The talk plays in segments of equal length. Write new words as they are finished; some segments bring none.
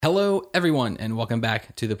Hello, everyone, and welcome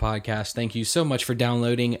back to the podcast. Thank you so much for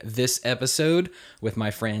downloading this episode with my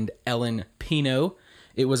friend Ellen Pino.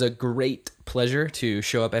 It was a great pleasure to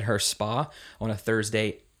show up at her spa on a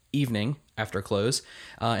Thursday evening after close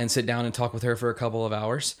and sit down and talk with her for a couple of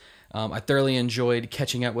hours. I thoroughly enjoyed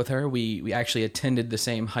catching up with her. We actually attended the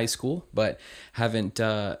same high school, but haven't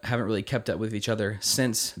really kept up with each other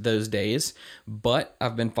since those days. But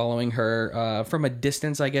I've been following her from a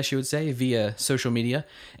distance, I guess you would say, via social media,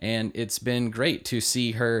 and it's been great to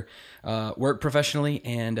see her work professionally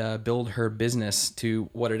and build her business to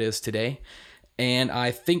what it is today. And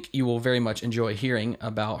I think you will very much enjoy hearing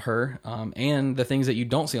about her and the things that you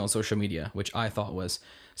don't see on social media, which I thought was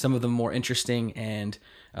some of the more interesting and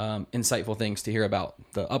insightful things to hear about.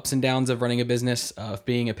 The ups and downs of running a business, of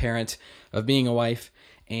being a parent, of being a wife,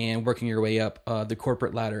 and working your way up the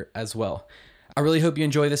corporate ladder as well. I really hope you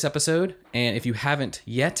enjoy this episode. And if you haven't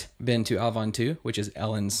yet been to Avant2, which is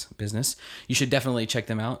Ellen's business, you should definitely check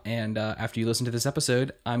them out. And after you listen to this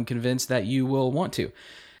episode, I'm convinced that you will want to,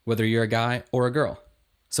 whether you're a guy or a girl.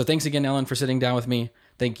 So thanks again, Ellen, for sitting down with me.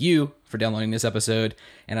 Thank you for downloading this episode.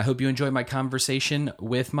 And I hope you enjoy my conversation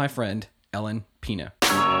with my friend, Ellen Pino.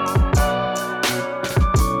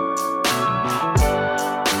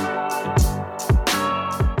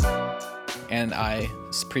 And I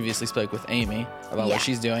previously spoke with Amy about what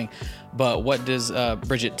she's doing. But what does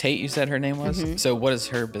Bridget Tate, you said her name was? Mm-hmm. So what is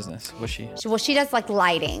her business? What's she? Well, she does like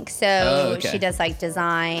lighting. So she does like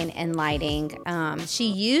design and lighting. She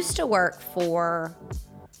used to work for,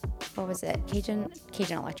 what was it? Cajun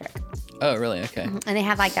Electric. Oh, really? Okay. Mm-hmm. And they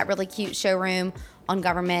have like that really cute showroom on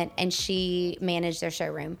Government, and she managed their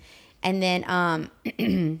showroom. And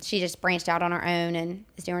then she just branched out on her own and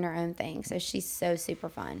is doing her own thing. So she's so super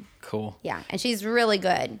fun. Cool. Yeah. And she's really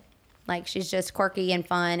good. Like, she's just quirky and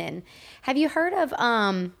fun. And have you heard of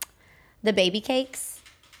the Baby Cakes?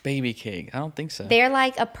 Baby Cake? I don't think so. They're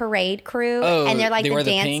like a parade crew. Oh, and they're like they wear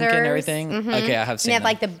dancers. The pink and everything? Mm-hmm. Okay, I have seen And they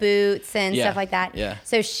have them. like the boots and stuff like that. Yeah.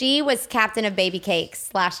 So she was captain of Baby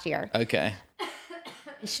Cakes last year. Okay.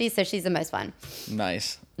 She's the most fun.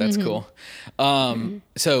 Nice. That's cool.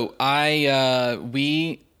 So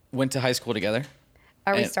we went to high school together.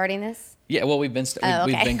 Are we starting this? Yeah, well, we've been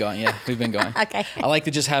going. Yeah, we've been going. Okay. I like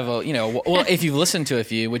to just have well, if you've listened to a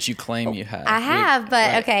few, which you claim you have. I have,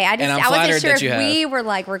 but right. okay. I wasn't sure if we we were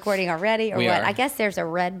like recording already or we what. Are. I guess there's a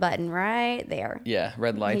red button right there. Yeah,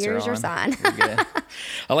 red lights Here's are on. your sign.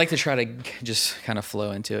 I like to try to just kind of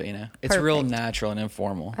flow into it, It's real natural and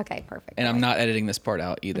informal. Okay, perfect. And I'm not editing this part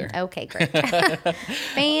out either. Okay, great.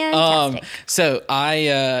 Fantastic.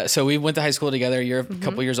 So we went to high school together. You're a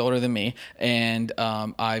couple years older than me, and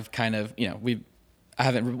I've kind of, we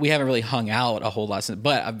haven't really hung out a whole lot since,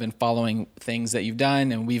 but I've been following things that you've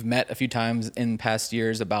done, and we've met a few times in past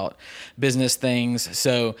years about business things.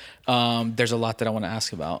 So there's a lot that I want to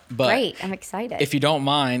ask about. But great, I'm excited. If you don't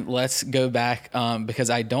mind, let's go back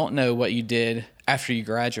because I don't know what you did after you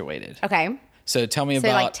graduated. Okay. So tell me about.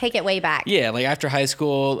 So like take it way back. Yeah, like after high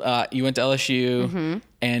school, you went to LSU,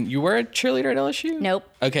 and you were a cheerleader at LSU? Nope.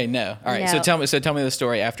 Okay, no. All right. No. So tell me the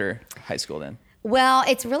story after high school then. Well,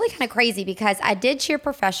 it's really kind of crazy because I did cheer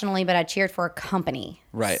professionally, but I cheered for a company.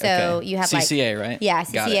 Right. So okay. you have CCA, like, right? Yeah,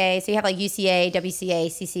 CCA. So you have like UCA, WCA,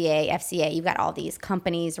 CCA, FCA. You've got all these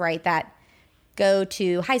companies, right, that go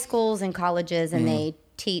to high schools and colleges, and they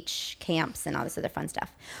teach camps and all this other fun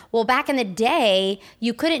stuff. Well, back in the day,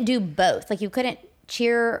 you couldn't do both. Like, you couldn't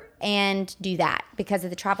cheer and do that because of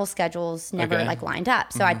the travel schedules never like lined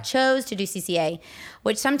up. So I chose to do CCA,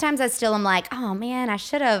 which sometimes I still am like, oh man, I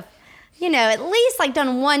should have, at least like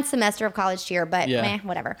done one semester of college cheer, but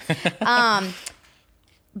whatever.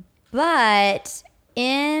 But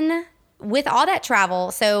with all that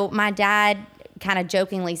travel, so my dad kind of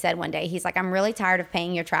jokingly said one day, he's like, I'm really tired of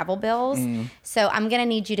paying your travel bills. So I'm going to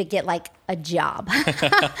need you to get like a job.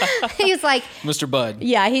 He's like, Mr. Bud.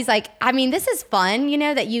 Yeah. He's like, I mean, this is fun,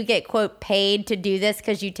 that you get quote paid to do this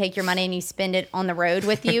because you take your money and you spend it on the road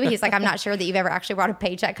with you. He's like, I'm not sure that you've ever actually brought a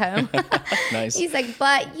paycheck home. Nice. He's like,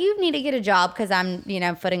 but you need to get a job because I'm,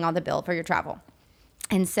 footing all the bill for your travel.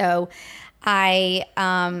 And so I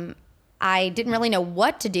didn't really know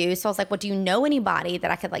what to do. So I was like, well, do you know anybody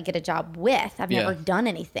that I could like get a job with? I've never done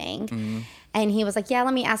anything. And he was like, yeah,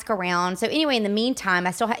 let me ask around. So anyway, in the meantime,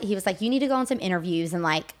 he was like, you need to go on some interviews and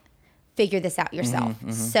like figure this out yourself.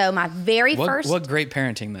 So my very first. What great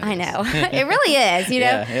parenting that is. I know. It really is,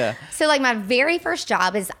 Yeah. So like my very first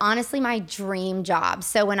job is honestly my dream job.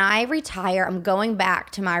 So when I retire, I'm going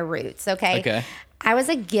back to my roots. Okay. I was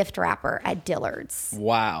a gift wrapper at Dillard's.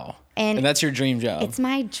 Wow. And that's your dream job. It's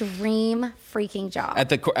my dream freaking job. At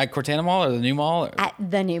Cortana Mall or the new mall? At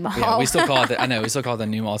the new mall. Yeah, we still call it. I know we still call it the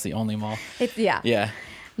new mall. It's the only mall. Yeah. Yeah.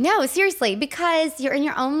 No, seriously, because you're in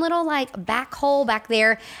your own little like back hole back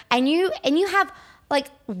there, and you have like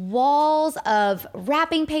walls of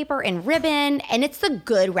wrapping paper and ribbon, and it's the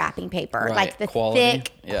good wrapping paper, Right. like the Quality.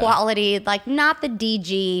 thick Yeah. quality, like not the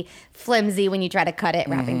DG flimsy when you try to cut it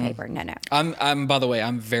wrapping paper. No. I'm by the way,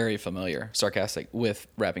 I'm very sarcastic with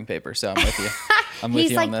wrapping paper, so I'm with you. I'm with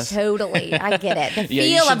He's you like on this. totally. I get it. The Yeah,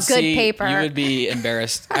 you feel should of good see- paper. You would be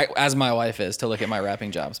embarrassed, as my wife is, to look at my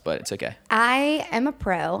wrapping jobs, but it's okay. I am a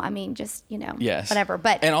pro. I mean, just Yes. whatever.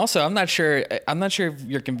 But and also, I'm not sure if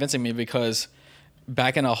you're convincing me, because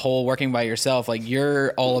back in a hole working by yourself, like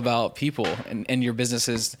you're all about people and your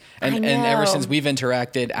businesses, and ever since we've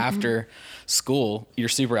interacted after school, you're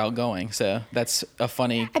super outgoing. So that's a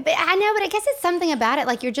funny. I know, but I guess it's something about it.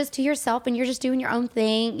 Like you're just to yourself and you're just doing your own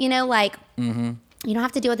thing. Like you don't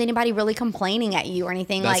have to deal with anybody really complaining at you or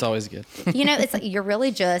anything. That's like always good. it's like you're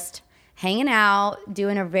really just hanging out,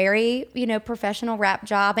 doing a very, professional wrap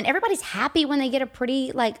job. And everybody's happy when they get a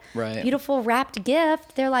pretty, like, Right. beautiful wrapped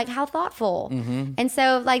gift. They're like, how thoughtful. And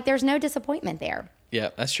so, like, there's no disappointment there. Yeah,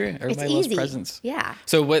 that's true. Everybody It's loves easy. presents. Yeah.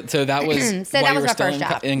 So that was So while that you was were my still first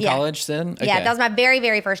job. in Yeah. college then? Yeah, Okay. that was my very,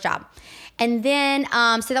 very first job. And then,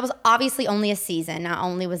 so that was obviously only a season. I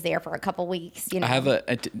only was there for a couple weeks, I have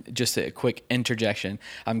just a quick interjection.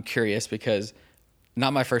 I'm curious because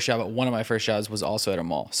not my first job, but one of my first jobs was also at a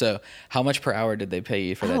mall. So how much per hour did they pay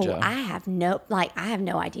you for that job? I have no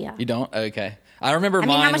idea. You don't? Okay. I remember I mean,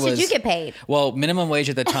 mine how much was, did you get paid? Well, minimum wage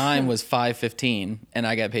at the time was $5.15 and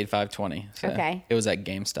I got paid $5.20. So Okay. It was at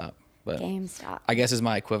GameStop. But GameStop. I guess is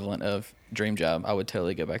my equivalent of dream job. I would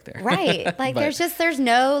totally go back there. Right. Like But- there's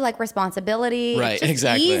no like responsibility. Right, It's just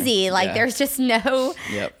exactly. easy. Like Yeah. there's just no,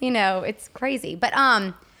 Yep. it's crazy. But,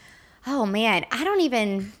 oh man,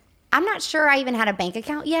 I'm not sure I even had a bank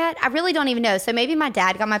account yet. I really don't even know. So maybe my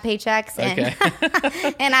dad got my paychecks and,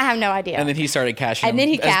 Okay. and I have no idea. And then he started cashing And then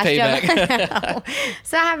he them as cashed payback. them.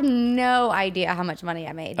 So I have no idea how much money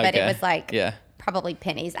I made, but it Okay. was like Yeah. probably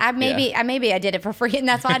pennies. Maybe I did it for free, and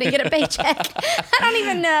that's why I didn't get a paycheck. I don't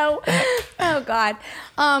even know. Oh God.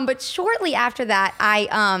 But shortly after that,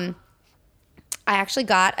 I actually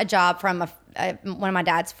got a job from one of my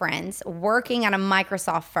dad's friends working at a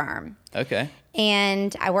Microsoft firm, Okay.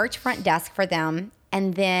 and I worked front desk for them.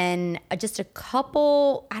 And then just a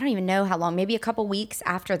couple, I don't even know how long, maybe a couple weeks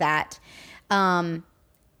after that,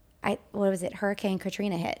 Hurricane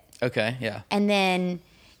Katrina hit. Okay. Yeah. And then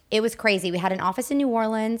it was crazy. We had an office in New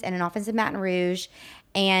Orleans and an office in Baton Rouge.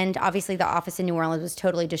 And obviously the office in New Orleans was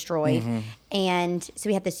totally destroyed. And so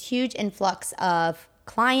we had this huge influx of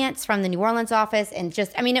clients from the New Orleans office, and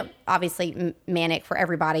it obviously manic for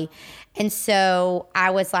everybody. And so I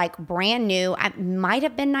was like brand new. I might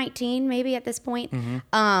have been 19 maybe at this point.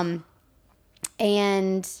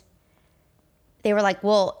 And they were like,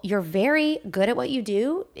 well, you're very good at what you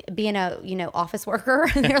do, being a, office worker.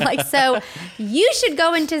 And they're like, so you should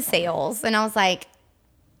go into sales. And I was like,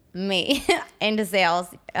 me into sales.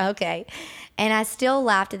 Okay. And I still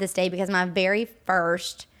laugh to this day because my very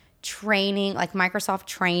first training, like Microsoft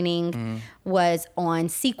training, was on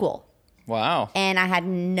SQL. Wow. And I had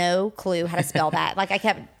no clue how to spell that. Like I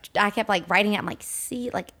kept like writing it. I'm like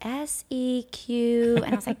SEQ, and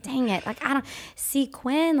I was like, dang it, like I don't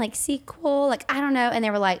sequin, like sequel, like I don't know. And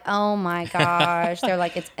they were like, oh my gosh, they're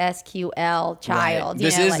like, it's SQL, child.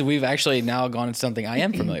 Right. You know, We've actually now gone into something I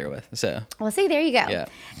am familiar with. So well, see, there you go. Yeah.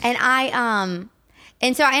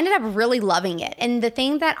 And so I ended up really loving it. And the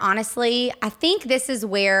thing that honestly, I think this is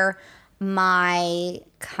where my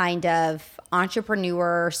kind of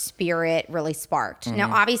entrepreneur spirit really sparked.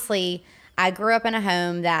 Now, obviously, I grew up in a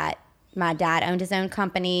home that my dad owned his own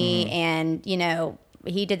company, and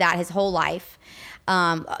he did that his whole life.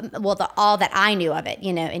 All that I knew of it,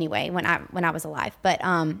 anyway, when I was alive. But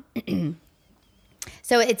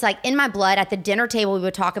so it's like in my blood. At the dinner table, we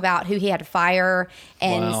would talk about who he had to fire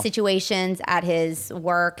and Wow. situations at his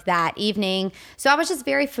work that evening. So I was just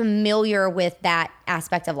very familiar with that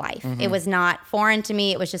aspect of life. It was not foreign to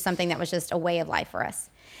me. It was just something that was just a way of life for us.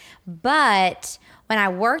 But when I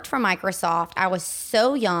worked for Microsoft, I was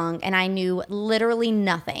so young and I knew literally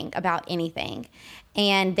nothing about anything.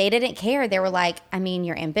 And they didn't care. They were like, I mean,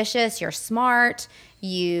 you're ambitious, you're smart,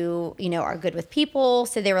 you are good with people.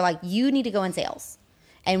 So they were like, you need to go in sales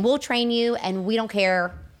and we'll train you, and we don't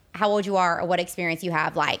care how old you are or what experience you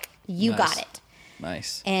have. Like, you Nice. got it.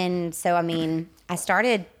 Nice. And so, I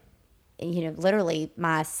started, literally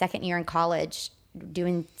my second year in college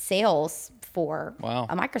doing sales for Wow.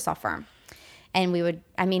 a Microsoft firm. And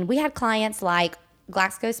we had clients like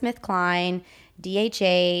GlaxoSmithKline,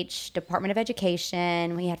 DHH, Department of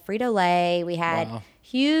Education. We had Frito-Lay. We had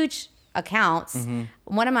huge accounts.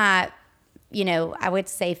 One of my, I would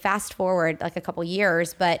say fast forward like a couple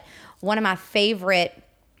years, but one of my favorite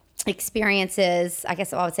experiences, I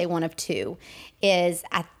guess I would say one of two, is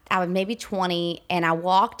I was maybe 20 and I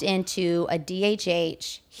walked into a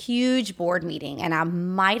DHH huge board meeting, and I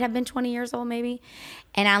might have been 20 years old maybe.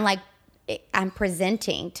 And I'm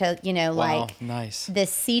presenting to, nice. the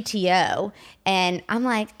CTO, and I'm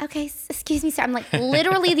like, okay, excuse me, sir. I'm like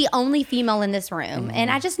literally the only female in this room.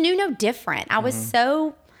 And I just knew no different. I was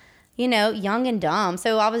so, young and dumb.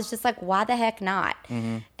 So I was just like, why the heck not?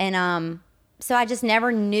 And so I just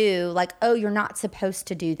never knew like, oh, you're not supposed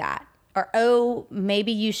to do that. Or, oh,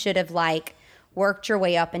 maybe you should have worked your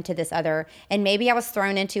way up into this other, and maybe I was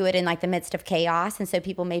thrown into it in the midst of chaos. And so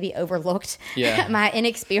people maybe overlooked my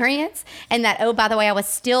inexperience, and that, oh, by the way, I was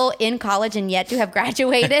still in college and yet to have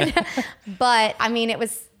graduated. But I mean, it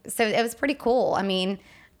was pretty cool. I mean,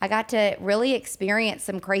 I got to really experience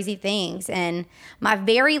some crazy things. And my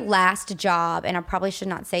very last job, and I probably should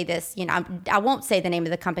not say this, I won't say the name of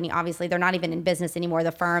the company. Obviously, they're not even in business anymore,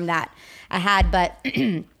 the firm that I had, but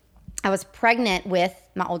I was pregnant with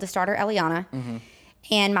my oldest daughter, Eliana,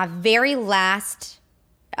 and my very last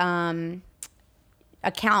account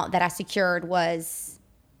that I secured was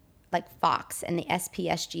Fox and the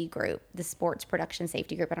SPSG group, the Sports Production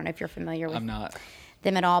Safety Group. I don't know if you're familiar with I'm not.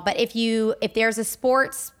 them at all, but if there's a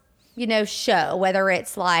sports, show, whether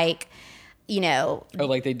it's like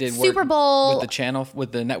they did Super work Bowl with the channel,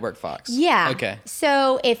 with the network Fox. Yeah. Okay.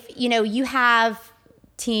 So if, you have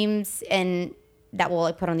teams and that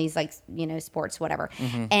will put on these sports, whatever.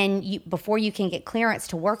 And before you can get clearance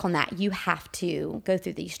to work on that, you have to go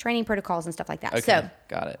through these training protocols and stuff like that. Okay. So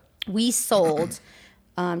Got it. we sold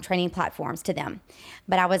training platforms to them,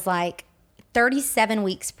 but I was 37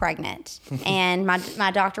 weeks pregnant. And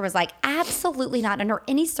my doctor was like, absolutely not. Under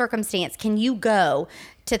any circumstance can you go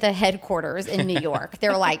to the headquarters in New York. They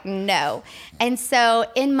were like, no. And so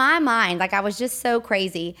in my mind, I was just so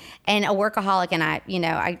crazy and a workaholic, and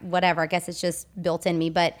I whatever, I guess it's just built in me.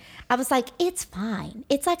 But I was like, it's fine.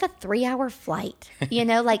 It's like a 3-hour flight,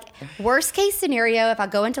 worst case scenario, if I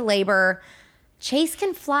go into labor, Chase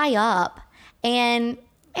can fly up and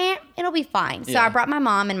it'll be fine. So I brought my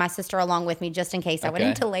mom and my sister along with me just in case I went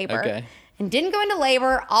into labor and didn't go into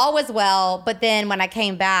labor. All was well. But then when I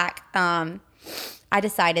came back, I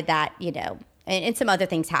decided that, and some other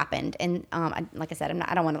things happened. And like I said,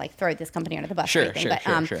 I don't want to throw this company under the bus or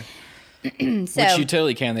anything. Sure. So, which you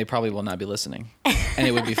totally can. They probably will not be listening, and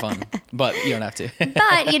it would be fun, but you don't have to.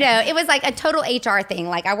 But, it was a total HR thing.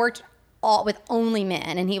 I worked with only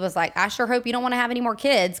men, and he was like, I sure hope you don't want to have any more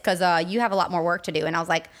kids because you have a lot more work to do. And I was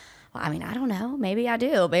like, well, I mean, I don't know, maybe I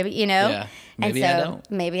do, maybe yeah, maybe and so I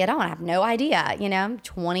don't. Maybe I don't. I have no idea. I'm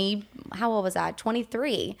 20. How old was I?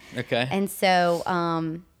 23. Okay. And so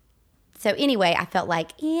anyway, I felt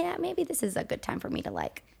maybe this is a good time for me to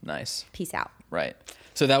nice peace out. Right.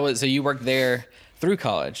 So you worked there through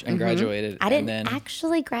college and graduated. I didn't and then,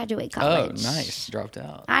 actually graduate college. Oh, nice. Dropped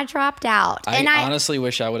out. I dropped out. I honestly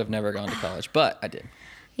wish I would have never gone to college, but I did.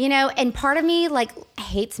 And part of me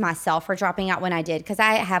hates myself for dropping out when I did, because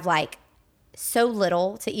I have so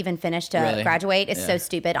little to even finish to graduate. It's so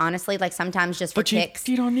stupid, honestly. Sometimes just for kicks.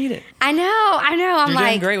 You don't need it. I know. I'm You're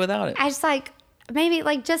doing great without it. I just maybe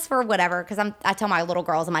just for whatever, because I tell my little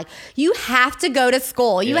girls, I'm like, you have to go to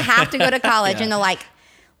school. You have to go to college. And they're like,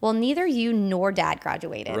 well, neither you nor dad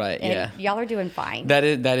graduated. Right, and y'all are doing fine. That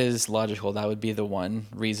is logical. That would be the one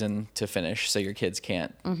reason to finish, so your kids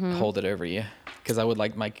can't hold it over you. Because I would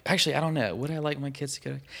like actually, I don't know. Would I like my kids to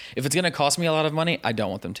go? If it's going to cost me a lot of money, I don't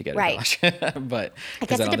want them to go to college. But I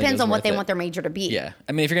guess it depends on what they want their major to be. Yeah.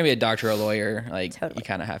 I mean, if you're going to be a doctor or a lawyer, you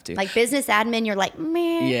kind of have to. Business admin, you're like,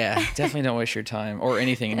 man. Yeah, definitely don't waste your time or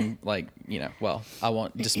anything well, I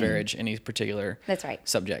won't disparage any particular That's right.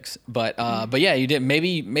 subjects. But yeah, you did.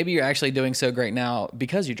 Maybe you're actually doing so great now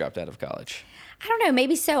because you dropped out of college. I don't know.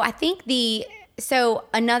 Maybe so. I think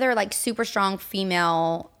another super strong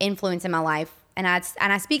female influence in my life, and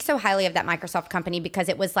I speak so highly of that Microsoft company because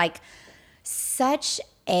it was such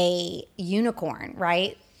a unicorn,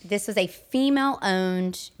 right? This was a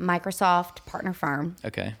female-owned Microsoft partner firm.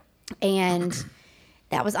 Okay. And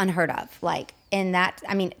that was unheard of.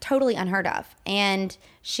 Totally unheard of. And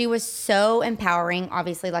she was so empowering,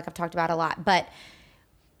 obviously, I've talked about a lot, but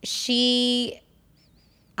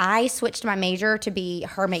I switched my major to be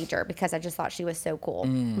her major because I just thought she was so cool.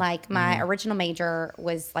 My original major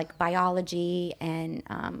was biology and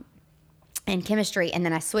chemistry, and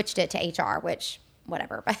then I switched it to HR, which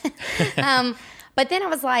whatever. But then I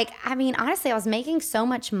was like, I mean, honestly, I was making so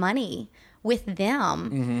much money with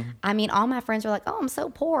them. I mean, all my friends were like, oh, I'm so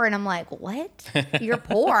poor. And I'm like, what? You're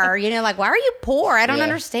poor? Like, why are you poor? I don't Yeah.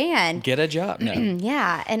 understand. Get a job. No.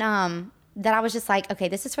 Yeah. And that I was just like, okay,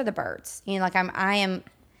 this is for the birds. Like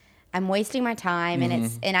I'm wasting my time,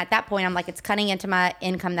 and at that point I'm like, it's cutting into my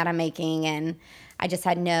income that I'm making, and I just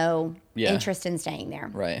had no interest in staying there.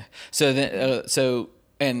 Right. So then,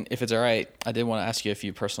 and if it's all right, I did want to ask you a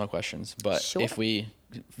few personal questions, but Sure. if we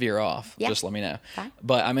veer off, just let me know. Fine.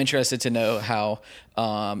 But I'm interested to know how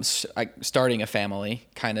starting a family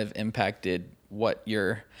kind of impacted what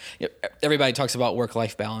everybody talks about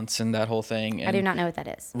work-life balance and that whole thing. And, I do not know what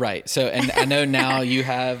that is. Right. So, and I know now you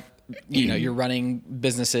have, you're running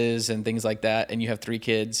businesses and things like that, and you have 3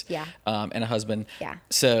 kids, Yeah. And a husband. Yeah.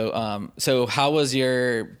 So how was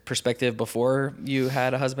your perspective before you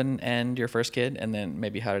had a husband and your first kid, and then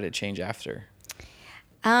maybe how did it change after?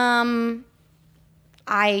 Like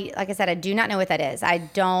I said, I do not know what that is. I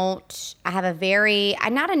have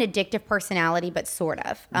I'm not an addictive personality, but sort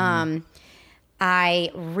of. I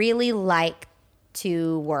really like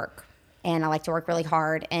to work, and I like to work really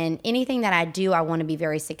hard, and anything that I do, I want to be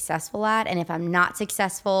very successful at. And if I'm not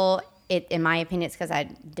successful, in my opinion, it's because I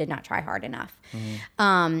did not try hard enough.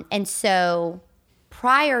 And so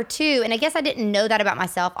prior to, and I guess I didn't know that about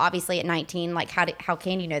myself, obviously at 19, like how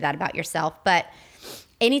can you know that about yourself? But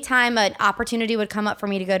anytime an opportunity would come up for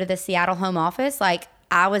me to go to the Seattle home office, like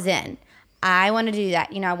I was in. I wanted to do that.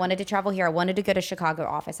 I wanted to travel here. I wanted to go to Chicago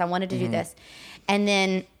office. I wanted to do this. And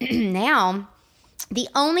then now, the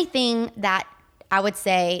only thing that I would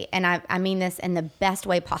say, and I mean this in the best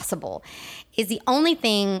way possible, is the only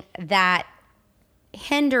thing that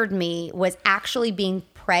hindered me was actually being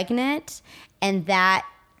pregnant, and that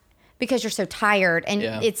because you're so tired and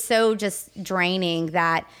it's so just draining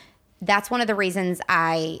that's one of the reasons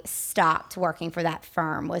I stopped working for that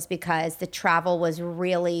firm, was because the travel was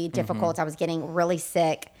really difficult. I was getting really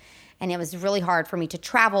sick, and it was really hard for me to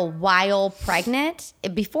travel while pregnant.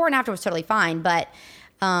 Before and after was totally fine, but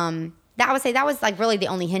I would say that was like really the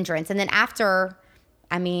only hindrance. And then after,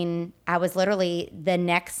 I was literally the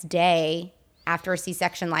next day after a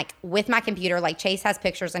C-section, like with my computer, like Chase has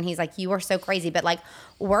pictures, and he's like, you are so crazy, but like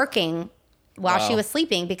working while she was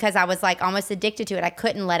sleeping, because I was like almost addicted to it. I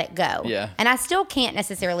couldn't let it go. Yeah. And I still can't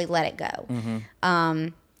necessarily let it go.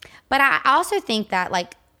 But I also think that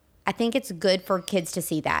I think it's good for kids to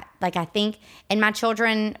see that. Like I think, and my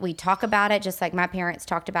children, we talk about it just like my parents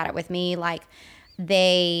talked about it with me. Like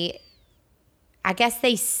I guess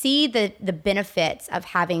they see the benefits of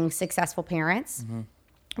having successful parents,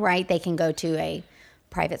 right? They can go to a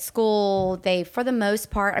private school. They, for the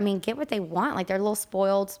most part, get what they want. Like they're little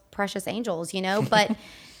spoiled, precious angels, but,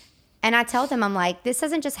 and I tell them, I'm like, this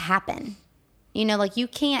doesn't just happen. Like you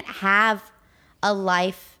can't have a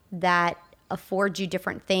life that affords you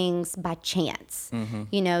different things by chance.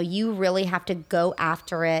 You really have to go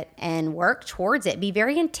after it and work towards it. Be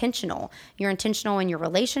very intentional. You're intentional in your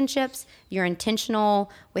relationships. You're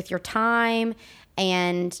intentional with your time.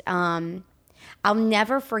 And, I'll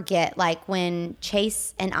never forget, like when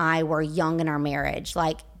Chase and I were young in our marriage,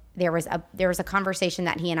 like there was a conversation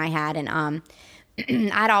that he and I had, and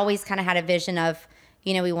I'd always kind of had a vision of,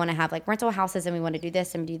 we want to have like rental houses, and we want to do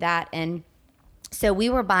this and do that. And so we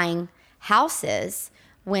were buying houses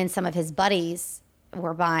when some of his buddies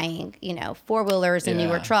were buying, 4-wheelers and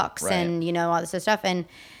newer trucks, right, and, all this other stuff. And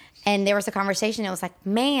there was a conversation. It was like,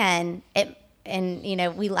 man,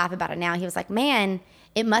 we laugh about it now. He was like, man,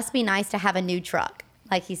 it must be nice to have a new truck.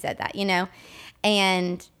 Like he said that,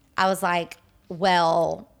 and I was like,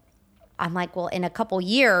 well, in a couple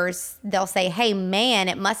years, they'll say, hey, man,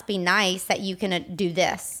 it must be nice that you can do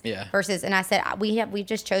this. Yeah. Versus, and I said, we've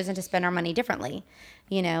just chosen to spend our money differently,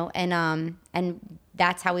 and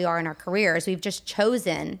that's how we are in our careers. We've just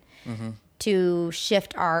chosen to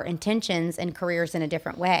shift our intentions and careers in a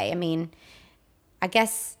different way. I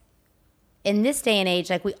guess in this day and age,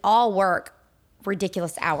 like we all work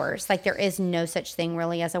ridiculous hours. Like there is no such thing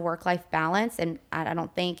really as a work-life balance. And I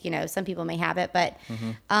don't think, some people may have it, but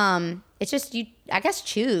it's just, I guess,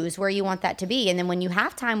 choose where you want that to be. And then when you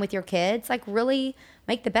have time with your kids, like really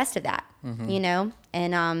make the best of that,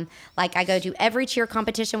 And like I go to every cheer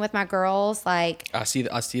competition with my girls. Like I see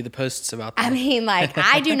the posts about that. Like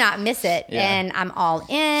I do not miss it. Yeah. And I'm all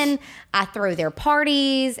in. I throw their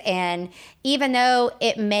parties, and even though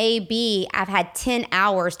it may be I've had 10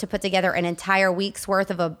 hours to put together an entire week's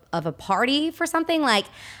worth of a party for something, like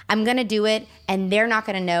I'm gonna do it, and they're not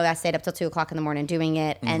gonna know I stayed up till 2:00 in the morning doing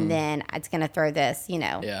it, and then it's gonna throw this,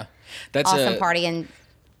 Yeah, that's awesome party, and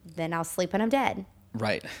then I'll sleep when I'm dead.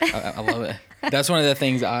 Right. I love it. That's one of the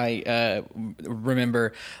things I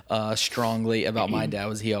remember strongly about my dad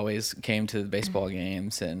was he always came to the baseball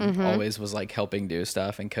games and always was like helping do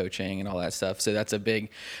stuff and coaching and all that stuff. So that's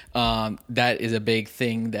that is a big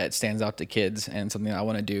thing that stands out to kids and something I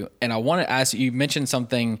want to do. And I want to ask you mentioned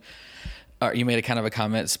something. You made a kind of a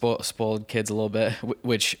comment, spoiled kids a little bit,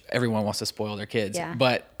 which everyone wants to spoil their kids. Yeah.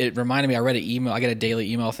 But it reminded me, I read an email, I got a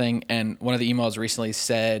daily email thing, and one of the emails recently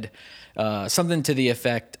said something to the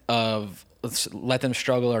effect of let them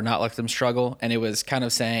struggle or not let them struggle. And it was kind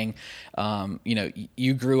of saying,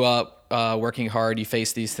 you grew up working hard, you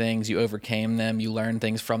faced these things, you overcame them, you learned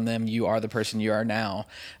things from them, you are the person you are now.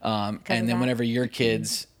 And then whenever your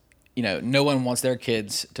kids... no one wants their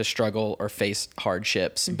kids to struggle or face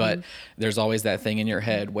hardships, but there's always that thing in your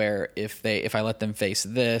head where if I let them face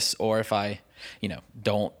this, or if I,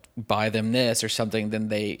 don't buy them this or something, then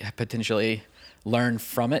they potentially learn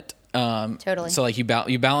from it. Totally. So like you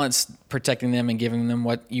balance protecting them and giving them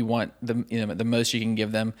what you want the most you can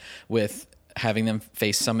give them with having them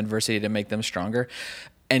face some adversity to make them stronger.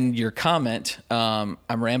 And your comment, I'm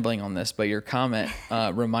rambling on this, but your comment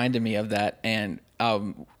reminded me of that, and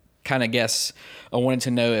kind of guess I wanted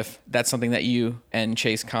to know if that's something that you and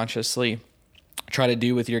Chase consciously try to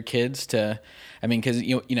do with your kids because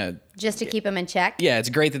just to keep them in check. Yeah, it's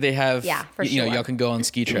great that they have. Yeah, for sure. Y'all can go on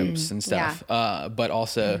ski trips and stuff. Yeah. But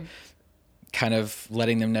also, kind of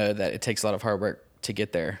letting them know that it takes a lot of hard work to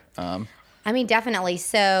get there. Definitely.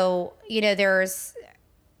 So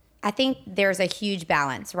I think there's a huge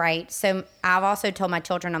balance, right? So I've also told my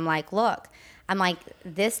children,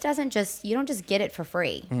 this you don't just get it for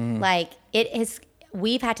free. Like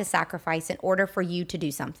we've had to sacrifice in order for you to do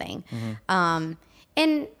something.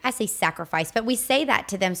 And I say sacrifice, but we say that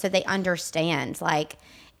to them so they understand, like,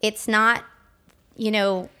 it's not, you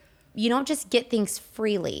don't just get things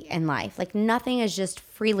freely in life. Like nothing is just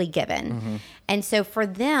freely given. And so for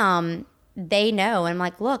them, they know, and I'm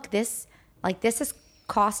like, look, this has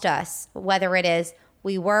cost us, whether it is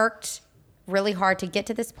we worked really hard to get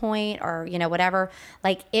to this point or whatever,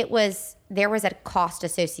 like there was a cost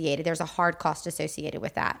associated, there's a hard cost associated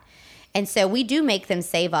with that. And so we do make them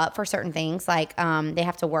save up for certain things, like they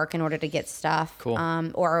have to work in order to get stuff. Cool.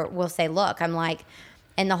 Or we'll say, look, and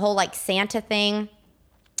the whole like Santa thing,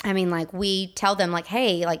 we tell them like,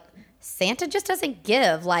 hey, like Santa just doesn't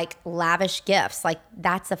give like lavish gifts. Like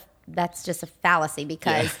that's just a fallacy,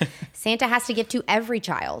 because Santa has to give to every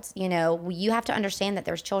child. You have to understand that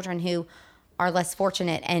there's children who are less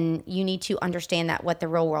fortunate, and you need to understand that what the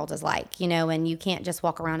real world is like, and you can't just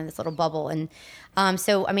walk around in this little bubble. And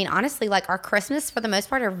so, honestly, like our Christmas for the most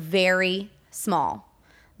part are very small.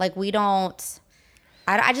 Like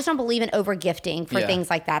I just don't believe in over gifting for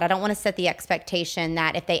things like that. I don't want to set the expectation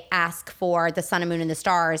that if they ask for the sun and moon and the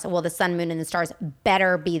stars, well, the sun, moon, and the stars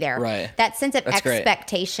better be there. Right. That sense of That's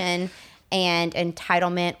expectation and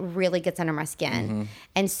entitlement really gets under my skin.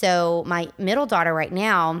 And so my middle daughter right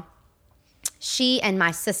now, she and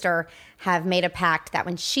my sister have made a pact that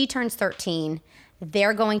when she turns 13,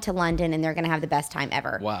 they're going to London and they're going to have the best time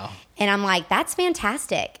ever. Wow. And I'm like, that's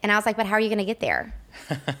fantastic. And I was like, but how are you going to get there?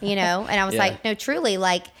 And I was like, no, truly,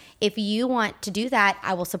 like if you want to do that,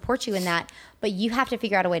 I will support you in that, but you have to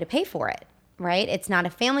figure out a way to pay for it, right? It's not a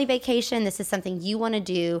family vacation. This is something you want to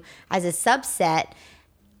do as a subset.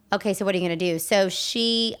 Okay, so what are you going to do? So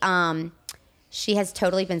she has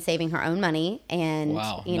totally been saving her own money, and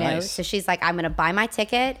nice. So she's like, I'm going to buy my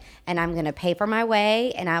ticket and I'm going to pay for my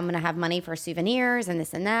way, and I'm going to have money for souvenirs and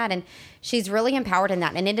this and that. And she's really empowered in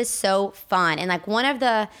that. And it is so fun. And like one of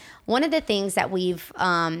the things that we've,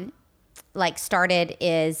 started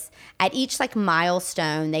is at each like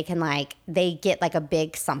milestone, they get like a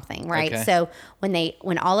big something, right? Okay. So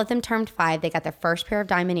when all of them turned 5, they got their first pair of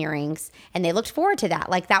diamond earrings, and they looked forward to that.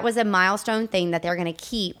 Like that was a milestone thing that they're going to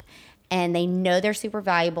keep. And they know they're super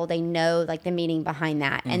valuable. They know like the meaning behind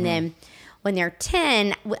that. And then when they're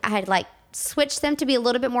 10, I had like switched them to be a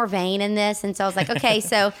little bit more vain in this. And so I was like, okay,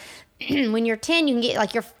 so when you're 10, you can get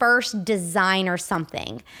like your first designer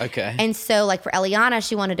something. Okay. And so like for Eliana,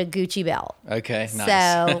 she wanted a Gucci belt. Okay, nice.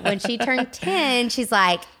 So when she turned 10, she's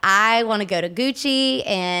like, I want to go to Gucci.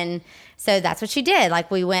 And so that's what she did.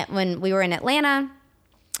 Like we went when we were in Atlanta,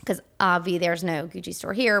 because obviously there's no Gucci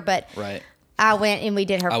store here, but right. I went and we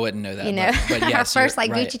did her. I wouldn't know that, but yes, her first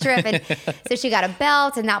like Gucci trip, and so she got a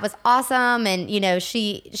belt, and that was awesome. And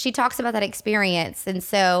she talks about that experience, and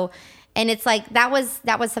so, and it's like that was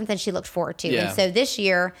something she looked forward to. Yeah. And so this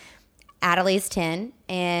year, Adelaide's 10,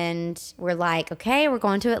 and we're like, okay, we're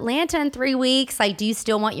going to Atlanta in 3 weeks. Like, do you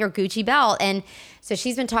still want your Gucci belt? And so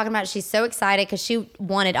she's been talking about it. She's so excited because she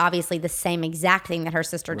wanted obviously the same exact thing that her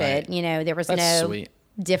sister did. You know, there was That's no sweet.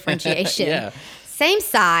 differentiation. Yeah. Same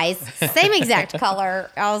size, same exact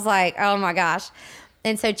color. I was like, oh my gosh.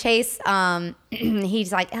 And so Chase,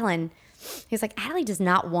 he's like, Ellen, he's like, Adelaide does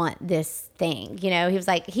not want this thing. You know, he was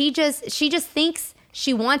like, she just thinks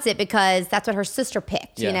she wants it because that's what her sister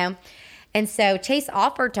picked, you know? And so Chase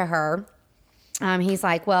offered to her, he's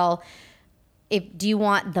like, well, do you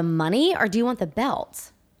want the money or do you want the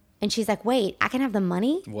belt? And she's like, wait, I can have the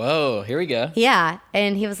money? Whoa, here we go. Yeah.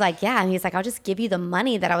 And he was like, yeah. And he's like, I'll just give you the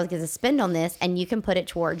money that I was going to spend on this and you can put it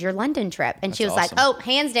towards your London trip. And she was awesome. like, oh,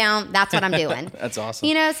 hands down, that's what I'm doing. That's awesome.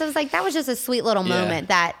 You know, so it was like, that was just a sweet little moment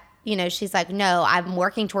that, you know, she's like, no, I'm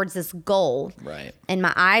working towards this goal. Right. And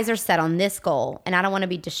my eyes are set on this goal. And I don't want to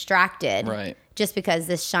be distracted. Right. Just because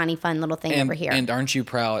this shiny, fun little thing over here. And aren't you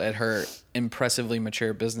proud at her impressively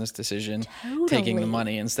mature business decision, taking the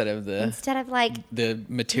money instead of like the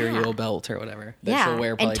material belt or whatever that she'll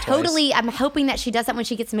wear probably and totally, twice. I'm hoping that she does that when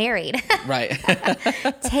she gets married. Right.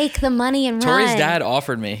 Take the money and Tori's run. dad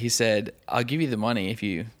offered me. He said, "I'll give you the money if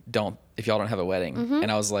y'all don't have a wedding." Mm-hmm. And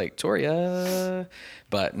I was like, "Tori,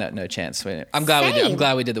 but no chance." I'm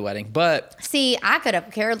glad we did the wedding. But see, I could have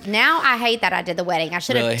cared. Now I hate that I did the wedding. I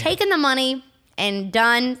should have taken the money and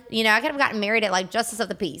done, you know, I could have gotten married at like Justice of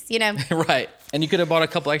the Peace, you know? Right. And you could have bought a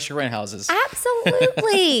couple extra rent houses.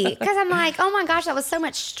 Absolutely. Because I'm like, oh my gosh, that was so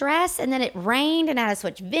much stress. And then it rained and I had to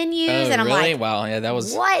switch venues. Oh, and I'm really? like, Wow. Yeah, that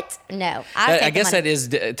was. What? No. I guess that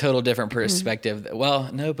is a total different perspective. Mm-hmm. Well,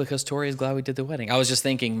 no, because Tori is glad we did the wedding. I was just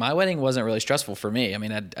thinking my wedding wasn't really stressful for me. I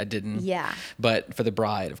mean, I didn't. Yeah. But for the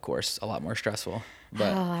bride, of course, a lot more stressful.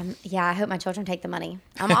 But I hope my children take the money.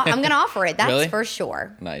 I'm going to offer it. That's really? for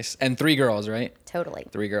sure. Nice. And 3 girls, right? Totally.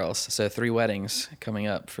 3 girls. So 3 weddings coming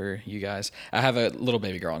up for you guys. I have a little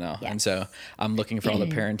baby girl now. Yes. And so I'm looking for all the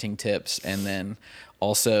parenting tips. And then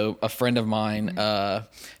also a friend of mine,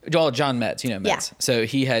 John Metz, you know Metz. Yeah. So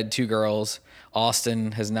he had 2 girls.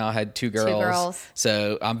 Austin has now had 2 girls.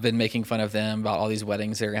 So I've been making fun of them about all these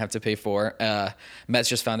weddings they're going to have to pay for. Metz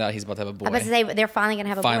just found out he's about to have a boy. I was about to say, they're finally going to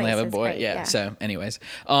have a boy. Finally have a boy, yeah. So anyways.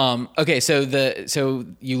 Okay, so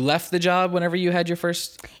you left the job whenever you had your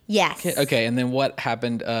first kid? Okay, and then what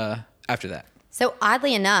happened after that? So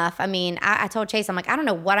oddly enough, I mean, I told Chase, I'm like, I don't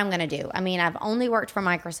know what I'm going to do. I mean, I've only worked for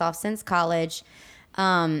Microsoft since college.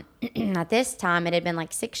 At this time, it had been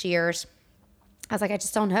like 6 years. I was like, I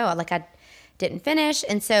just don't know. Like, I didn't finish.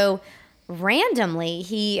 And so randomly,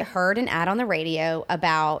 he heard an ad on the radio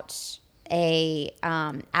about a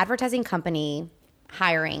advertising company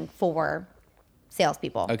hiring for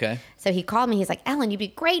salespeople. Okay. So he called me. He's like, Ellen, you'd be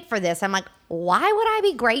great for this. I'm like, why would I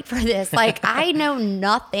be great for this? Like, I know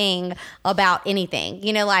nothing about anything.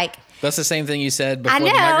 You know, like. That's the same thing you said before the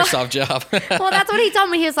Microsoft job. Well, that's what he told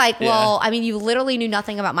me. He was like, well, I mean, you literally knew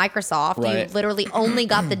nothing about Microsoft. Right. You literally only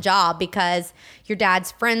got the job because your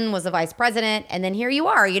dad's friend was the vice president. And then here you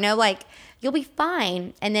are, you know, like, you'll be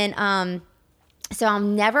fine. And then, so I'll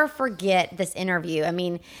never forget this interview. I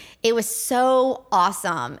mean, it was so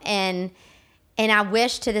awesome. And I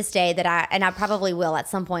wish to this day that I probably will at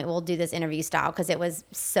some point, we'll do this interview style because it was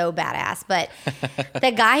so badass. But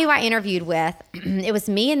the guy who I interviewed with, it was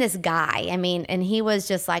me and this guy. I mean, and he was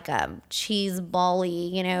just like a cheese bally,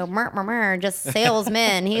 you know, just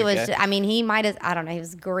salesman. He was, I mean, he might have, I don't know, he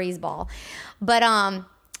was greaseball. But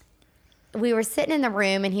we were sitting in the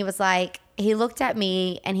room and he was like, he looked at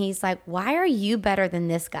me and he's like, why are you better than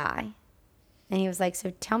this guy? And he was like,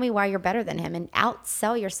 so tell me why you're better than him and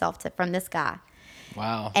outsell yourself from this guy.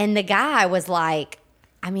 Wow. And the guy was like,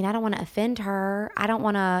 I mean, I don't want to offend her. I don't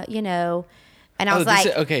want to, you know. And I was like,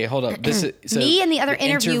 okay, hold up. This is so me and the other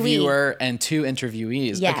interviewer and 2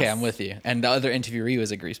 interviewees. Yes. Okay, I'm with you. And the other interviewee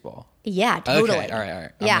was a greaseball. Yeah, totally. Okay, all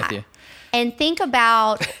right. I'm with you. And think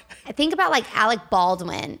about like Alec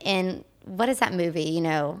Baldwin in, what is that movie, you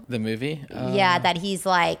know? The movie? Yeah, that he's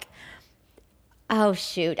like, oh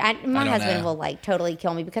shoot. My husband will like totally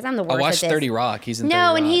kill me because I'm the worst at this. I watched 30 Rock. He's in 30 No,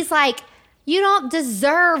 Rock. and he's like, you don't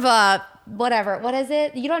deserve a whatever. What is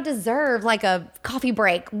it? You don't deserve like a coffee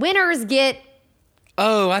break. Winners get.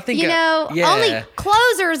 Oh, I think you know. Only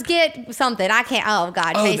closers get something. I can't. Oh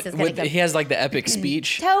God, Chase is gonna. He has like the epic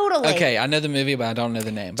speech. Totally. Okay, I know the movie, but I don't know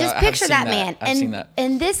the name. Just picture that man. I've seen that.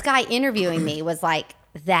 And this guy interviewing me was like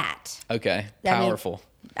that. Okay, powerful.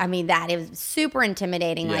 I mean, it was super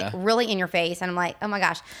intimidating, like really in your face. And I'm like, oh my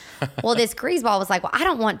gosh. Well, this greaseball was like, well, I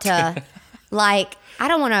don't want to,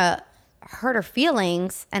 hurt her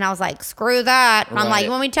feelings. And I was like, screw that. And I'm like, Right.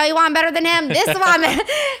 you want me to tell you why I'm better than him? This is why I'm better.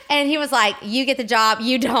 And he was like, you get the job,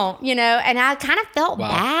 you don't, you know? And I kind of felt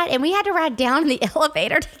bad. And we had to ride down in the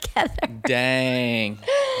elevator together. Dang.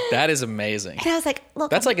 That is amazing. And I was like,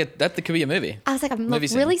 look. That could be a movie. I was like, I'm Movie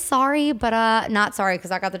scene. really sorry, but not sorry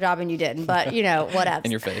because I got the job and you didn't. But, you know, whatever.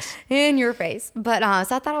 In your face. In your face. But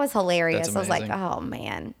so I thought it was hilarious. That's I was like, amazing. oh,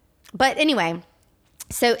 man. But anyway,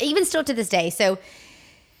 so even still to this day, so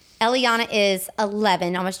Eliana is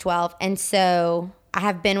 11, almost 12. And so I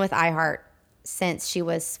have been with iHeart since she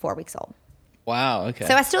was 4 weeks old. Wow. Okay.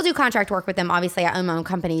 So I still do contract work with them. Obviously, I own my own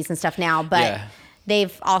companies and stuff now, but Yeah.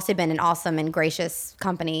 they've also been an awesome and gracious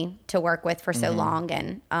company to work with for so long.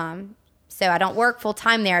 And so I don't work full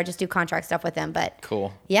time there. I just do contract stuff with them. But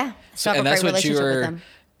Cool. yeah, still have a great relationship with them.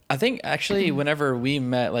 I think actually whenever we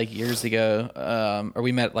met like years ago, or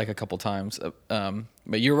we met like a couple times,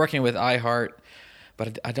 but you were working with iHeart,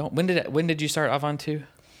 but I don't, when did you start Avant 2?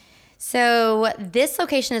 So this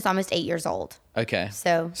location is almost 8 years old. Okay.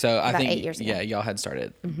 So I about think 8 years ago. yeah, y'all had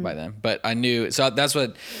started by then, but I knew, so that's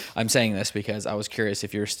what I'm saying this because I was curious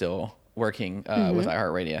if you're still working with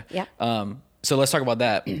iHeartRadio. Yeah. So let's talk about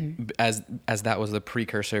that as that was the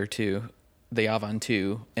precursor to the Avant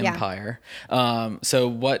 2 empire. So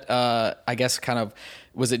what, I guess kind of,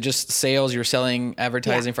 was it just sales? You're selling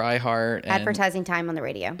advertising for iHeart? And Advertising time on the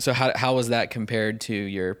radio. so how was that compared to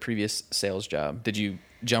your previous sales job? Did you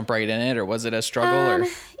jump right in it or was it a struggle? Or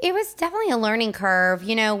It was definitely a learning curve.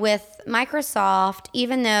 You know, with Microsoft,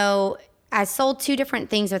 even though I sold 2 different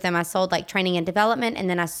things with them, I sold like training and development, and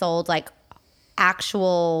then I sold like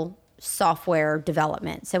actual software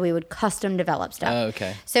development. So we would custom develop stuff. Oh,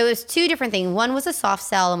 okay. So it was 2 different things. One was a soft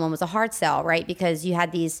sell and one was a hard sell, right? Because you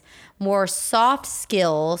had these more soft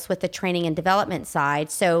skills with the training and development side.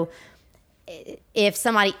 So if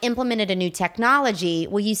somebody implemented a new technology,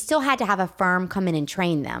 well, you still had to have a firm come in and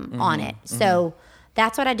train them on it. So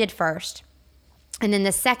that's what I did first. And then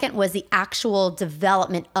the second was the actual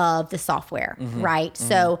development of the software, right?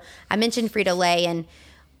 So I mentioned Frito-Lay, and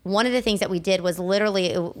one of the things that we did was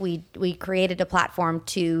literally we created a platform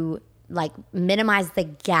to like minimize the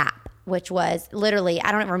gap, which was literally,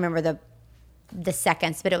 I don't even remember the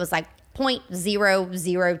seconds, but it was like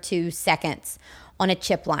 0.002 seconds on a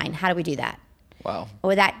chip line. How do we do that? wow.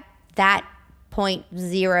 With that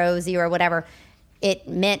 0.00 whatever, it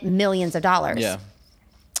meant millions of dollars Yeah.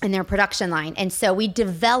 in their production line. And so we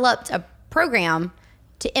developed a program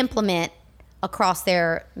to implement across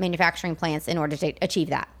their manufacturing plants in order to achieve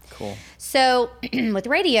that. Cool. So with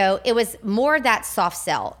radio, it was more that soft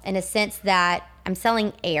sell in a sense that I'm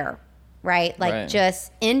selling air, right? Like Right.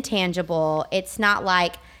 just intangible. It's not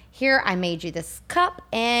like, here, I made you this cup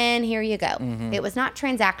and here you go. It was not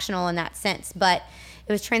transactional in that sense, but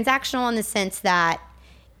it was transactional in the sense that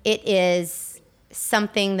it is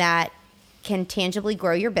something that can tangibly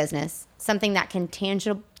grow your business, something that can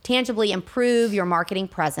tangibly improve your marketing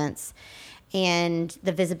presence and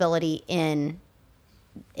the visibility in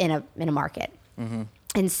a market.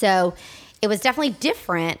 And so it was definitely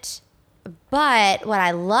different, but what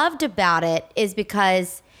I loved about it is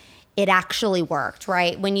because it actually worked,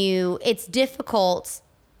 right? It's difficult,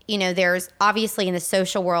 you know, there's obviously in the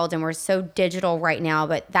social world, and we're so digital right now,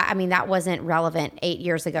 but that wasn't relevant 8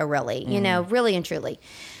 years ago, really, you know, really and truly.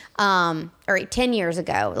 Or 10 years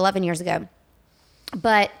ago, 11 years ago.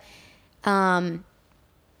 But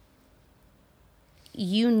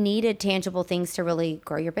you needed tangible things to really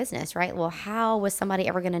grow your business, right? Well, how was somebody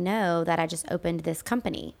ever going to know that I just opened this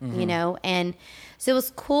company, you know? And so it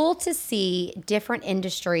was cool to see different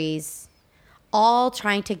industries all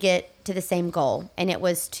trying to get to the same goal. And it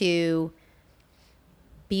was to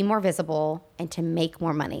be more visible and to make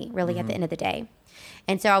more money, really, at the end of the day.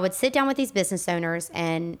 And so I would sit down with these business owners,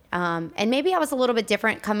 and maybe I was a little bit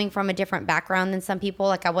different coming from a different background than some people.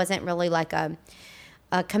 Like I wasn't really like a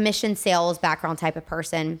commission sales background type of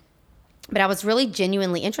person, but I was really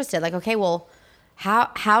genuinely interested. Like, okay, well,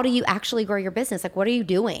 how do you actually grow your business? Like, what are you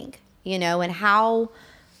doing? You know, and how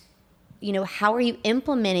are you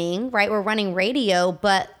implementing, right? We're running radio,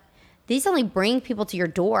 but these only bring people to your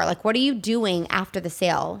door. Like, what are you doing after the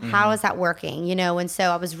sale? How is that working? You know? And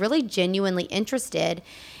so I was really genuinely interested,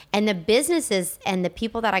 and the businesses and the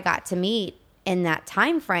people that I got to meet in that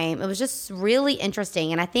time frame, it was just really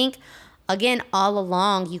interesting. And I think, again, all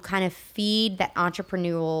along, you kind of feed that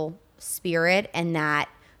entrepreneurial spirit and that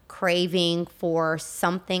craving for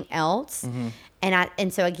something else.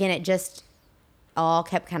 And so again, it just all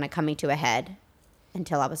kept kind of coming to a head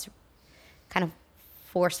until I was kind of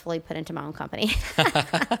forcefully put into my own company.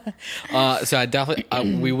 So I definitely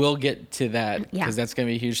we will get to that because that's going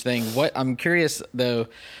to be a huge thing. What I'm curious though,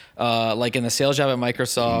 like in the sales job at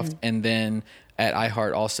Microsoft and then at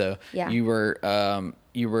iHeart also, you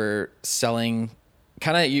were selling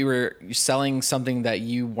something that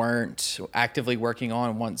you weren't actively working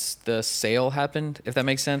on once the sale happened, if that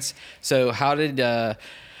makes sense. So how did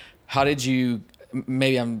you,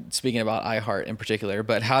 maybe I'm speaking about iHeart in particular,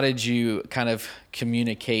 but how did you kind of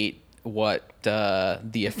communicate what the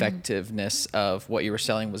effectiveness of what you were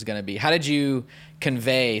selling was going to be? How did you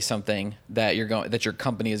convey something that your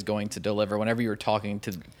company is going to deliver whenever you were talking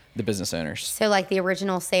to the business owners? So like the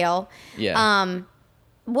original sale. Yeah.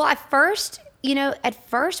 Well, at first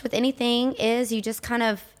with anything is you just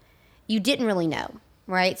you didn't really know,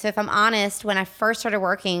 right? So if I'm honest, when I first started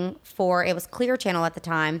working it was Clear Channel at the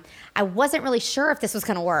time, I wasn't really sure if this was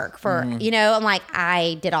going to work I'm like,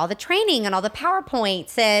 I did all the training and all the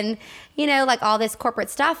PowerPoints and, like all this corporate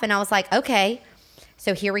stuff. And I was like, okay,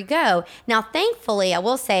 so here we go. Now, thankfully, I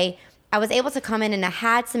will say I was able to come in and I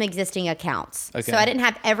had some existing accounts. Okay. So I didn't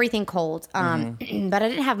have everything cold, but I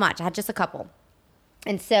didn't have much. I had just a couple.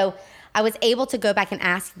 And so I was able to go back and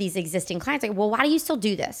ask these existing clients, like, well, why do you still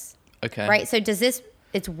do this? Okay. Right? So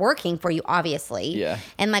it's working for you, obviously. Yeah.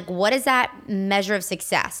 And like, what is that measure of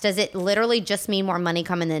success? Does it literally just mean more money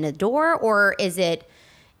coming in the door? Or is it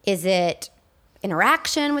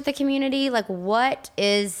interaction with the community? Like, what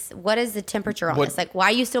is the temperature on this? Like, why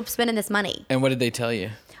are you still spending this money? And what did they tell you?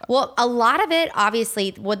 Well, a lot of it,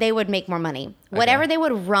 obviously, they would make more money. Okay. Whatever they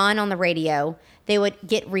would run on the radio, they would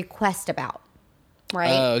get requests about.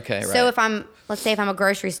 Right. Oh, okay. Right. So let's say if I'm a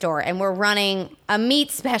grocery store and we're running a meat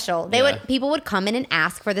special, people would come in and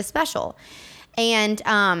ask for the special. And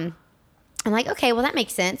I'm like, okay, well that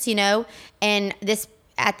makes sense, And this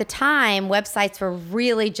at the time, websites were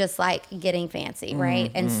really just like getting fancy, right?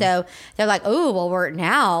 And so they're like, oh, well we're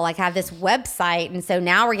now like have this website, and so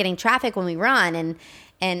now we're getting traffic when we run,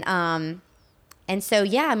 and so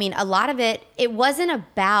yeah, I mean, a lot of it wasn't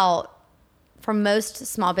about. For most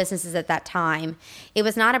small businesses at that time, it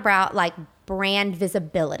was not about like brand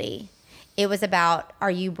visibility. It was about,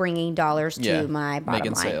 are you bringing dollars to my bottom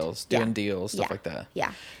making line? Making sales, doing deals, stuff like that.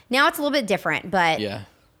 Yeah. Now it's a little bit different, but. Yeah.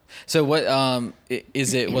 So what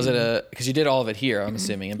was it because you did all of it here, I'm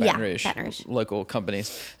assuming, in Baton Rouge, local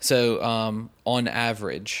companies. So on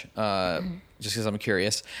average, just because I'm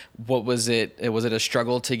curious, what was it? Was it a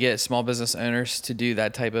struggle to get small business owners to do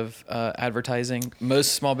that type of advertising?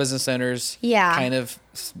 Most small business owners kind of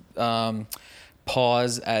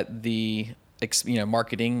pause at the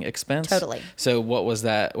marketing expense. Totally. So what was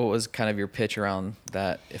that? What was kind of your pitch around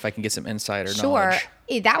that? If I can get some insider knowledge.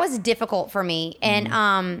 Sure. That was difficult for me. And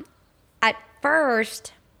at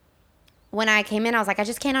first, when I came in, I was like, I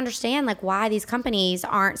just can't understand like why these companies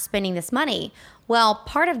aren't spending this money. Well,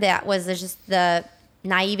 part of that was just the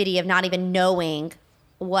naivety of not even knowing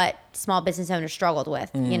what small business owners struggled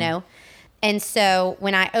with, And so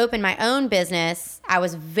when I opened my own business, I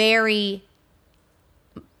was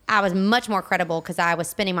much more credible because I was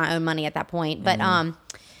spending my own money at that point. But I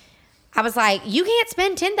was like, you can't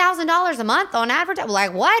spend $10,000 a month on advertising.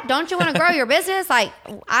 Like, what? Don't you want to grow your business? Like,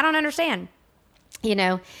 I don't understand,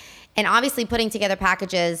 And obviously putting together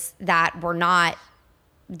packages that were not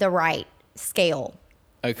the right scale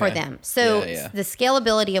for them. So the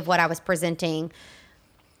scalability of what I was presenting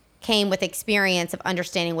came with experience of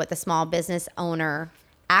understanding what the small business owner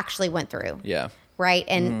actually went through. Yeah. Right.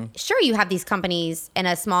 And sure, you have these companies in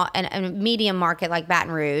a medium market like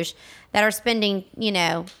Baton Rouge that are spending,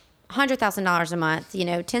 $100,000 a month,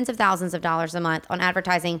 tens of thousands of dollars a month on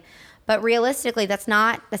advertising. But realistically, that's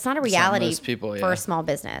not a reality for a small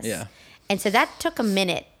business. Yeah. And so that took a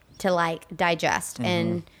minute to like digest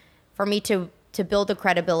and for me to build the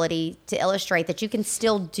credibility to illustrate that you can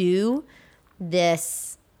still do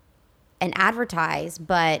this and advertise,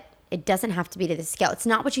 but it doesn't have to be to this scale. It's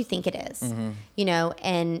not what you think it is,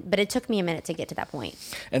 but it took me a minute to get to that point.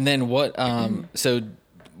 And then what, so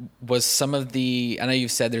was some of I know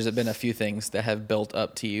you've said there's been a few things that have built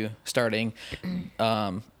up to you starting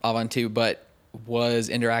Avant2, but was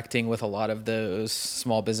interacting with a lot of those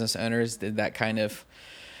small business owners, did that kind of,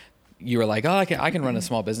 you were like, oh, I can run a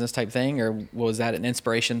small business type thing, or was that an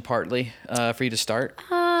inspiration partly for you to start?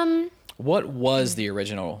 What was the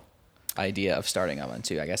original idea of starting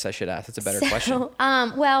Avant2? I guess I should ask. That's a better question.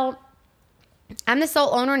 Well, I'm the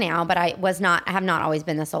sole owner now, but I have not always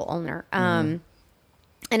been the sole owner.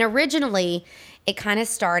 And originally, it kind of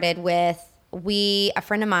started with a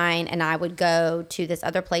friend of mine and I would go to this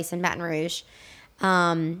other place in Baton Rouge,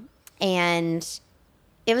 and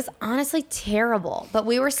It was honestly terrible, but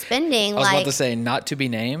we were spending I was about to say not to be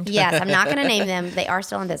named. Yes, I'm not going to name them. They are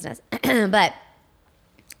still in business. But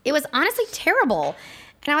it was honestly terrible.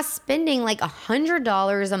 And I was spending like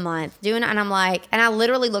 $100 a month doing it. And I'm like, and I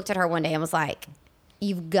literally looked at her one day and was like,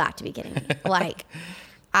 you've got to be kidding me. Like,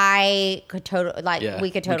 I could totally, like, Yeah,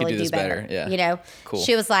 we could totally do better. Yeah. You know? Cool.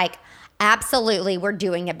 She was like, absolutely, we're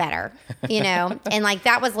doing it better. You know? And like,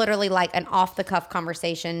 that was literally like an off the cuff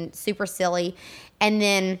conversation, super silly. And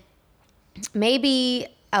then maybe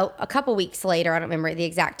a couple weeks later, I don't remember the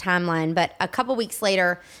exact timeline, but a couple weeks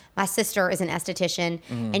later, my sister is an esthetician,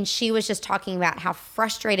 and she was just talking about how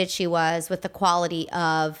frustrated she was with the quality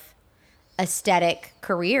of aesthetic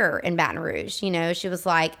career in Baton Rouge. You know, she was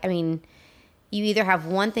like, I mean, you either have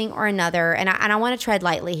one thing or another, and I want to tread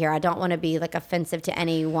lightly here. I don't want to be like offensive to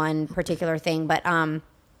any one particular thing, but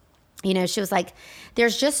you know, she was like,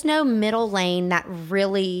 there's just no middle lane that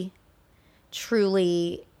really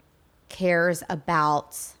truly cares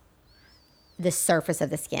about the surface of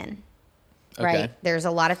the skin, right? Okay. There's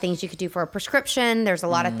a lot of things you could do for a prescription. There's a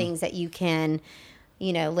lot of things that you can,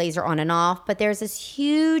 you know, laser on and off, but there's this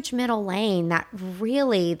huge middle lane that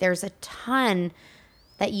really there's a ton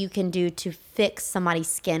that you can do to fix somebody's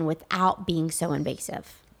skin without being so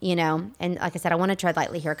invasive, you know? And like I said, I want to tread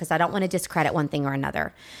lightly here because I don't want to discredit one thing or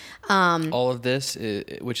another. All of this,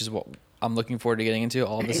 which is what I'm looking forward to getting into,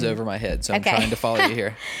 all of this is over my head. So I'm Okay. trying to follow you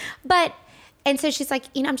here. But, and so she's like,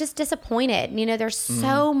 you know, I'm just disappointed. You know, there's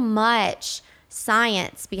so much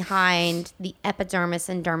science behind the epidermis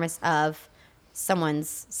and dermis of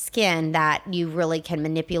someone's skin that you really can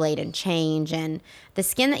manipulate and change. And the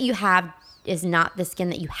skin that you have is not the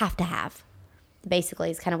skin that you have to have,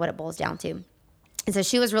 basically, is kind of what it boils down to. And so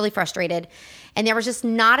she was really frustrated. And there was just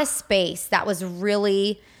not a space that was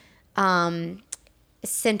really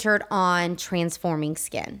centered on transforming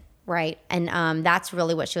skin, right? And that's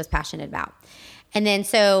really what she was passionate about. And then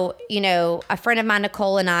so, you know, a friend of mine,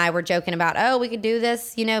 Nicole, and I were joking about, oh, we could do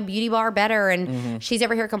this, you know, beauty bar better. And she's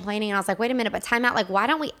over here complaining. And I was like, wait a minute, but time out. Like, why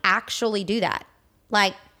don't we actually do that?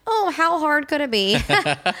 Like, oh, how hard could it be?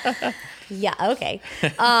 Yeah, okay.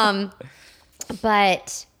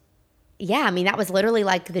 But yeah, I mean, that was literally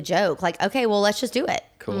like the joke. Like, okay, well, let's just do it.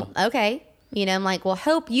 Cool. Okay. You know, I'm like, well,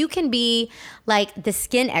 Hope, you can be like the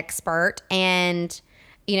skin expert and,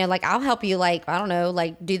 you know, like I'll help you, like, I don't know,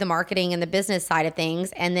 like do the marketing and the business side of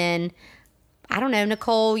things. And then, I don't know,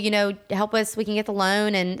 Nicole, you know, help us, we can get the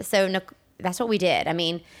loan. And so that's what we did. I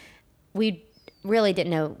mean, we really didn't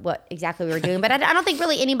know what exactly we were doing, but I don't think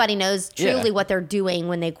really anybody knows truly what they're doing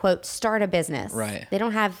when they, quote, start a business. Right. They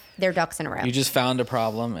don't have their ducks in a row. You just found a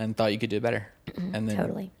problem and thought you could do better. And then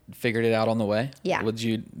Totally. figured it out on the way. Yeah.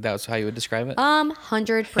 That's how you would describe it?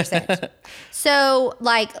 100%. So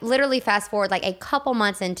like literally fast forward like a couple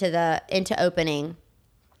months into opening,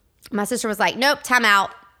 my sister was like, nope, time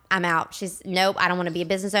out. I'm out. She's nope. I don't want to be a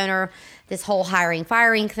business owner. This whole hiring,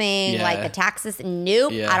 firing thing, Yeah. like the taxes.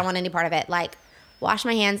 Nope. Yeah. I don't want any part of it. Like wash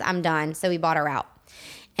my hands. I'm done. So we bought her out.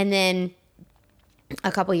 And then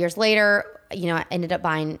a couple years later, you know, I ended up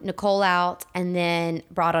buying Nicole out and then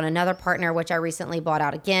brought on another partner, which I recently bought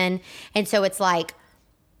out again. And so it's like,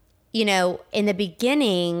 you know, in the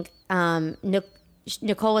beginning,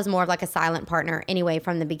 Nicole was more of like a silent partner anyway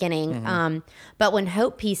from the beginning. But when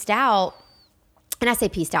Hope pieced out, and I say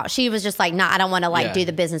pieced out, she was just like, nah, I don't want to like do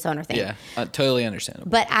the business owner thing. Yeah, totally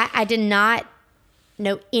understandable. But I did not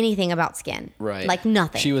know anything about skin. Right. Like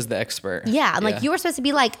nothing. She was the expert. Yeah. I'm like, you were supposed to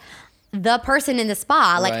be like the person in the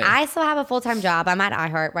spa. Like Right. I still have a full-time job. I'm at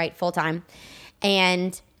iHeart, right? Full-time.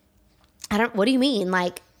 And what do you mean?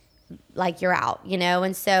 Like you're out, you know?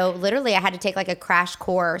 And so literally I had to take like a crash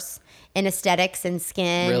course in aesthetics and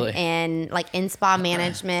skin Really? and like in spa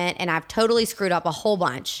management. And I've totally screwed up a whole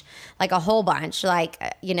bunch, like,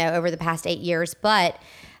 you know, over the past 8 years. But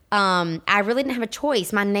I really didn't have a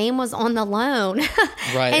choice. My name was on the loan.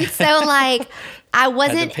 Right. And so like I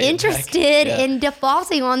wasn't pay it back. interested Yeah. in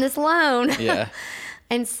defaulting on this loan. Yeah.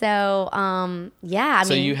 And so, yeah, I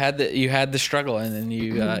So mean, you had the struggle, and then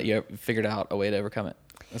you figured out a way to overcome it.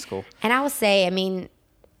 That's cool. and I will say, I mean,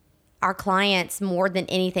 our clients more than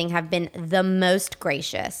anything have been the most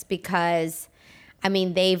gracious because, I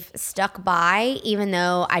mean, they've stuck by even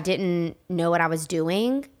though I didn't know what I was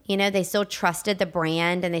doing. You know, they still trusted the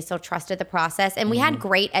brand and they still trusted the process. And we had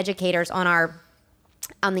great educators on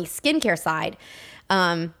the skincare side.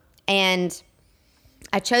 And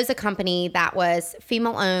I chose a company that was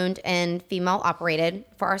female owned and female operated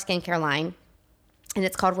for our skincare line. And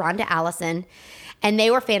it's called Rhonda Allison. And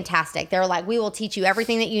they were fantastic. They were like, we will teach you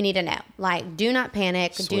everything that you need to know. Like, do not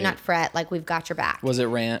panic. Sweet. Do not fret. Like, we've got your back. Was it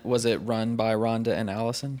run by Rhonda and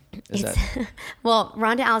Allison? Well,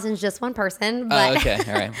 Rhonda Allison's just one person. But okay.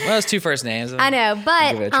 All right. Well, it's two first names. I know.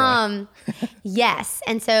 But yes.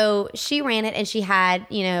 And so she ran it, and she had,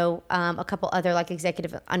 a couple other like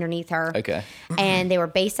executive underneath her. Okay. And they were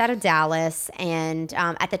based out of Dallas. And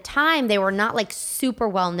at the time, they were not like super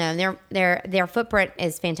well known. Their footprint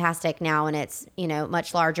is fantastic now, and it's,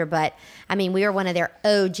 much larger. But I mean, we were one of their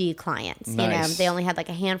OG clients. Nice. They only had like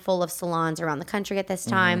a handful of salons around the country at this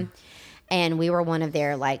time. And we were one of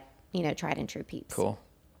their like, tried and true peeps. Cool.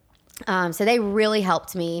 So they really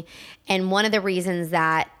helped me. And one of the reasons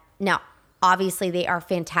that, now, obviously they are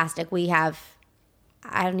fantastic. We have,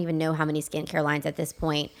 I don't even know how many skincare lines at this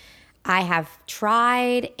point. I have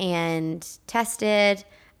tried and tested.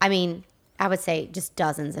 I mean, I would say just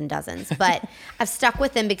dozens and dozens, but I've stuck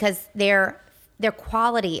with them because their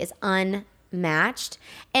quality is unmatched.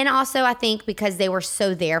 And also I think because they were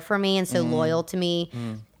so there for me and so loyal to me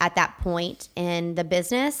at that point in the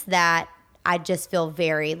business that I just feel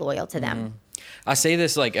very loyal to them. I say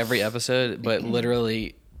this like every episode, but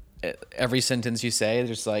literally every sentence you say,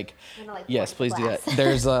 there's like yes, please do that.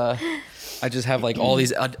 There's I just have like all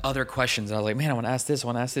these other questions. And I was like, man, I want to ask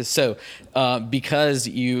this, So because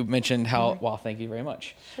you mentioned how, well, thank you very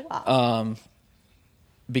much.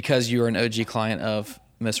 Because you were an OG client of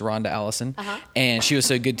Miss Rhonda Allison, and she was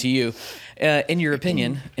so good to you. In your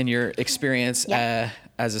opinion, in your experience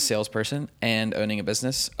as a salesperson and owning a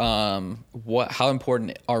business, how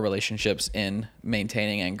important are relationships in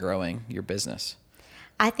maintaining and growing your business?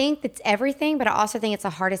 I think it's everything, but I also think it's the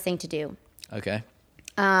hardest thing to do. Okay.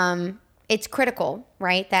 It's critical,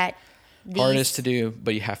 right? That hardest to do,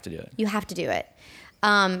 but you have to do it. You have to do it.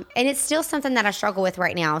 And it's still something that I struggle with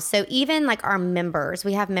right now. So even like our members,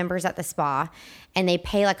 we have members at the spa, and they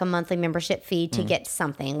pay like a monthly membership fee to get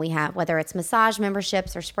something. We have, whether it's massage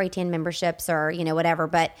memberships or spray tan memberships or, whatever.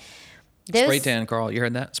 But those, spray tan, Carl, you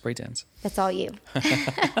heard that? Spray tans. That's all you.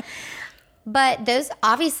 But those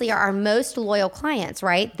obviously are our most loyal clients,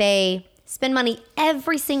 right? They spend money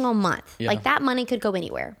every single month. Yeah. Like that money could go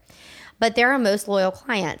anywhere. But they're our most loyal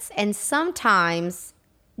clients. And sometimes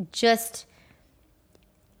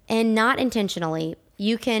and not intentionally,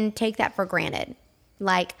 you can take that for granted.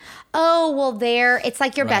 Like, oh, well, it's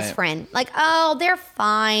like your best friend. Like, oh, they're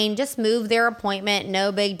fine. Just move their appointment.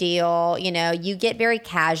 No big deal. You get very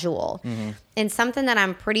casual. And something that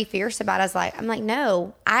I'm pretty fierce about is like, I'm like,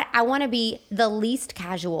 no, I want to be the least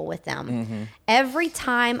casual with them. Every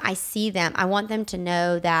time I see them, I want them to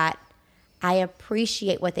know that I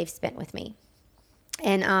appreciate what they've spent with me.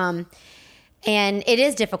 And it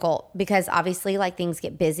is difficult because obviously like things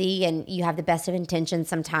get busy and you have the best of intentions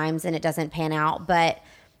sometimes and it doesn't pan out. But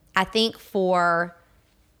I think for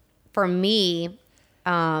me,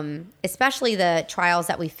 especially the trials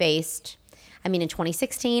that we faced, I mean, in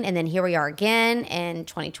 2016, and then here we are again in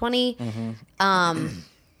 2020,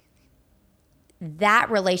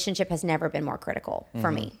 that relationship has never been more critical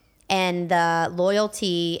for me. And the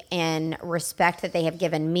loyalty and respect that they have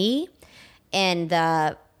given me and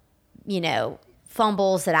the,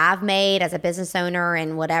 fumbles that I've made as a business owner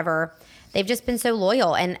and whatever, they've just been so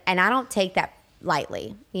loyal. And I don't take that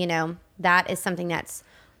lightly. That is something that's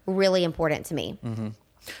really important to me.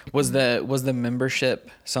 Was the membership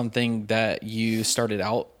something that you started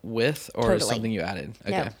out with or Totally. something you added?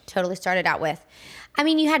 Okay. No, totally started out with. I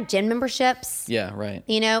mean, you had gym memberships. Yeah, right.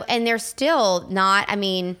 And they're still not, I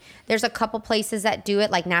mean, there's a couple places that do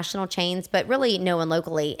it, like national chains, but really no one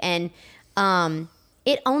locally. And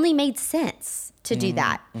it only made sense to do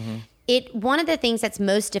that. One of the things that's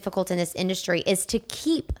most difficult in this industry is to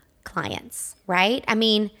keep clients, right? I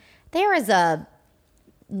mean, there is a,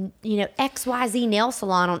 XYZ nail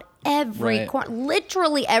salon on every corner,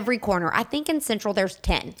 literally every corner. I think in Central there's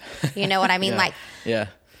 10. You know what I mean?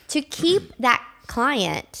 To keep that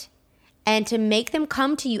client and to make them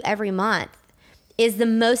come to you every month is the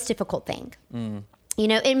most difficult thing.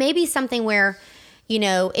 It may be something where,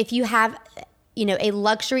 if you have, a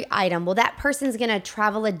luxury item, well, that person's going to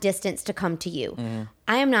travel a distance to come to you.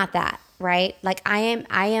 I am not that, right? Like I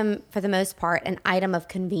am for the most part an item of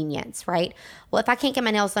convenience, right? Well, if I can't get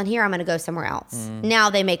my nails done here, I'm going to go somewhere else. Now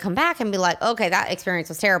they may come back and be like, okay, that experience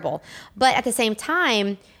was terrible. But at the same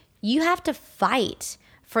time, you have to fight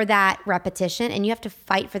for that repetition and you have to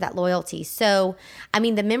fight for that loyalty. So, I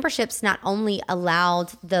mean, the memberships not only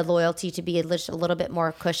allowed the loyalty to be a little bit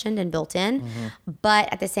more cushioned and built in, but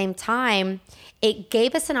at the same time, it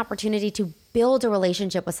gave us an opportunity to build a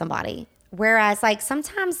relationship with somebody. Whereas like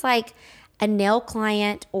sometimes like a nail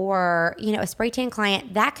client or, a spray tan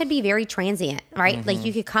client, that could be very transient, right? Like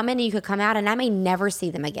you could come in and you could come out and I may never see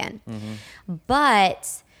them again.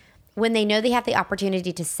 But when they know they have the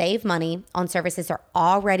opportunity to save money on services they're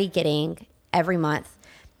already getting every month,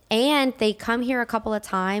 and they come here a couple of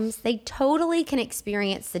times, they totally can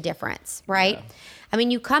experience the difference, right? Yeah. I mean,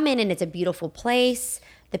 you come in and it's a beautiful place,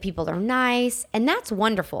 the people are nice, and that's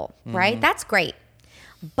wonderful, right? That's great.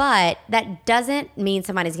 But that doesn't mean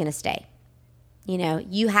somebody's going to stay.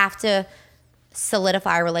 You have to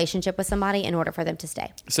solidify a relationship with somebody in order for them to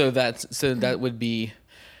stay. So that would be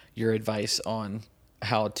your advice on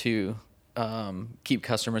how to keep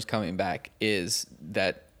customers coming back, is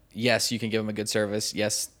that yes, you can give them a good service.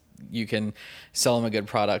 Yes, you can sell them a good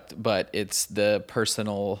product, but it's the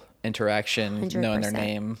personal interaction, 100%. Knowing their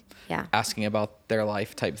name, asking about their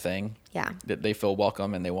life type thing. Yeah. That they feel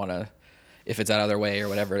welcome and they want to, if it's out of their way or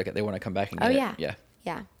whatever, they want to come back and get it. Yeah.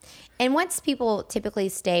 Yeah. And once people typically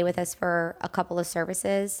stay with us for a couple of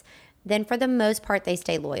services, then for the most part, they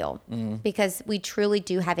stay loyal because we truly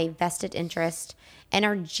do have a vested interest and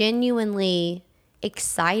are genuinely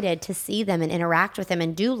excited to see them and interact with them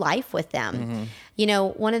and do life with them.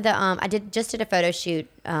 One of the, I did a photo shoot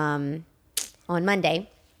on Monday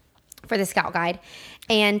for the Scout Guide.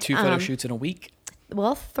 And 2 photo shoots in a week?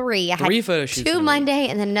 Well, 3. I had 3 photo shoots 2 Monday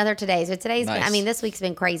and then another today. So today's, nice. This week's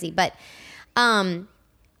been crazy. But, in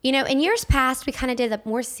years past, we kind of did the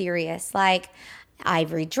more serious, like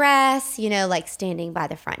ivory dress, like standing by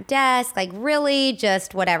the front desk, like really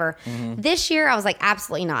just whatever. This year, I was like,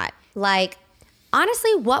 absolutely not. Like,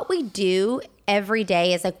 honestly, what we do every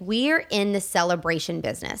day is like, we're in the celebration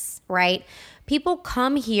business, right? People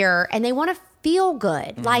come here and they want to feel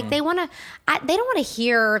good. Like they don't want to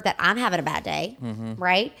hear that I'm having a bad day,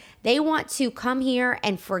 right? They want to come here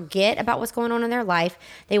and forget about what's going on in their life.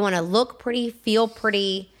 They want to look pretty, feel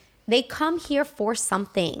pretty. They come here for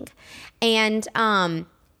something. And, I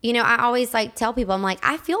always like tell people, I'm like,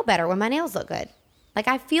 I feel better when my nails look good. Like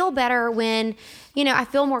I feel better when, I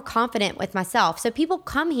feel more confident with myself. So people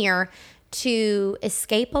come here to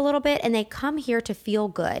escape a little bit, and they come here to feel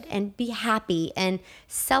good and be happy and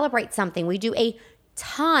celebrate something. We do a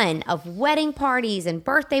ton of wedding parties and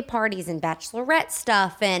birthday parties and bachelorette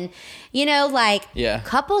stuff and,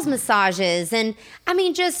 couples massages. And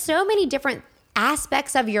just so many different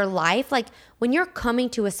aspects of your life. Like when you're coming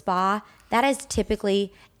to a spa, that is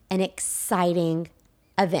typically an exciting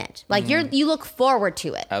event. Like you look forward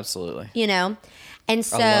to it. Absolutely. And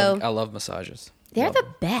so I love massages. They're the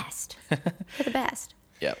best. They're the best.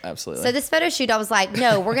 Yeah, absolutely. So this photo shoot, I was like,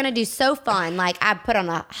 no, we're going to do so fun. Like I put on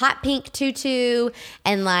a hot pink tutu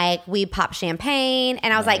and like we pop champagne.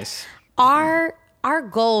 And I was nice. Like, our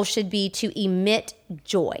goal should be to emit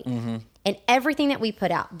joy. And everything that we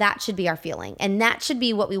put out, that should be our feeling. And that should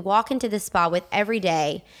be what we walk into the spa with every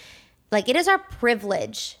day. Like it is our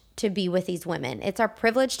privilege to be with these women. It's our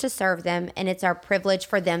privilege to serve them. And it's our privilege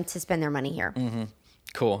for them to spend their money here.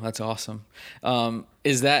 Cool. That's awesome. How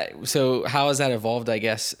has that evolved, I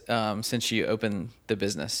guess, since you opened the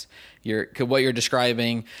business? What you're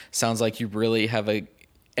describing sounds like you really have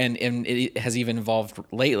and it has even evolved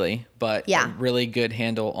lately, but a really good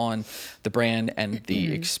handle on the brand and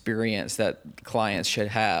the experience that clients should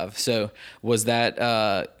have. So was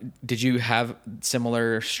that, did you have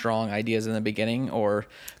similar strong ideas in the beginning, or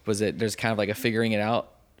was it, there's kind of like a figuring it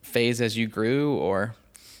out phase as you grew, or?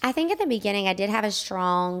 I think at the beginning I did have a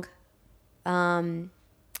strong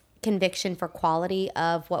conviction for quality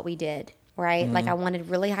of what we did, right? Like I wanted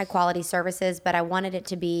really high quality services, but I wanted it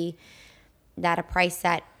to be at a price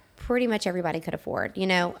that pretty much everybody could afford,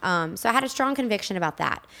 So I had a strong conviction about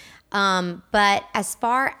that. But as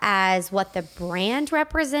far as what the brand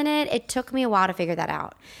represented, it took me a while to figure that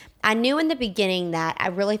out. I knew in the beginning that I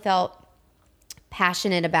really felt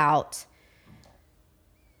passionate about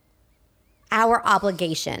our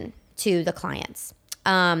obligation to the clients.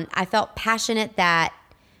 I felt passionate that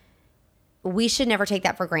we should never take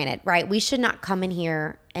that for granted, right? We should not come in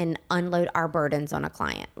here and unload our burdens on a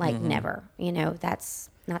client, like never. That's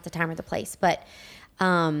not the time or the place. But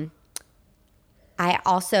I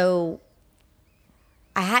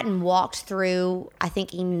hadn't walked through, I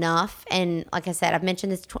think, enough. And like I said, I've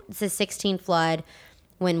mentioned this 16 flood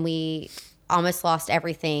when we almost lost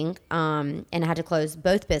everything and had to close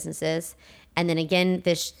both businesses. And then again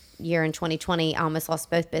this year in 2020, I almost lost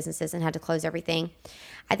both businesses and had to close everything.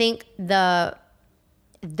 I think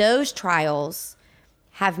those trials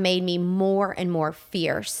have made me more and more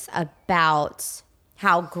fierce about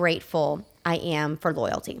how grateful I am for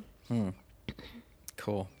loyalty.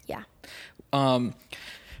 Cool. Yeah. Man,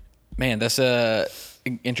 that's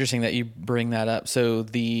interesting that you bring that up. So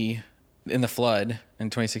in the flood in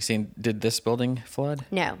 2016, did this building flood?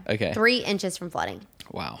 No. Okay. 3 inches from flooding.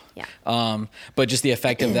 Wow. Yeah. But just the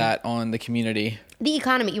effect of that on the community. The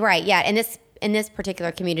economy, right? Yeah. In this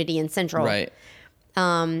particular community in Central. Right.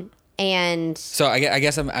 And so I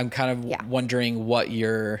guess I'm kind of Yeah. wondering what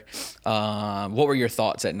were your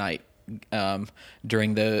thoughts at night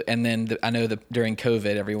during I know that during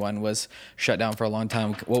COVID everyone was shut down for a long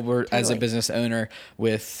time. What were as a Totally. business owner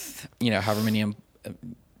with however many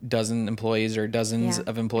dozen employees or dozens Yeah.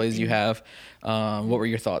 of employees you have, what were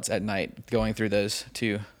your thoughts at night going through those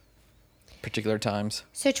 2 particular times?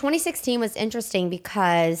 So 2016 was interesting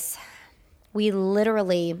because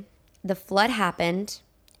the flood happened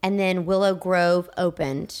and then Willow Grove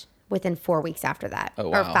opened within 4 weeks after that. Oh,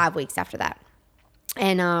 Or wow. 5 weeks after that.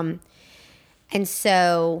 And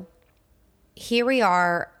so here we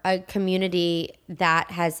are, a community that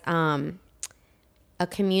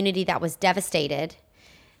was devastated.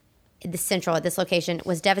 The Central at this location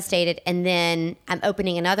was devastated. And then I'm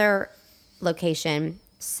opening another location.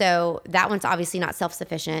 So that one's obviously not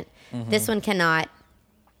self-sufficient. This one cannot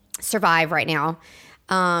survive right now.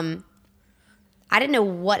 I didn't know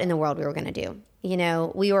what in the world we were going to do.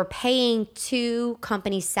 We were paying 2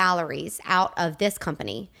 company salaries out of this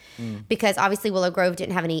company because obviously Willow Grove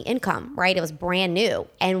didn't have any income, right? It was brand new.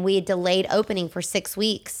 And we had delayed opening for 6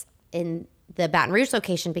 weeks in the Baton Rouge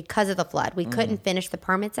location because of the flood. We couldn't finish the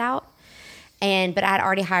permits out. But I had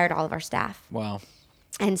already hired all of our staff. Wow.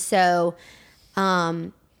 And so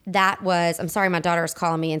that was, I'm sorry, my daughter is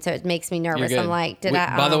calling me. And so it makes me You're nervous. good. I'm like,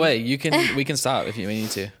 By the way, we can stop if we need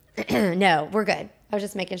to. No, we're good. I was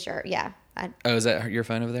just making sure. Yeah. Oh, is that your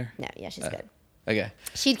phone over there? No, yeah, she's good. Okay.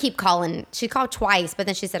 She'd keep calling. She called twice, but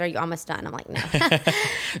then she said, "Are you almost done?" I'm like, "No."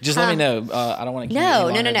 Just let me know. I don't want to keep No,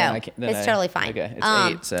 you no, longer no, than no. than It's totally fine. Okay, it's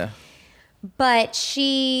 8, so. But so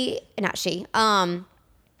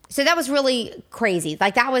that was really crazy.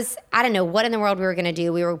 Like I don't know what in the world we were going to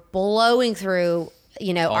do. We were blowing through,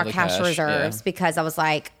 our the cash cash, reserves yeah. because I was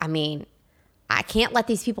like, I can't let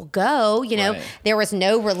these people go. Right. There was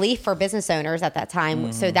no relief for business owners at that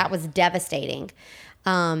time. So that was devastating.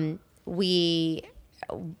 Honestly,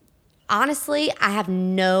 I have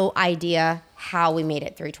no idea how we made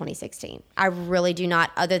it through 2016. I really do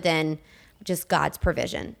not, other than just God's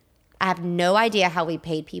provision. I have no idea how we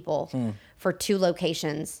paid people for 2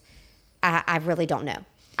 locations. I really don't know.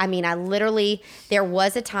 There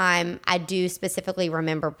was a time I do specifically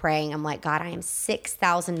remember praying. I'm like, God, I am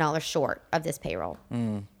 $6,000 short of this payroll.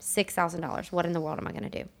 $6,000. What in the world am I going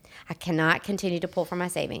to do? I cannot continue to pull from my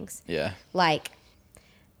savings. Yeah. Like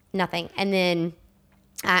nothing. And then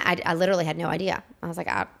I literally had no idea. I was like,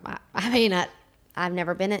 I've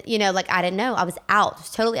never been, I didn't know. I was out. I was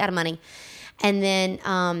totally out of money. And then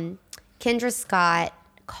Kendra Scott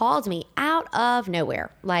called me out of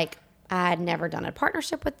nowhere. Like I had never done a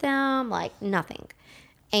partnership with them, like nothing.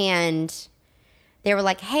 And they were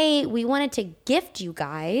like, hey, we wanted to gift you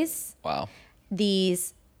guys Wow.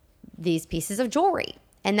 these pieces of jewelry.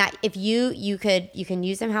 And that if you can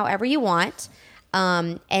use them however you want.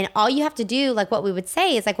 And all you have to do, like what we would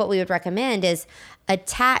say is like what we would recommend is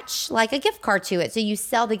attach like a gift card to it. So you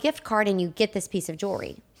sell the gift card and you get this piece of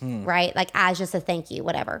jewelry, right? Like as just a thank you,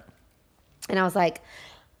 whatever. And I was like,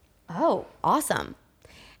 oh, awesome.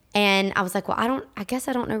 And I was like, well, I guess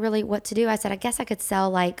I don't know really what to do. I said, I guess I could sell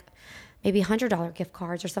like maybe $100 gift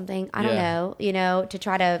cards or something. I don't know, to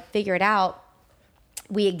try to figure it out.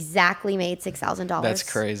 We exactly made $6,000. That's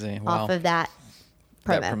crazy. Wow. Off of that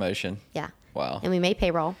promo. That promotion. Yeah. Wow. And we made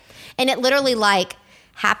payroll. And it literally like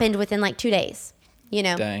happened within like 2 days.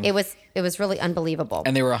 Dang. It was really unbelievable.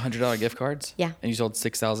 And they were $100 gift cards? Yeah. And you sold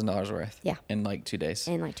 $6,000 worth? Yeah. In like 2 days?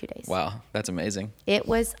 in like 2 days. Wow. That's amazing. It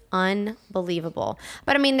was unbelievable.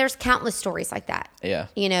 But there's countless stories like that. Yeah.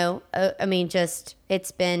 Just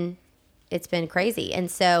it's been crazy.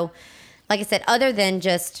 And so, like I said, other than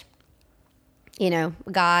just,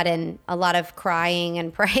 God and a lot of crying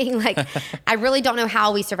and praying, like I really don't know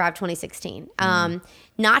how we survived 2016.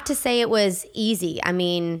 Not to say it was easy.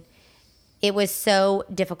 It was so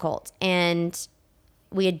difficult. And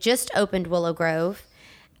we had just opened Willow Grove.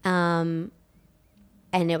 And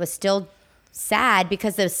it was still sad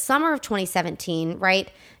because the summer of 2017, right?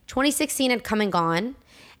 2016 had come and gone.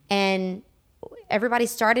 And everybody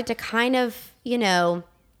started to kind of,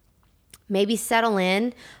 maybe settle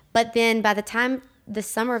in. But then by the time the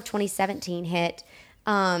summer of 2017 hit,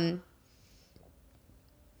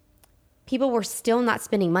 people were still not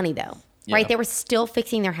spending money though, right? Yeah. They were still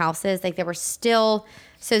fixing their houses. Like they were still,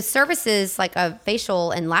 so services like a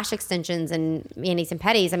facial and lash extensions and manis and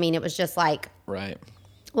pedis. It was just like, Right.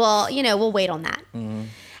 well, we'll wait on that.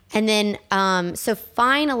 And then, so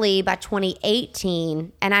finally by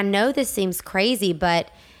 2018, and I know this seems crazy,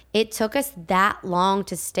 but it took us that long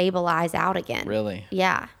to stabilize out again. Really?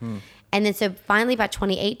 Yeah. And then so finally by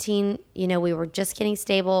 2018, you know, we were just getting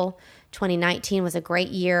stable. 2019 was a great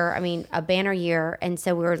year. I mean, a banner year. And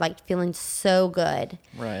so we were like feeling so good.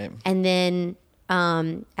 Right. And then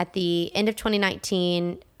at the end of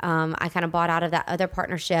 2019, I kind of bought out of that other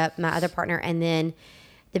partnership, my other partner. And then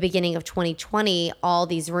the beginning of 2020, all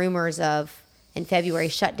these rumors of in February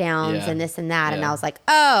shutdowns and this and that. And I was like,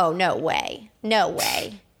 oh, no way. No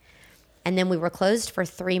way. And then we were closed for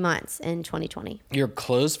 3 months in 2020. You're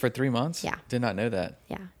closed for 3 months? Yeah. Did not know that.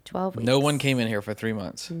 Yeah, 12 weeks. No one came in here for 3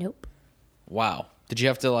 months. Nope. Wow. Did you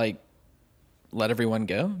have to like let everyone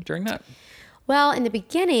go during that? Well, in the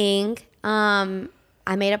beginning, I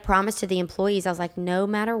made a promise to the employees. I was like, no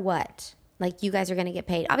matter what, like you guys are going to get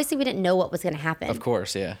paid. Obviously, we didn't know what was going to happen. Of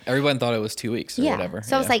course, yeah. Everyone thought it was 2 weeks or whatever.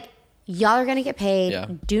 So I was like, y'all are going to get paid. Yeah.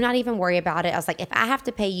 Do not even worry about it. I was like, if I have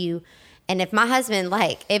to pay you, and if my husband,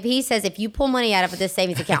 like, if he says, if you pull money out of this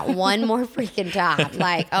savings account one more freaking time,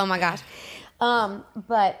 like, oh my gosh.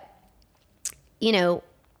 But, you know,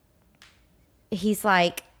 he's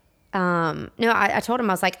like, no, I told him,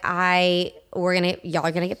 I was like, y'all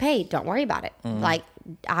are gonna get paid. Don't worry about it. Like,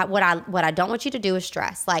 what I don't want you to do is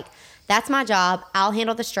stress. Like, that's my job. I'll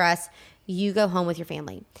handle the stress. You go home with your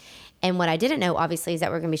family. And what I didn't know, obviously, is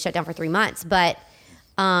that we're gonna be shut down for 3 months. But,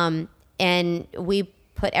 and we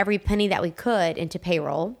put every penny that we could into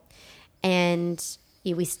payroll, and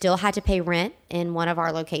we still had to pay rent in one of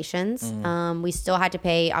our locations. We still had to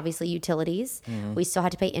pay, obviously, utilities. We still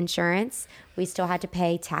had to pay insurance. We still had to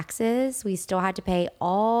pay taxes. We still had to pay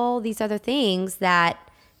all these other things that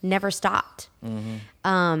never stopped.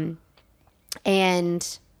 And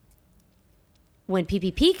when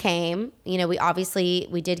PPP came, you know, we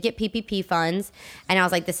did get PPP funds, and I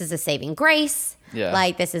was like, this is a saving grace. Yeah.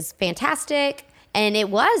 Like, this is fantastic. And it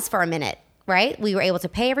was for a minute, right? We were able to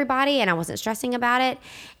pay everybody, and I wasn't stressing about it.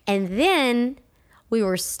 And then we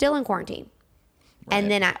were still in quarantine. Right.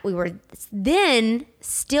 And then we were then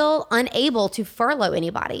still unable to furlough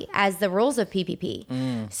anybody as the rules of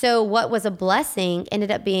PPP. So what was a blessing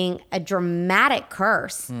ended up being a dramatic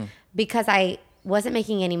curse because I wasn't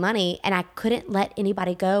making any money, and I couldn't let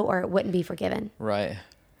anybody go or it wouldn't be forgiven. Right.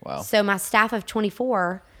 Wow. So my staff of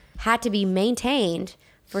 24 had to be maintained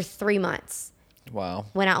for 3 months. Wow.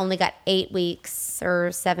 When I only got 8 weeks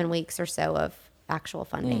or 7 weeks or so of actual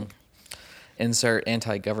funding. Insert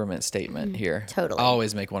anti-government statement here. Totally. I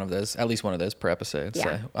always make one of those, at least one of those per episode.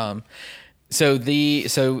 Yeah.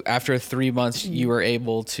 So after 3 months, you were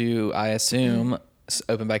able to, I assume,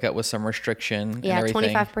 open back up with some restriction. Yeah, and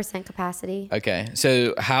everything. 25% capacity. Okay.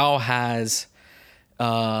 So how has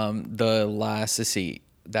the last, let's see,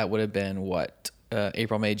 that would have been what?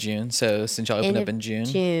 April, May, June. So since y'all opened up in June.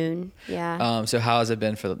 June, yeah. So how has it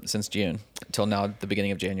been since June till now, the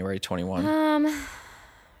beginning of January 21?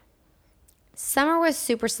 Summer was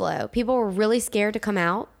super slow. People were really scared to come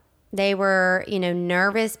out. They were, you know,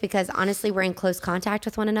 nervous because honestly, we're in close contact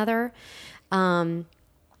with one another.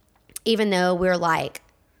 Even though we're like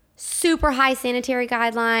super high sanitary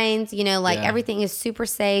guidelines, you know, like everything is super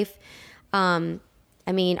safe. I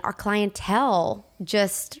mean, our clientele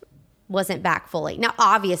just wasn't back fully. Now,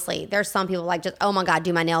 obviously, there's some people like just, oh my God,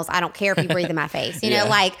 do my nails. I don't care if you breathe in my face. You know,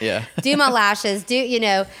 like do my lashes,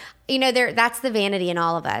 that's the vanity in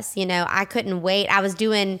all of us. You know, I couldn't wait. I was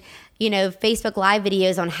doing, you know, Facebook Live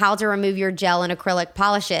videos on how to remove your gel and acrylic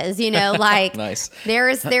polishes, you know, like nice.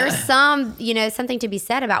 There's some, you know, something to be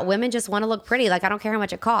said about women just want to look pretty. Like, I don't care how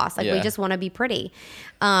much it costs. Like, we just want to be pretty.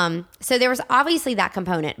 So there was obviously that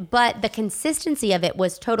component, but the consistency of it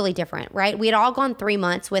was totally different, right? We had all gone 3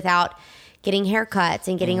 months without getting haircuts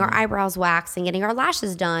and getting our eyebrows waxed and getting our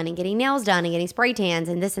lashes done and getting nails done and getting spray tans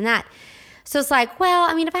and this and that. So it's like, well,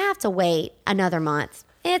 I mean, if I have to wait another month,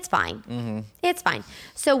 it's fine. It's fine.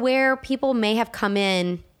 So where people may have come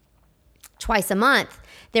in twice a month,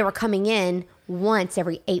 they were coming in once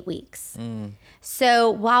every 8 weeks. So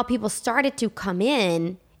while people started to come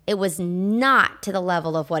in, it was not to the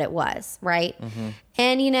level of what it was, right?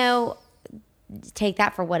 And, you know, take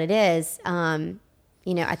that for what it is. You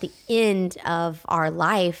know, at the end of our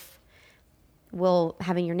life, will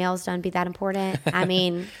having your nails done be that important? I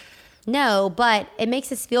mean... No, but it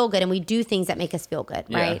makes us feel good, and we do things that make us feel good,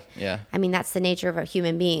 right? Yeah. I mean, that's the nature of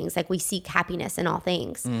human beings. Like, we seek happiness in all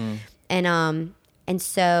things. And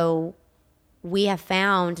so we have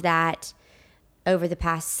found that over the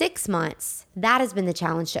past 6 months, that has been the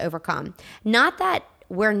challenge to overcome. Not that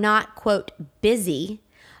we're not, quote, busy,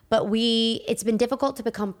 but it's been difficult to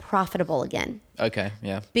become profitable again. Okay.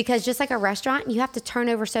 Yeah. Because just like a restaurant, you have to turn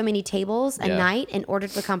over so many tables a night in order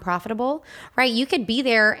to become profitable, right? You could be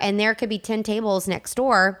there and there could be 10 tables next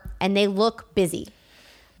door and they look busy.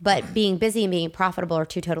 But being busy and being profitable are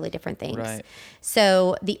two totally different things. Right.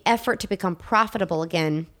 So the effort to become profitable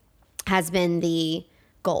again has been the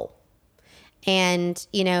goal. And,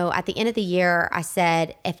 you know, at the end of the year, I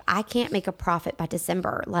said, if I can't make a profit by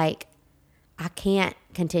December, like, I can't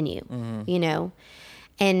continue, you know?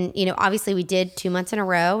 And, you know, obviously we did 2 months in a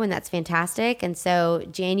row, and that's fantastic. And so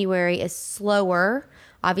January is slower.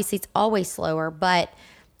 Obviously, it's always slower, but,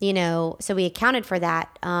 you know, so we accounted for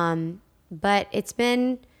that. But it's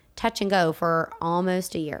been touch and go for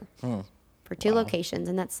almost a year for 2 locations,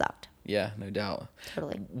 and that sucked. Yeah, no doubt.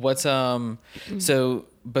 Totally. What's so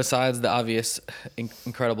besides the obvious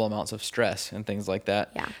incredible amounts of stress and things like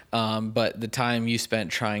that, but the time you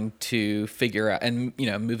spent trying to figure out and, you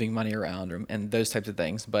know, moving money around and those types of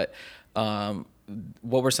things, but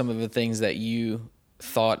what were some of the things that you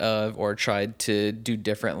thought of or tried to do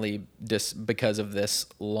differently just because of this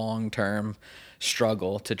long-term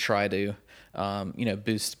struggle to try to you know,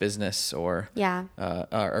 boost business or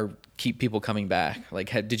keep people coming back? Like,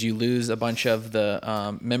 did you lose a bunch of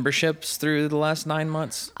the memberships through the last 9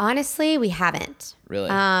 months? Honestly, we haven't. Really?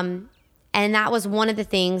 And that was one of the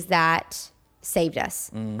things that saved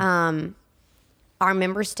us. Our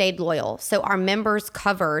members stayed loyal. So our members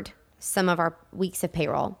covered some of our weeks of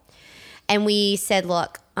payroll. And we said,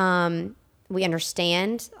 look, we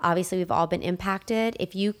understand. Obviously, we've all been impacted.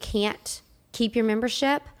 If you can't keep your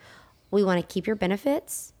membership, we want to keep your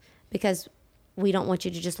benefits because we don't want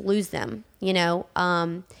you to just lose them. You know,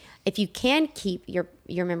 if you can keep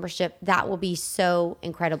your membership, that will be so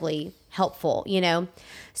incredibly helpful, you know?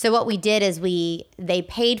 So what we did is they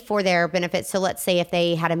paid for their benefits. So let's say if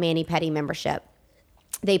they had a mani-pedi membership,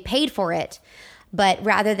 they paid for it, but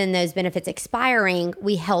rather than those benefits expiring,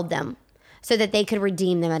 we held them so that they could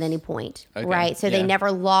redeem them at any point, right? So they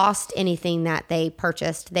never lost anything that they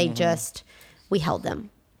purchased. They we held them.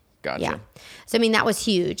 Gotcha. Yeah. So, I mean, that was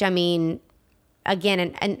huge. I mean, again,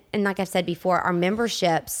 and like I've said before, our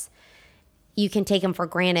memberships, you can take them for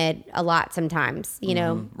granted a lot sometimes, you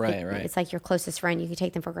know? Right. It's like your closest friend. You can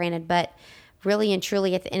take them for granted. But really and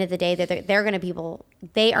truly, at the end of the day, they're going to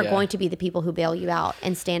they are going to be the people who bail you out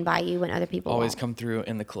and stand by you when other people always won't. come through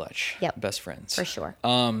in the clutch. Yep. Best friends. For sure.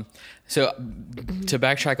 So to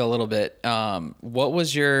backtrack a little bit, what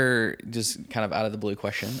was your, just kind of out of the blue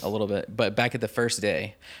question a little bit, but back at the first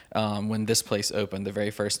day, when this place opened, the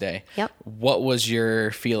very first day, what was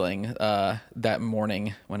your feeling that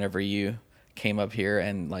morning whenever you came up here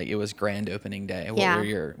and like it was grand opening day? What were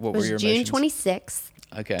your June emotions? 26th,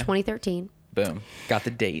 2013. Boom. Got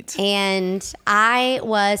the date. And I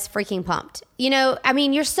was freaking pumped. You know, I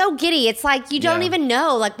mean, you're so giddy. It's like you don't even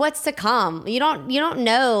know like what's to come. You don't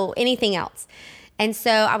know anything else. And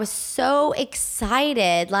so I was so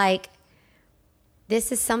excited. Like,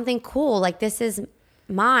 this is something cool. Like, this is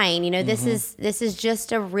mine. You know, this is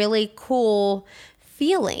just a really cool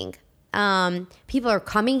feeling. People are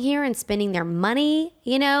coming here and spending their money,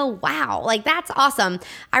 you know, wow. Like, that's awesome.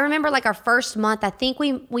 I remember like our first month, I think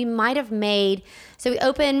we might've made, so we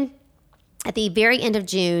opened at the very end of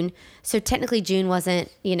June. So technically June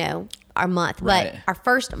wasn't, you know, our month, but our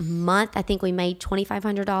first month, I think we made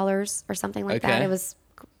 $2,500 or something like that. It was,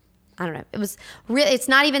 I don't know. It was really, it's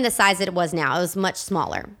not even the size that it was now. It was much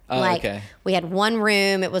smaller. We had one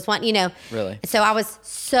room. It was one, you know. Really? So I was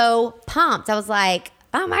so pumped. I was like,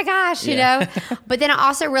 oh my gosh, you know. But then I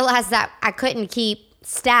also realized that I couldn't keep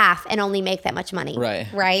staff and only make that much money.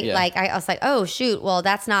 Right. Yeah. Like I was like, oh shoot, well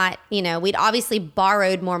that's not, you know, we'd obviously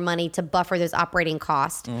borrowed more money to buffer those operating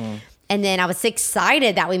costs. And then I was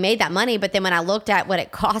excited that we made that money. But then when I looked at what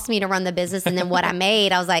it cost me to run the business and then what I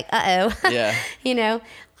made, I was like, Yeah. You know,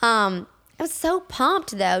 I was so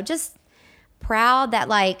pumped though, just proud that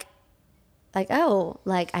like, oh,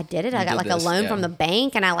 like I did it. I got like a loan from the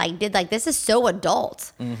bank and I like did like, this is so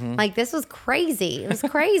adult. Like this was crazy. It was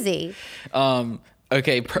crazy.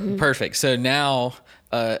 Okay. Perfect. So now,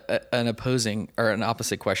 an opposing or an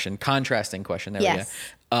opposite question, contrasting question. There we go.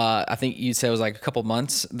 I think you said it was like a couple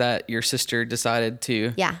months that your sister decided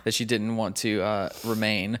to, that she didn't want to,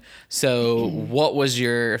 remain. So what was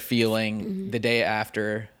your feeling the day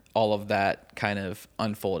after all of that kind of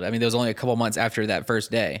unfolded? I mean, there was only a couple months after that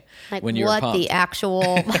first day, like when you were pumped. What the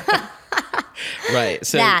actual right.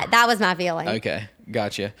 So that was my feeling. Okay.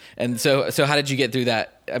 Gotcha. And so how did you get through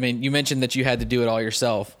that? I mean, you mentioned that you had to do it all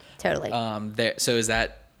yourself. Totally. So is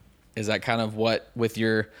that kind of what with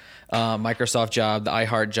your Microsoft job, the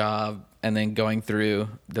iHeart job, and then going through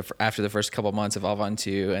after the first couple months of Avon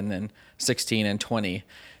 2 and then 16 and 20,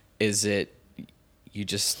 is it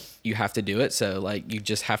you have to do it? So like you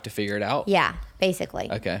just have to figure it out? Yeah, basically.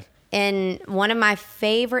 Okay. And one of my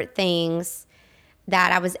favorite things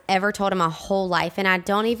that I was ever told in my whole life, and I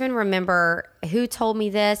don't even remember who told me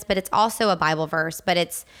this, but it's also a Bible verse, but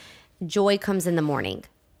it's joy comes in the morning,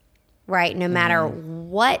 right? No matter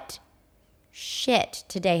what shit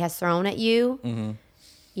today has thrown at you,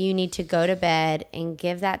 you need to go to bed and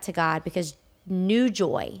give that to God, because new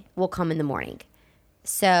joy will come in the morning.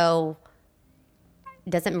 So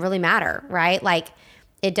it doesn't really matter, right? Like,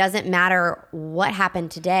 it doesn't matter what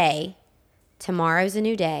happened today. Tomorrow's a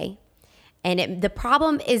new day. And the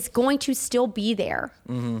problem is going to still be there.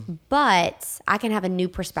 But I can have a new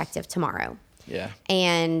perspective tomorrow. Yeah.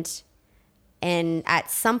 And at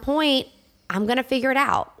some point, I'm going to figure it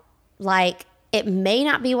out. Like, it may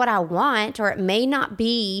not be what I want, or it may not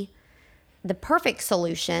be the perfect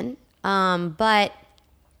solution. But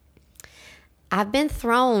I've been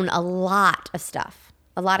thrown a lot of stuff,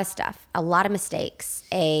 a lot of mistakes,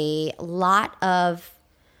 a lot of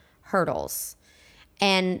hurdles.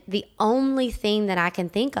 And the only thing that I can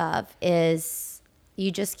think of is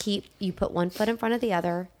you put one foot in front of the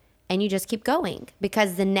other, and you just keep going,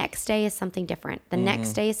 because the next day is something different. The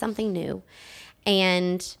next day is something new.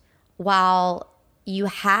 And while you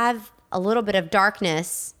have a little bit of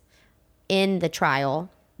darkness in the trial,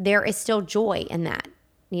 there is still joy in that.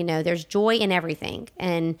 You know, there's joy in everything.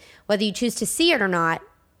 And whether you choose to see it or not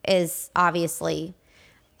is obviously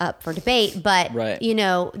up for debate. But, right. You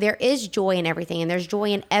know, there is joy in everything. And there's joy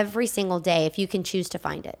in every single day if you can choose to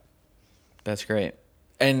find it. That's great.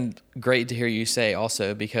 And great to hear you say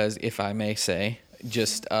also, because if I may say,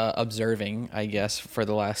 just observing, I guess, for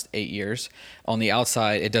the last 8 years, on the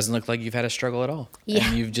outside, it doesn't look like you've had a struggle at all. Yeah.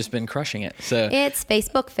 And you've just been crushing it. So it's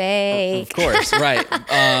Facebook fake. Of course, right.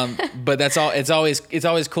 But that's all. It's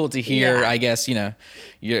always cool to hear, I guess, you know,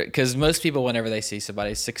 because most people, whenever they see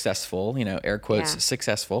somebody successful, you know, air quotes,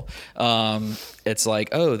 successful, it's like,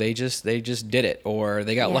 oh, they just did it, or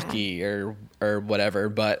they got lucky, or whatever.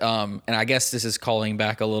 But and I guess this is calling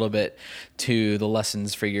back a little bit to the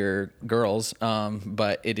lessons for your girls.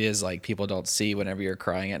 But it is like, people don't see whenever you're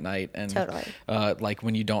crying at night, and totally. Like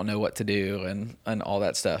when you don't know what to do, and all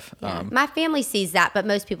that stuff. Yeah. My family sees that, but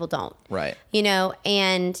most people don't. Right. You know,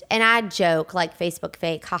 and I joke, like, Facebook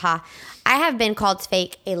fake, haha. I have been called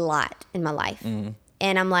fake a lot in my life. And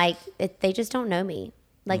I'm like, they just don't know me.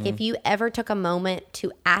 Like, if you ever took a moment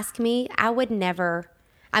to ask me, I would never.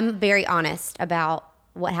 I'm very honest about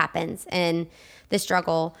what happens and the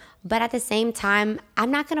struggle. But at the same time,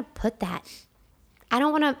 I'm not going to put that. I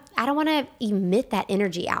don't want to emit that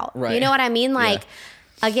energy out. Right. You know what I mean? Like,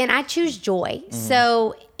 again, I choose joy.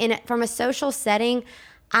 So from a social setting,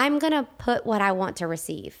 I'm going to put what I want to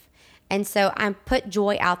receive. And so I put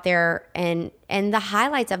joy out there and the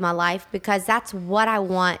highlights of my life, because that's what I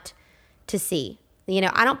want to see. You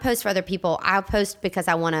know, I don't post for other people. I post because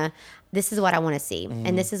this is what I want to see,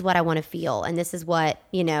 and this is what I want to feel, and this is what,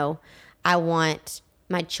 you know, I want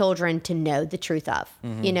my children to know the truth of.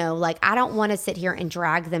 You know, like, I don't want to sit here and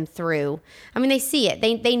drag them through. I mean, they see it.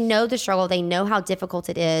 They know the struggle. They know how difficult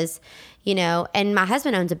it is, you know, and my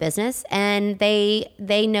husband owns a business, and they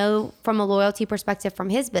know from a loyalty perspective from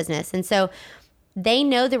his business. And so they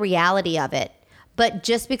know the reality of it. But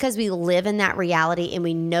just because we live in that reality and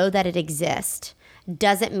we know that it exists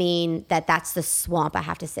doesn't mean that that's the swamp I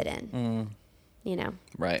have to sit in, you know?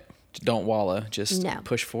 Right. Don't wallow. Just No.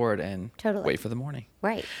 push forward and Totally. wait for the morning.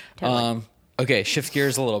 Right. Totally. Okay, shift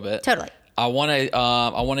gears a little bit. Totally. I want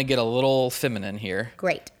to get a little feminine here.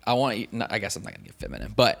 Great. I guess I'm not going to get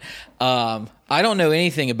feminine, but I don't know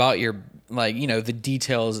anything about your, like, you know, the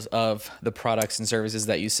details of the products and services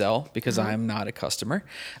that you sell, because I'm not a customer.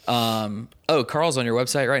 Carl's on your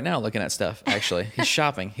website right now looking at stuff. Actually, he's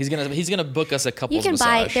shopping. He's gonna book us a couples You can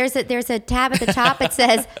massage. buy, there's a tab at the top. It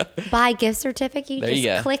says buy gift certificate. You There just you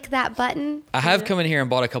go. click that button. I have come in here and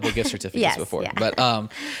bought a couple of gift certificates Yes, before, yeah. but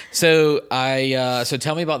so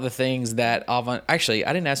tell me about the things that Avon. Actually,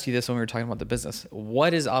 I didn't ask you this when we were talking about the business.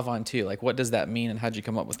 What is Avon 2? Like, what does that mean, and how'd you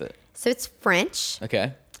come up with it? So it's French,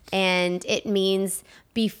 Okay, and it means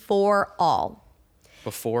before all.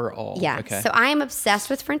 before all. Yeah. Okay. So I am obsessed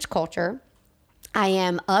with French culture. I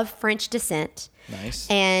am of French descent. Nice.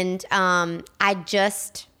 And I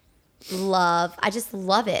just love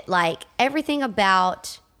it. Like, everything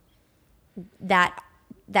about that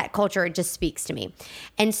culture, it just speaks to me.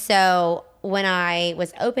 And so when I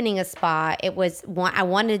was opening a spa, I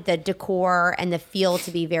wanted the decor and the feel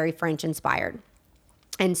to be very French inspired.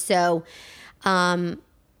 And so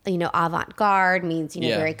avant-garde means,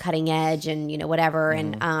 Yeah. very cutting edge and, whatever.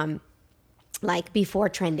 And, like before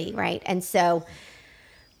trendy. Right. And so,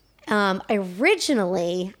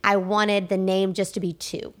 originally I wanted the name just to be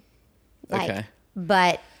two, Okay.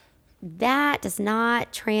 but that does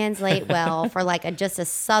not translate well for like just a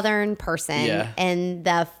Southern person. Yeah. And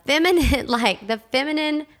the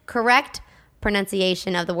feminine correct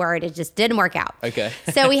pronunciation of the word, it just didn't work out. Okay.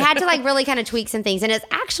 So we had to like really kind of tweak some things. And it's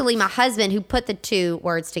actually my husband who put the two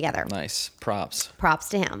words together. Nice. Props. Props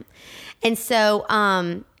to him. And so,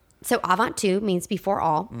 so avant tout means before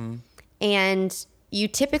all. And you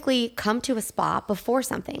typically come to a spa before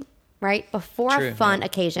something, right? Before True, a fun yeah.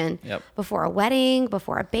 occasion, Yep. before a wedding,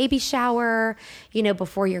 before a baby shower,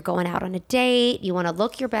 before you're going out on a date. You want to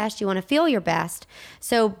look your best. You want to feel your best.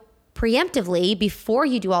 So preemptively, before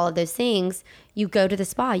you do all of those things, you go to the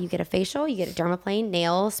spa. You get a facial, you get a dermaplane,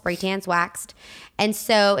 nails, spray tans, waxed. And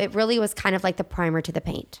so it really was kind of like the primer to the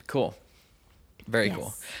paint. Cool. Very Yes.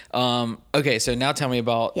 cool. Okay, so now tell me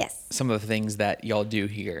about Yes. some of the things that y'all do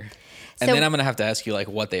here. And So- then I'm going to have to ask you like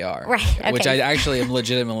what they are. Right, okay. Which I actually am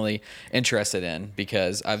legitimately interested in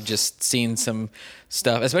because I've just seen some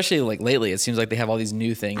stuff, especially like lately. It seems like they have all these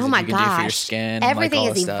new things Oh that my you can do for your gosh. skin. Everything and like all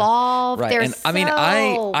has this stuff. evolved. Right. They're And I mean,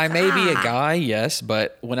 so- I may be a God. guy, yes,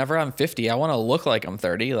 but whenever I'm 50, I want to look like I'm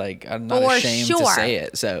 30. Like I'm not For ashamed to sure. say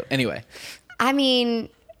it. So anyway, I mean,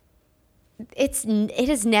 it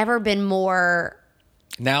has never been more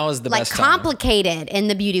now is the like best time. complicated in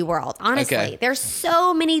the beauty world. Honestly, Okay. there's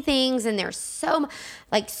so many things, and there's so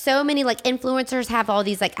many like influencers have all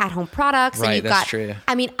these like at home products. Right, and you've that's got, true.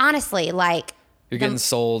 I mean, honestly, like You're getting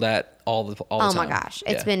sold at all the oh time. my gosh,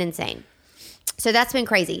 it's Yeah. been insane. So that's been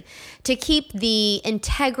crazy to keep the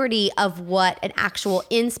integrity of what an actual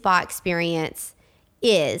in-spa experience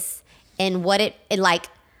is and what it like,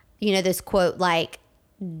 this quote like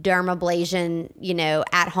dermablation,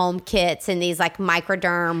 at home kits and these like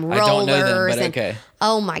microderm rollers. I don't know them, but and, okay.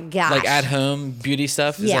 Oh my gosh. Like at home beauty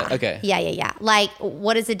stuff? Is Yeah. that, okay. Yeah. Like,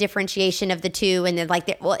 what is the differentiation of the two? And then,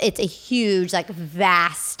 it's a huge, like,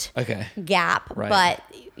 vast Okay. gap. Right. But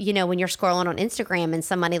when you're scrolling on Instagram and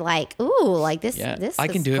somebody like, ooh, like this, Yeah. this I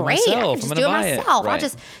is can do it great. myself. I I'm can just gonna do it buy it. myself. I'll Right.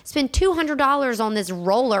 just spend $200 on this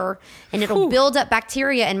roller, and it'll build up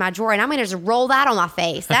bacteria in my drawer, and I'm gonna just roll that on my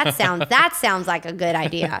face. That sounds like a good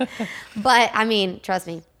idea. But I mean, trust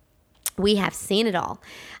me, we have seen it all.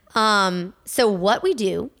 So what we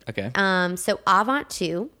do, Okay. so Avant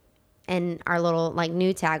 2 and our little like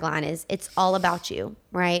new tagline is it's all about you,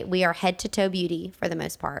 right? We are head to toe beauty for the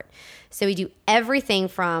most part. So we do everything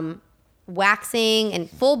from waxing and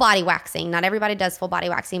full body waxing. Not everybody does full body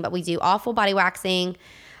waxing, but we do all full body waxing,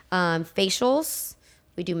 facials.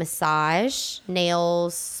 We do massage,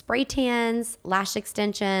 nails, spray tans, lash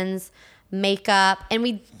extensions, makeup, and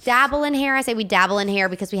we dabble in hair. I say we dabble in hair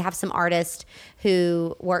because we have some artists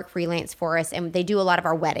who work freelance for us, and they do a lot of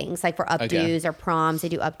our weddings, like for updos or proms. They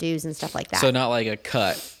do updos and stuff like that. So not like a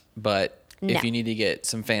cut, but No. if you need to get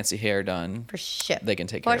some fancy hair done, for sure, they can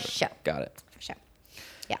take care for of it. sure, Got it. for sure.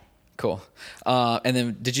 Yeah. Cool. And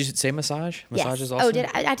then did you say massage? Massage Yes. is also? Oh, did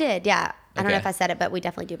I did? Yeah. I don't know Okay. if I said it, but we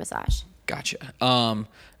definitely do massage. Gotcha.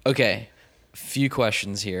 Okay. Few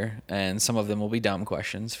questions here, and some of them will be dumb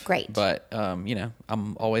questions. Great. But,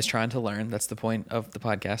 I'm always trying to learn. That's the point of the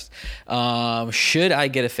podcast. Should I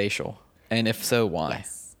get a facial? And if so, why?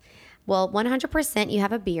 Yes. Well, 100% you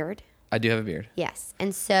have a beard. I do have a beard. Yes.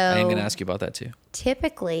 And so I am going to ask you about that too.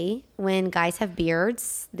 typically when guys have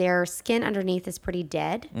beards, their skin underneath is pretty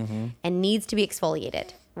dead and needs to be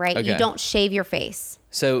exfoliated, right? You Okay. don't shave your face.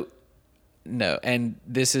 So, no, and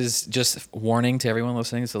this is just warning to everyone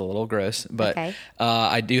listening. It's a little gross, but Okay.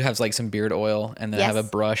 I do have like some beard oil, and then I have a Yes.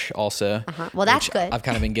 brush also. Well, that's which good. I've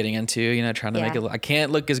kind of been getting into, trying to make Yeah. it. I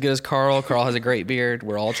can't look as good as Carl. Carl has a great beard.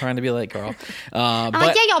 We're all trying to be like Carl. I'm But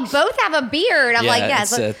like, yeah, y'all both have a beard. I'm Yeah, like,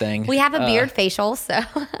 yes, it's a thing. we have a beard facial, so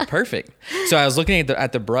perfect. So I was looking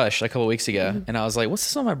at the brush a couple weeks ago, and I was like, "What's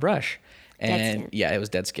this on my brush?" And skin. yeah, it was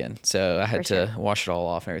dead skin. So I had For to wash it all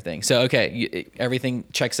off and everything. So okay, everything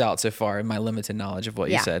checks out so far in my limited knowledge of what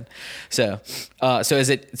you Yeah. said. So,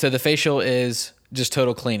 so the facial is just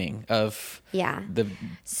total cleaning of yeah. the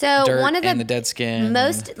So dirt one of and the dead skin.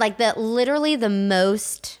 most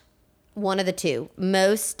one of the two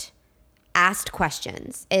most asked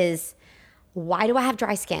questions is, why do I have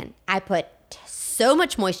dry skin? I put so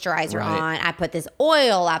much moisturizer Right. on. I put this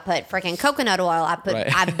oil. I put freaking coconut oil.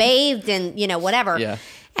 Right. I bathed in, whatever. Yeah.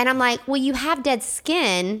 And I'm like, well, you have dead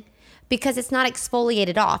skin because it's not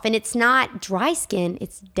exfoliated off. And it's not dry skin,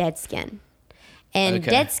 it's dead skin. And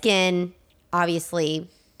Okay. dead skin obviously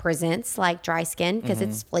presents like dry skin because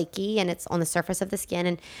it's flaky and it's on the surface of the skin.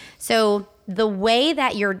 And so the way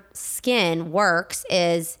that your skin works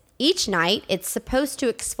is each night it's supposed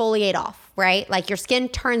to exfoliate off, right? Like your skin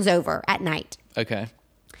turns over at night. Okay.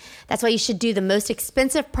 That's why you should do the most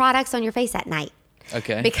expensive products on your face at night.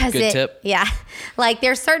 Okay. Because good tip. Yeah. Like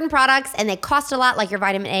there's certain products and they cost a lot, like your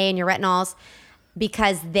vitamin A and your retinols,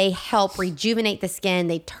 because they help rejuvenate the skin.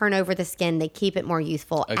 They turn over the skin. They keep it more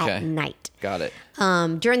youthful at night. Got it.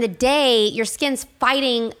 During the day, your skin's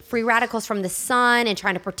fighting free radicals from the sun and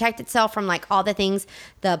trying to protect itself from like all the things,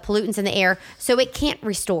 the pollutants in the air. So it can't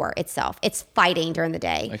restore itself. It's fighting during the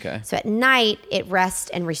day. Okay. So at night, it rests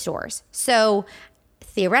and restores. So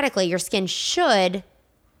theoretically, your skin should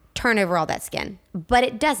turn over all that skin, but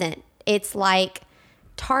it doesn't. It's like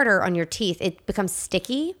tartar on your teeth. It becomes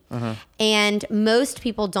sticky, and most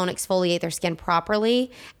people don't exfoliate their skin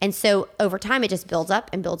properly, and so over time it just builds up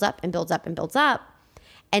and builds up and builds up and builds up,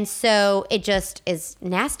 and so it just is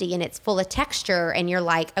nasty and it's full of texture, and you're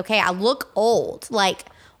like, okay, I look old. Like,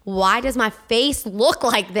 why does my face look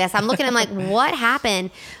like this? I'm looking, I'm like, what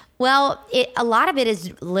happened? Well, a lot of it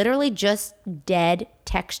is literally just dead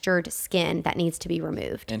textured skin that needs to be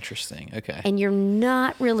removed. Interesting. Okay. And you're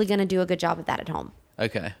not really going to do a good job of that at home.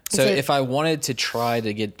 Okay. So if I wanted to try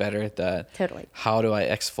to get better at that, Totally. How do I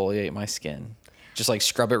exfoliate my skin? Just like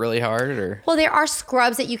scrub it really hard, or? Well, there are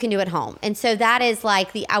scrubs that you can do at home. And so that is like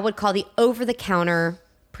I would call the over-the-counter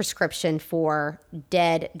prescription for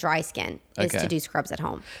dead, dry skin is to do scrubs at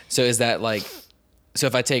home. So is that like, so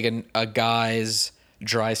if I take a guy's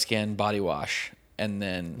dry skin body wash and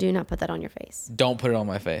then Do not put that on your face. don't put it on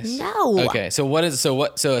my face. No. Okay. So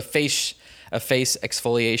a face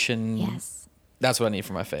exfoliation. Yes. That's what I need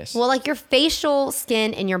for my face. Well, like your facial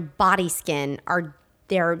skin and your body skin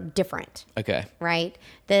they're different. Okay. Right?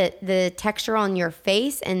 The texture on your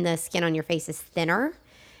face and the skin on your face is thinner.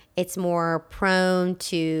 It's more prone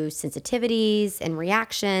to sensitivities and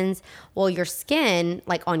reactions. Well, your skin,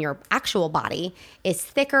 like on your actual body, is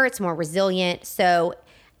thicker. It's more resilient. So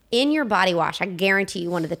in your body wash, I guarantee you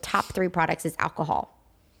one of the top 3 products is alcohol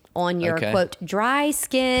on your, quote, dry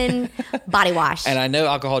skin body wash. And I know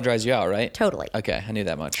alcohol dries you out, right? Totally. Okay. I knew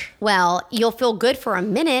that much. Well, you'll feel good for a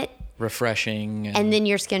minute. Refreshing. And then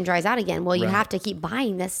your skin dries out again. Well, you Right. have to keep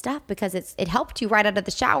buying this stuff because it helped you right out of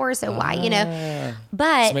the shower. So why,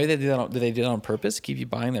 but So maybe they do they do that on purpose? Keep you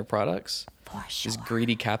buying their products? for sure, These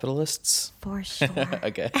greedy capitalists? for sure.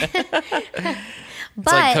 Okay. But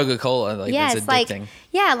It's like Coca-Cola. Like, yes, it's addicting.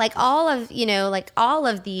 like all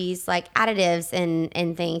of these like additives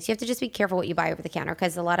and things. You have to just be careful what you buy over the counter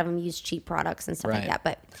because a lot of them use cheap products and stuff like Right. that.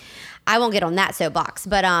 But I won't get on that soapbox.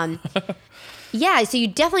 But yeah, so you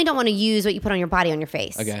definitely don't want to use what you put on your body on your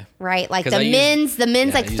face. Okay. Right? Like 'Cause the I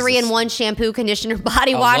men's I like use 3-in-1 shampoo, conditioner,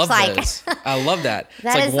 body I wash. love Like those. I love that. It's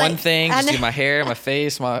That like is one like- thing, I just do know. my hair, my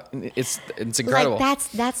face, it's incredible.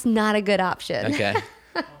 like that's not a good option. Okay.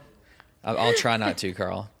 I'll try not to,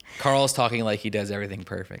 Carl. Carl's talking like he does everything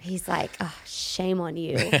perfect. He's like, oh, shame on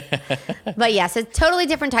you. But yeah, so totally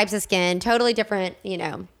different types of skin, totally different,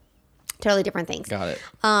 totally different things. Got it.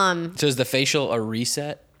 So is the facial a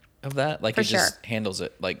reset of that? Like For it just sure. handles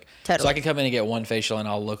it. Like Totally. So I can come in and get one facial and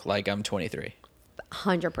I'll look like I'm 23.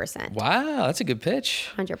 100%. Wow, that's a good pitch.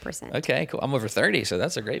 100%. Okay, cool. I'm over 30, so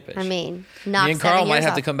that's a great pitch. I mean, knock me and Carl 7 might years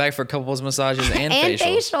have to off. come back for couples massages and, And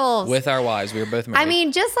facials. with our wives. We were both married. I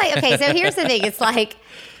mean, just like, okay, so here's the thing. It's like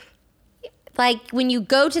when you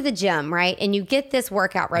go to the gym, right, and you get this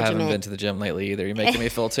workout I haven't regimen. been to the gym lately either. You're making me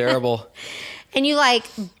feel terrible. And you like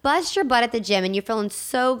bust your butt at the gym and you're feeling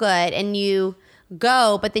so good and you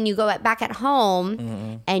go, but then you go back at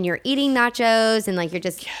home and you're eating nachos and like you're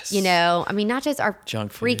just, I mean, nachos are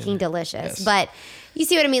Junk food. freaking delicious, Yes. but you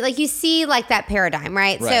see what I mean? Like you see like that paradigm,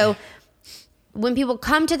 right? Right. So when people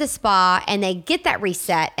come to the spa and they get that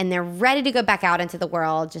reset and they're ready to go back out into the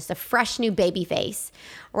world, just a fresh new baby face,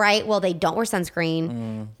 right? Well, they don't wear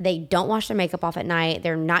sunscreen. They don't wash their makeup off at night.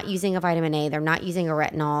 They're not using a vitamin A. They're not using a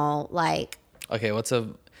retinol. Like, Okay,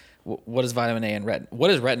 what is vitamin A and retinol? What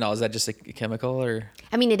is retinol? Is that just a chemical or?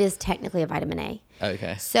 I mean, it is technically a vitamin A.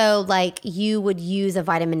 Okay. So like you would use a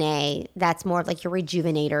vitamin A that's more of like your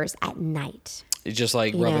rejuvenators at night. It's just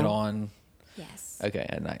like You rub it know. on. Yes. Okay,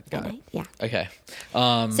 at night. Got it. Night, yeah. Okay.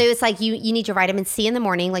 So it's like you need your vitamin C in the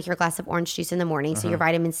morning, like your glass of orange juice in the morning. So your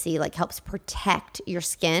vitamin C like helps protect your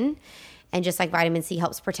skin. And just like vitamin C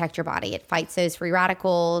helps protect your body. It fights those free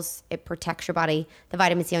radicals. It protects your body. The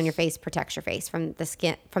vitamin C on your face protects your face from the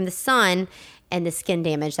skin, from the sun and the skin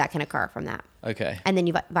damage that can occur from that. Okay. And then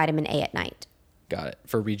you vitamin A at night. Got it.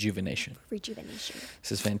 For rejuvenation. Rejuvenation.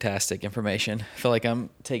 This is fantastic information. I feel like I'm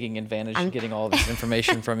taking advantage of getting all this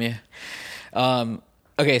information from you.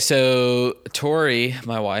 Okay, so Tori,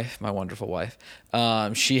 my wife, my wonderful wife,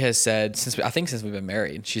 she has said since we've been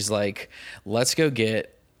married, she's like, let's go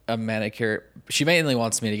get a manicure. She mainly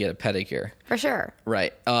wants me to get a pedicure. For sure.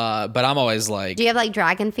 Right. But I'm always like, Do you have like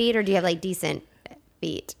dragon feet or do you have like decent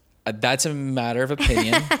feet? That's a matter of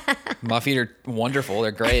opinion. My feet are wonderful.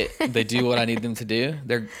 They're great. They do what I need them to do.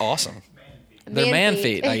 They're awesome. They're man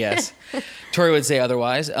feet, I guess. Tori would say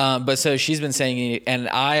otherwise. But so she's been saying, and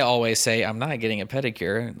I always say, I'm not getting a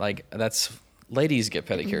pedicure. Like, that's ladies get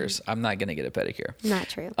pedicures. I'm not going to get a pedicure. Not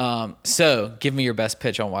true. So give me your best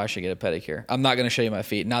pitch on why I should get a pedicure. I'm not going to show you my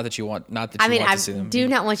feet. Not that you want to see them. I do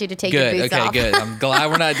not want you to take good. your boots okay, off. good. I'm glad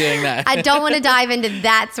we're not doing that. I don't want to dive into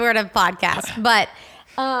that sort of podcast, but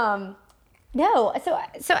no.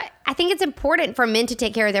 So I think it's important for men to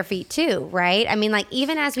take care of their feet too, right? I mean, like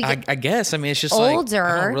even as we get I guess. I mean, it's just older,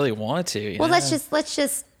 like I don't really want to. Well, know? let's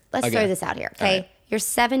throw this out here, okay? Right. You're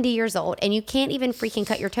 70 years old and you can't even freaking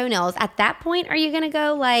cut your toenails. At that point, are you going to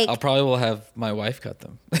go like... I'll probably will have my wife cut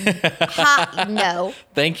them. No.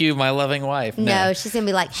 Thank you, my loving wife. No, she's going to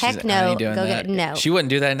be like, heck no, I ain't doing go that. get it. No. She wouldn't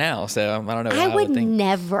do that now, so I don't know what I would think.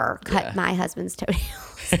 never cut my husband's toenails.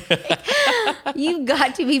 You've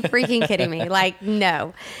got to be freaking kidding me. Like,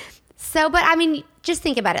 no. So, but I mean, just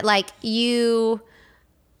think about it. Like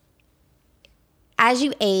as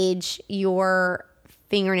you age, your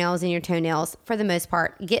fingernails and your toenails, for the most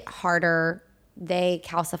part, get harder. They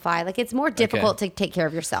calcify. Like it's more difficult to take care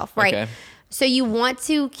of yourself, right? Okay. So you want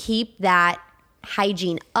to keep that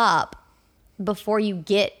hygiene up before you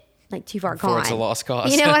get like too far Before gone. it's a lost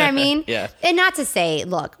cause. You know what I mean? Yeah. And not to say,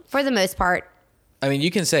 look, for the most part, I mean,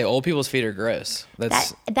 you can say old people's feet are gross.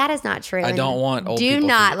 that is not true. I don't want old Do people's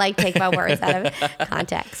not feet. like take my words out of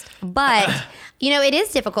context. But it is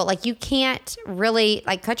difficult. Like you can't really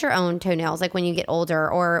like cut your own toenails like when you get older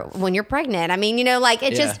or when you're pregnant. I mean, like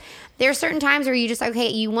it just there are certain times where you just okay,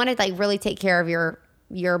 you want to like really take care of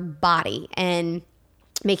your body and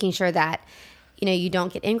making sure that you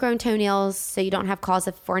don't get ingrown toenails so you don't have cause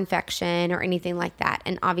for infection or anything like that.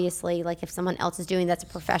 And obviously, like if someone else is doing that's a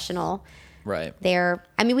professional. Right. We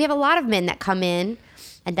have a lot of men that come in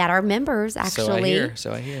and that are members actually.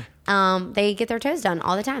 So I hear. They get their toes done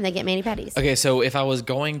all the time. They get mani-pedis. Okay, so if I was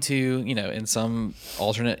going to, in some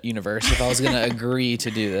alternate universe, if I was going to agree to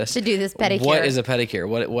do this. To do this pedicure. What is a pedicure?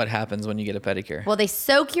 What happens when you get a pedicure? Well, they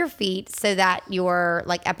soak your feet so that your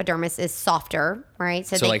like epidermis is softer, right?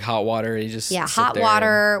 So like hot water, you just sit hot there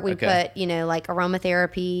water. and- We okay. put, like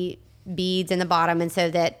aromatherapy beads in the bottom, and so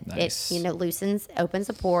that Nice. it loosens, opens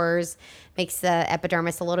the pores, makes the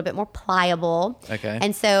epidermis a little bit more pliable. Okay.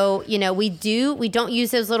 And so we don't use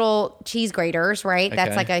those little cheese graters, right? That's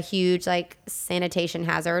Okay. like a huge like sanitation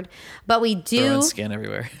hazard, but we do Throwing skin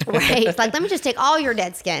everywhere. right. It's like, let me just take all your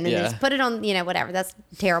dead skin and Yeah. just put it on, whatever. That's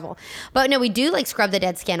terrible. But no, we do like scrub the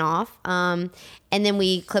dead skin off. And then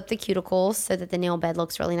we clip the cuticles so that the nail bed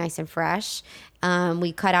looks really nice and fresh.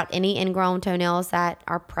 We cut out any ingrown toenails that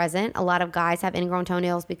are present. A lot of guys have ingrown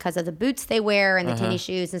toenails because of the boots they wear and the tennis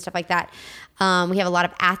shoes and stuff like that. We have a lot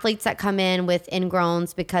of athletes that come in with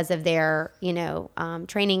ingrowns because of their,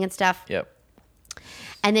 training and stuff. Yep.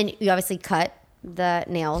 And then you obviously cut the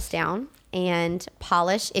nails down and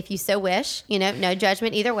polish if you so wish. No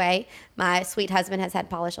judgment either way. My sweet husband has had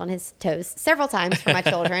polish on his toes several times for my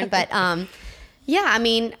children. But yeah, I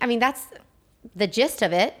mean that's the gist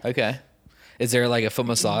of it. Okay. Is there like a foot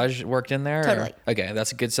massage worked in there? or- Totally. Okay,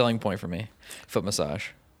 that's a good selling point for me. Foot massage.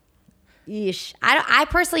 Yeesh. I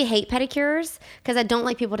personally hate pedicures because I don't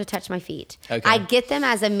like people to touch my feet. Okay. I get them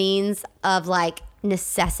as a means of like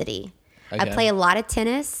necessity. I Okay. play a lot of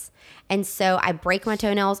tennis, and so I break my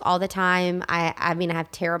toenails all the time. I mean, I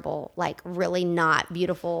have terrible, like really not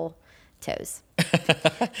beautiful toes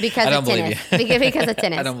because I don't of believe tennis. Because of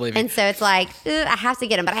tennis. I don't believe you. And so it's like I have to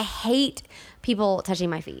get them, but I hate people touching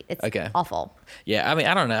my feet. It's Okay. awful. Yeah, I mean,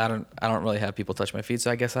 I don't know. I don't really have people touch my feet,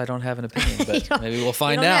 so I guess I don't have an opinion. But don't- maybe we'll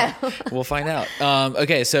find don't out. know. We'll find out.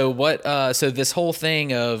 Okay, so what? So this whole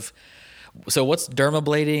thing of, so what's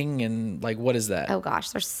dermablading and like what is that? Oh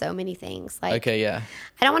gosh, there's so many things. Like Okay, yeah.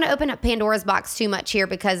 I don't want to open up Pandora's box too much here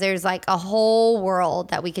because there's like a whole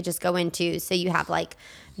world that we could just go into. So you have like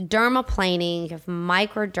dermaplaning, you have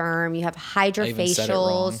microderm, you have even said it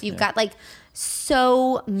wrong, hydrofacials. You've yeah. got like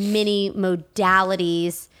so many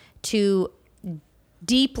modalities to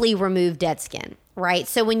deeply remove dead skin, right?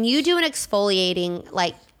 So when you do an exfoliating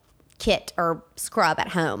like kit or scrub at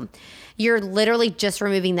home, you're literally just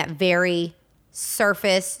removing that very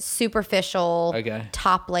surface, superficial Okay.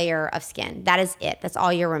 top layer of skin. That is it. That's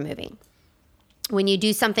all you're removing. When you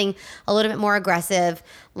do something a little bit more aggressive,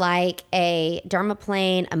 like a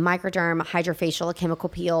dermaplane, a microderm, a hydrofacial, a chemical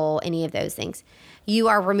peel, any of those things, you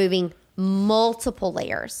are removing multiple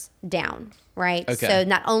layers down, right? Okay. So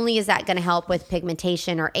not only is that going to help with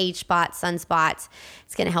pigmentation or age spots, sunspots,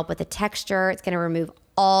 it's going to help with the texture. It's going to remove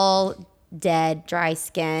all dead, dry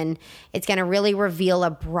skin. It's going to really reveal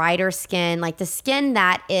a brighter skin. Like the skin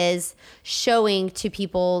that is showing to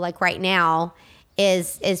people like right now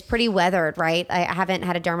is pretty weathered, right? I haven't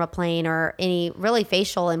had a dermaplane or any really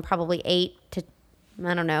facial in probably 8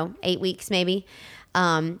 weeks maybe.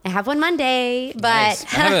 I have one Monday, but Nice.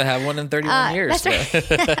 I haven't had one in 31 years.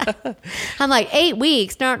 That's right. I'm like 8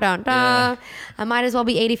 weeks. Yeah. I might as well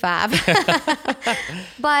be 85.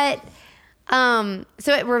 But so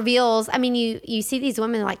it reveals, I mean, you see these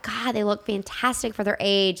women like, God, they look fantastic for their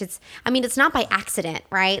age. It's not by accident,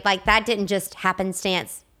 right? Like that didn't just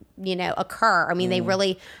happenstance, occur. I mean, they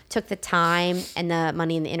really took the time and the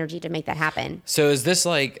money and the energy to make that happen. So is this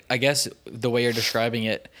like, I guess the way you're describing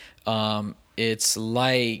it, it's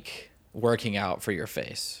like working out for your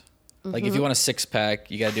face. Like if you want a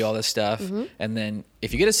 6-pack, you got to do all this stuff. And then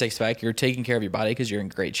if you get a 6-pack, you're taking care of your body because you're in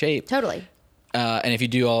great shape. Totally. And if you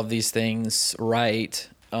do all of these things right,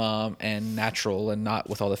 and natural and not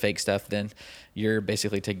with all the fake stuff, then you're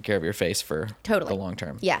basically taking care of your face for the long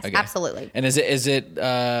term. Yes, absolutely. And is it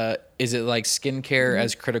like skincare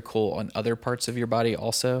as critical on other parts of your body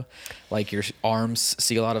also? Like your arms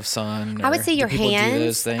see a lot of sun? I would say your hands, do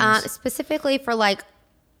those things? specifically for like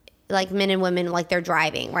men and women, like they're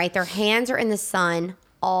driving, right? Their hands are in the sun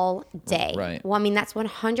all day. Right. Well, I mean, that's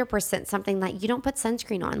 100% something that you don't put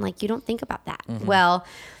sunscreen on. Like you don't think about that. Well,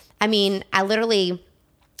 I mean, I literally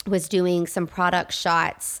was doing some product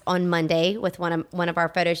shots on Monday with one of our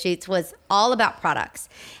photo shoots, was all about products.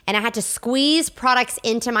 And I had to squeeze products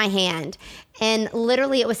into my hand. And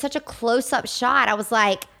literally it was such a close-up shot. I was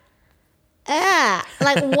like,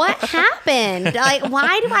 like what happened? Like,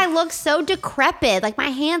 why do I look so decrepit? Like my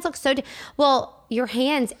hands look so, well, your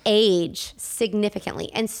hands age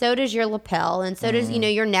significantly, and so does your lapel, and so does,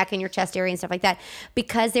 your neck and your chest area and stuff like that,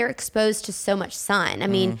 because they're exposed to so much sun. I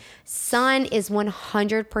mean, sun is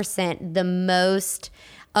 100% the most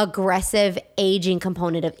aggressive aging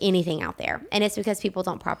component of anything out there. And it's because people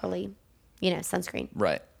don't properly, sunscreen.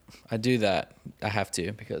 Right. I do that. I have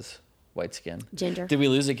to because white skin. Ginger. Did we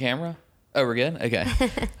lose a camera? Oh, we're good? Okay.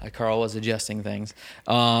 Carl was adjusting things.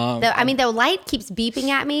 The light keeps beeping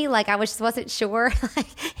at me. Like I wasn't sure like,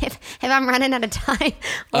 if I'm running out of time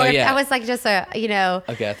or if I was like just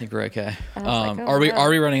Okay, I think we're okay. Are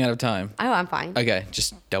we running out of time? Oh, I'm fine. Okay,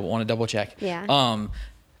 just want to double check. Yeah.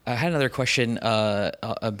 I had another question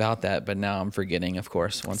about that, but now I'm forgetting, of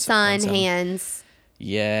course. Hands.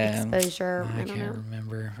 Yeah. Exposure. I can't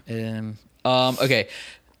remember. Okay.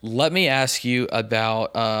 Let me ask you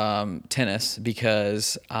about tennis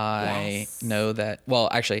because I know that. Well,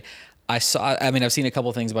 actually, I've seen a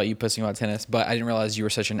couple things about you posting about tennis, but I didn't realize you were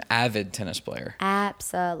such an avid tennis player.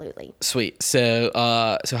 Absolutely. Sweet. So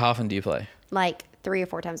how often do you play? Like 3 or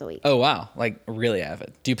 4 times a week. Oh wow, like really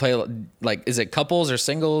avid. Do you play like is it couples or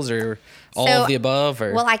singles or all of the above?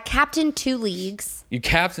 Or? Well, I captain 2 leagues. You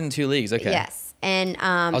captain 2 leagues. Okay. Yes. And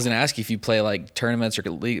I was going to ask you if you play like tournaments or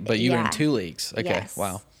league, but you were in 2 leagues. Okay. Yes.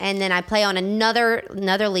 Wow. And then I play on another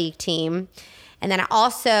league team. And then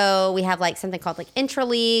we have like something called like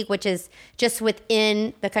intra-league, which is just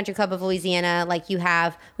within the Country Club of Louisiana. Like we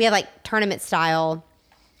have like tournament style.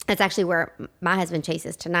 That's actually where my husband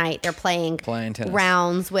chases tonight. They're playing tennis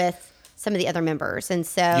rounds with some of the other members. And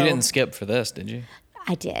so you didn't skip for this, did you?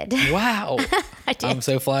 I did. Wow. I did. I'm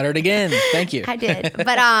so flattered again. Thank you. I did.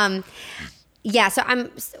 But yeah, so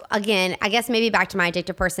again, I guess maybe back to my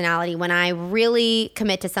addictive personality. When I really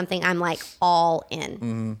commit to something, I'm like all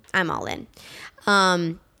in. I'm all in.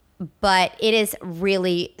 But it is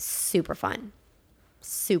really super fun.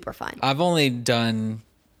 Super fun. I've only done,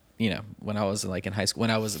 when I was like in high school,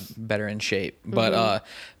 when I was better in shape.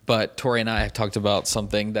 But Tori and I have talked about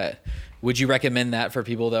something that, would you recommend that for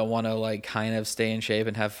people that want to like kind of stay in shape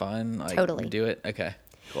and have fun? Like, totally. Do it? Okay.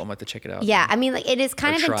 Cool. I'm going to check it out. Yeah. I mean, like it is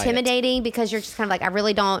kind of intimidating because you're just kind of like, I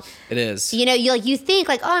really don't. It is. You think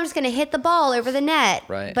like, oh, I'm just going to hit the ball over the net.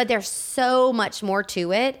 Right. But there's so much more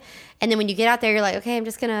to it. And then when you get out there, you're like, okay, I'm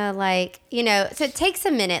just going to like, so it takes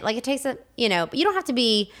a minute. Like it takes but you don't have to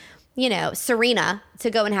be, Serena to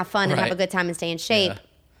go and have fun and have a good time and stay in shape. Yeah.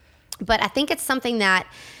 But I think it's something that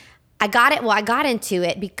I got into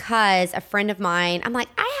it because a friend of mine, I'm like,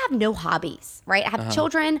 I have no hobbies, right? I have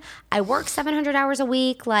children. I work 700 hours a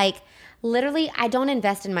week. Like literally, I don't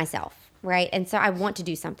invest in myself. right? And so I want to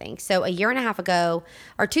do something. So a year and a half ago,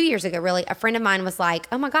 or 2 years ago, really, a friend of mine was like,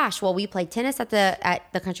 "Oh my gosh, well, we played tennis at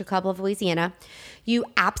the Country Club of Louisiana. You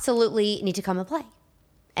absolutely need to come and play."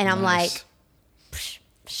 And I'm like,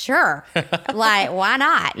 sure. Like, why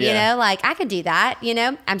not? Yeah. You know, like I could do that. You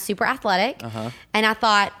know, I'm super athletic. And I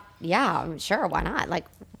thought, yeah, sure. Why not? Like,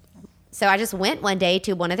 so I just went one day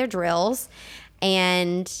to one of their drills,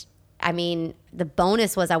 and I mean, the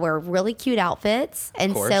bonus was I wear really cute outfits.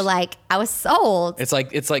 And course. so like I was sold. It's like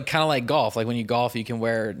kind of like golf. Like when you golf, you can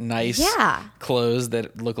wear nice Yeah. clothes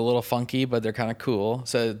that look a little funky, but they're kind of cool.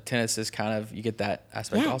 So tennis is kind of, you get that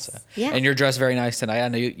aspect Yes. also. Yeah. And you're dressed very nice tonight. I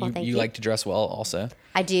know Thank you you. like to dress well also.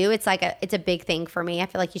 I do. It's like it's a big thing for me. I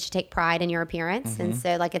feel like you should take pride in your appearance. And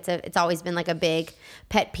so like it's always been like a big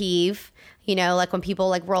pet peeve, you know, like when people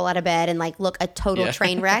like roll out of bed and like look a total Yeah.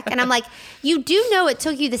 train wreck. And I'm like, you do know it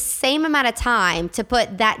took you the same amount of time to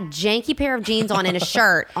put that janky pair of jeans on and a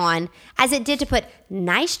shirt on as it did to put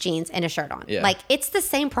nice jeans and a shirt on. Yeah. Like it's the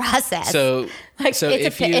same process. So, like, so it's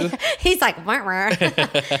if you, he's like, "Wah, wah."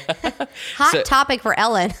 Hot So- topic for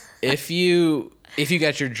Ellen. if you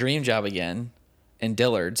got your dream job again in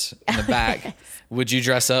Dillard's in the back, would you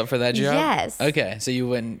dress up for that job? Yes. Okay. So you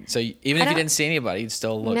wouldn't, so even if you don't- didn't see anybody, you'd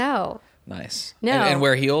still look No, nice. No. And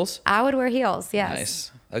wear heels? I would wear heels. Yes.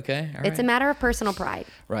 Nice. Okay. All It's a right. matter of personal pride.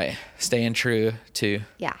 Right. Staying true to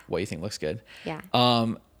Yeah. what you think looks good. Yeah.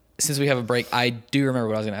 Since we have a break, I do remember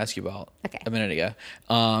what I was going to ask you about Okay. a minute ago.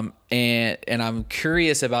 And I'm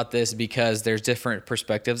curious about this because there's different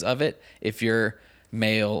perspectives of it. If you're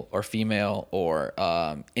male or female or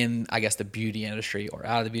in, I guess, the beauty industry or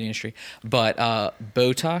out of the beauty industry, but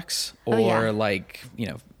Botox or yeah. like, you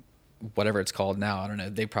know, whatever it's called now, I don't know.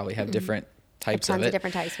 They probably have different types of Tons it. of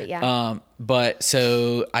different types, but yeah. But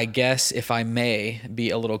so I guess if I may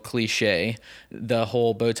be a little cliche, the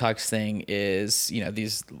whole Botox thing is, you know,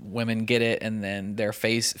 these women get it and then their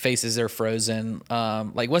faces are frozen.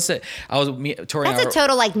 Like what's it? Tori and I That's a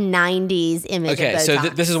total like 90s image okay, of Botox. so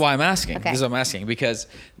this is why I'm asking. Okay. This is what I'm asking because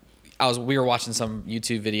we were watching some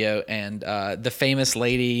YouTube video and the famous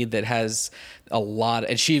lady that has a lot,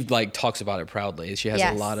 and she like talks about it proudly. She has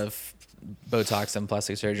Yes. a lot of Botox and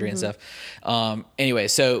plastic surgery and stuff. Anyway,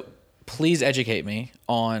 so please educate me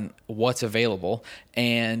on what's available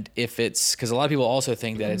and if it's, because a lot of people also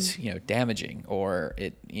think that it's, you know, damaging or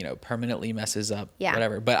it, you know, permanently messes up Yeah.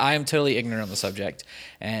 whatever. But I am totally ignorant on the subject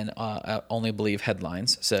and I only believe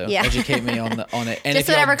headlines. So Yeah. educate me on it. And Just if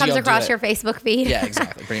y'all- whatever do comes y'all do across it- your Facebook feed. Yeah,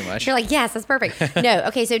 exactly. Pretty much. You're like, yes, that's perfect. No,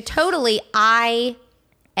 okay, so totally, I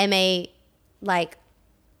am a like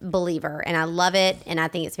believer, and I love it, and I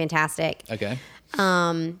think it's fantastic. Okay.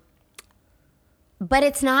 But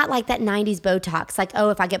it's not like that 90s Botox. Like,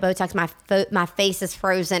 oh, if I get Botox, my face is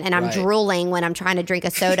frozen, and I'm Right. drooling when I'm trying to drink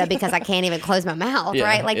a soda because I can't even close my mouth. Yeah,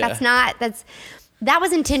 right? Like yeah. that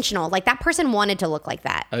was intentional. Like that person wanted to look like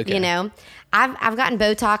that. Okay. You know, I've gotten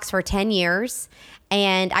Botox for 10 years,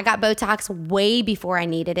 and I got Botox way before I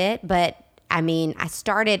needed it. But I mean, I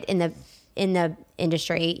started in the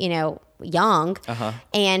industry, you know, young.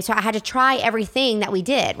 And so I had to try everything that we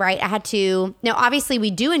did, right? I had to, now obviously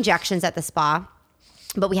we do injections at the spa,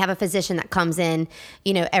 but we have a physician that comes in,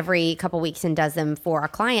 you know, every couple weeks and does them for our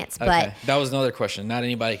clients. Okay. But That was another question. Not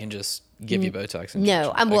anybody can just give you Botox. no,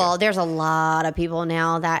 injection. well, there's a lot of people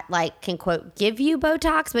now that like can quote give you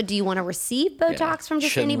Botox, but do you want to receive Yeah. Botox from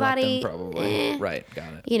just Shouldn't let them, anybody? probably. Right.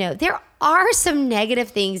 Got it. You know, there are some negative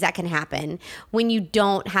things that can happen when you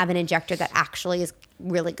don't have an injector that actually is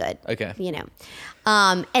really good. Okay. You know,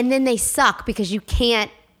 and then they suck because you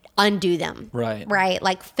can't undo them. Right. Right.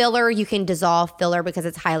 Like filler, you can dissolve filler because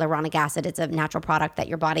it's hyaluronic acid. It's a natural product that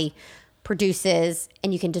your body produces,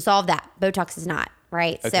 and you can dissolve that. Botox is not.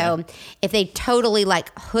 Right. So if they totally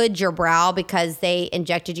like hood your brow because they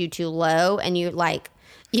injected you too low and you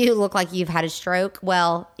look like you've had a stroke,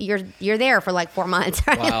 well, you're there for like 4 months.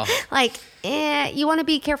 Right? Wow. Like, you want to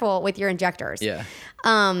be careful with your injectors. Yeah.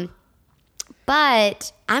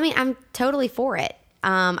 But I mean, I'm totally for it.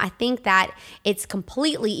 I think that it's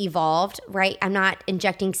completely evolved, right? I'm not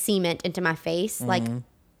injecting cement into my face. Like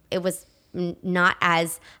it was not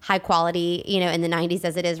as high quality, you know, in the 90s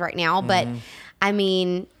as it is right now. But I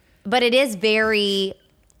mean, but it is very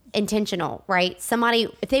intentional, right? Somebody,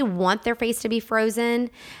 if they want their face to be frozen,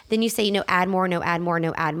 then you say, you know, add more, no, add more,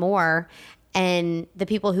 no, add more. And the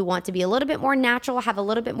people who want to be a little bit more natural, have a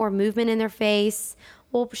little bit more movement in their face,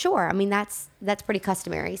 well, sure. I mean, that's pretty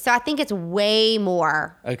customary. So I think it's way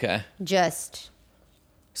more Okay. just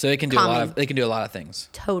So they can do Common. they can do a lot of things.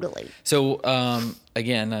 totally. So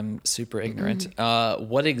again, I'm super ignorant.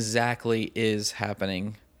 What exactly is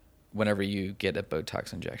happening whenever you get a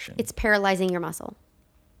Botox injection? It's paralyzing your muscle.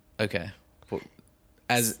 Okay. Well,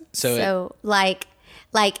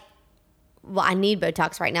 well, I need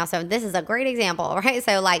Botox right now. So this is a great example, right?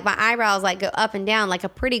 So like my eyebrows like go up and down like a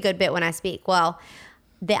pretty good bit when I speak. Well,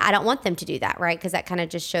 I don't want them to do that, right? Because that kind of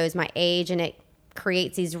just shows my age and it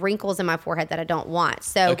creates these wrinkles in my forehead that I don't want.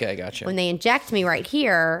 So okay, gotcha. when they inject me right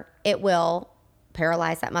here, it will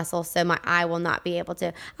paralyze that muscle. So my eye will not be able to,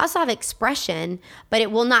 I also have expression, but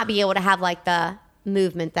it will not be able to have like the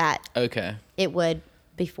movement that it would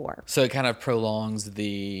before. So it kind of prolongs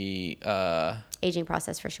the aging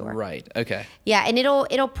process for sure. Right. Okay. Yeah, and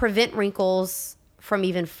it'll prevent wrinkles from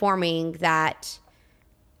even forming that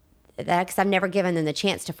because I've never given them the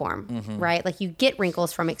chance to form, right? Like you get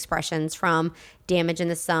wrinkles from expressions, from damage in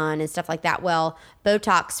the sun and stuff like that. Well,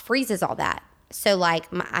 Botox freezes all that. So like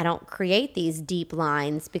I don't create these deep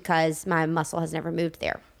lines because my muscle has never moved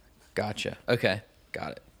there. Gotcha. Okay.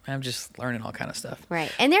 Got it. I'm just learning all kind of stuff.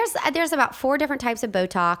 Right. And there's about 4 different types of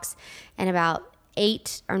Botox and about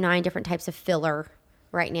 8 or 9 different types of filler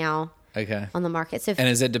right now. Okay. On the market. So and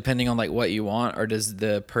is it depending on like what you want, or does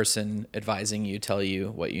the person advising you tell you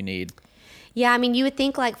what you need? Yeah, I mean, you would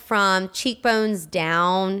think like from cheekbones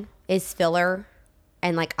down is filler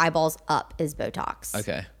and like eyeballs up is Botox.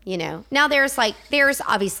 Okay. You know. Now there's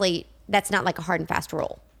obviously that's not like a hard and fast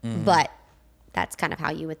rule, but that's kind of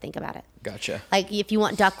how you would think about it. Gotcha. Like if you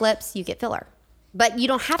want duck lips, you get filler. But you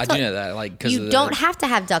don't have to. I do know that, like, because you don't have to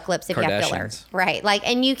have duck lips if you have filler, right? Like,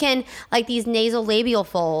 and you can like these nasal labial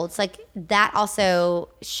folds, like that also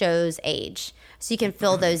shows age. So you can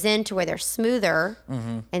fill those in to where they're smoother,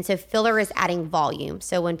 and so filler is adding volume.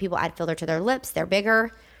 So when people add filler to their lips, they're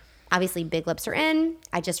bigger. Obviously, big lips are in.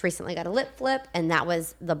 I just recently got a lip flip, and that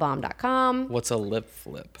was thebomb.com. What's a lip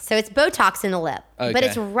flip? So it's Botox in the lip, but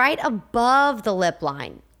it's right above the lip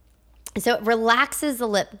line. So it relaxes the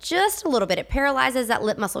lip just a little bit. It paralyzes that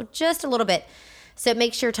lip muscle just a little bit. So it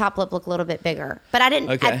makes your top lip look a little bit bigger. But I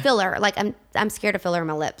didn't add filler. Like I'm scared of filler in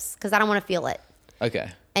my lips because I don't want to feel it.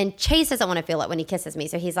 Okay. And Chase doesn't want to feel it when he kisses me.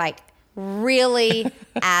 So he's like really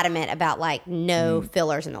adamant about like no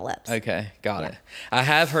fillers in the lips. Okay. Got it. I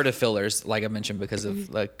have heard of fillers, like I mentioned, because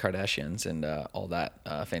of the Kardashians and all that.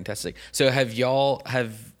 Fantastic. So I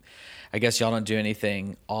guess y'all don't do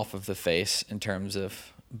anything off of the face in terms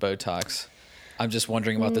of Botox. I'm just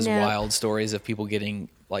wondering about those wild stories of people getting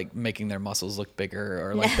like making their muscles look bigger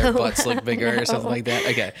or like their butts look bigger or something like that.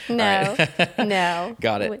 Okay. No. Right. No.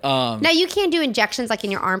 Got it. Now you can do injections like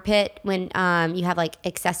in your armpit when you have like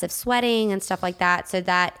excessive sweating and stuff like that. So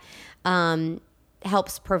that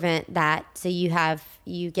helps prevent that. So you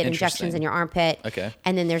get injections in your armpit. Okay.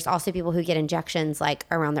 And then there's also people who get injections like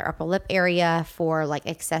around their upper lip area for like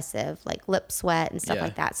excessive like lip sweat and stuff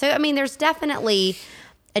like that. So I mean, there's definitely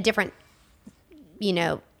a different,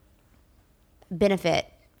 benefit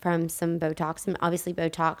from some Botox. And obviously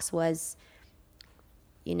Botox was,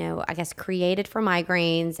 I guess created for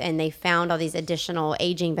migraines, and they found all these additional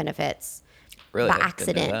aging benefits by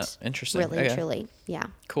accident. Interesting. Really, truly. Yeah.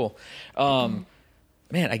 Cool. Man,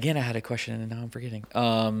 again, I had a question and now I'm forgetting.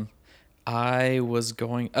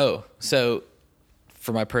 So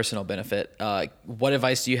for my personal benefit, what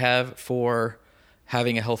advice do you have for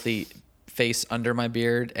having a healthy face under my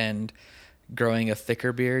beard and growing a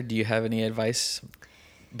thicker beard? Do you have any advice?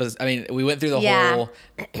 But I mean, we went through the whole,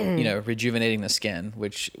 rejuvenating the skin,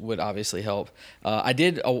 which would obviously help. I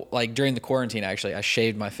did during the quarantine, actually, I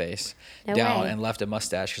shaved my face down and left a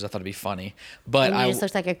mustache because I thought it'd be funny. But and you just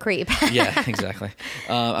looked like a creep. Yeah, exactly.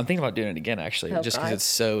 I'm thinking about doing it again, actually, just because it's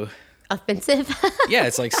so offensive. Yeah,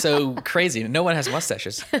 it's like so crazy. No one has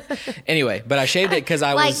mustaches. Anyway, but I shaved it because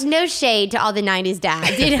I was no shade to all the 90s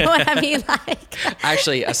dads. You know what I mean? Like,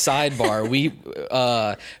 actually, a sidebar.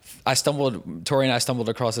 Tori and I stumbled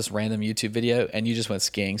across this random YouTube video, and you just went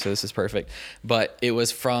skiing, so this is perfect. But it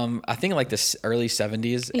was from, I think, like the early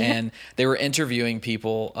 70s, and they were interviewing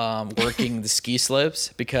people working the ski slopes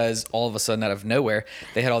because all of a sudden, out of nowhere,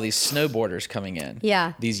 they had all these snowboarders coming in.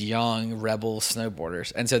 Yeah. These young rebel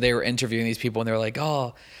snowboarders. And so they were interviewing these people, and they were like,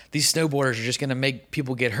 oh, these snowboarders are just going to make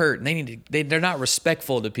people get hurt, and they're not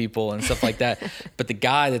respectful to people and stuff like that. But the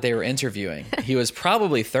guy that they were interviewing, he was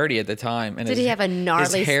probably 30 at the time. And did he have a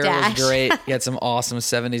gnarly his hair stash? Was great. He had some awesome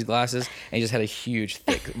 70s glasses, and he just had a huge,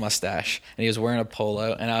 thick mustache. And he was wearing a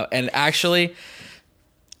polo. And actually,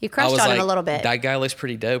 you crushed on him a little bit. That guy looks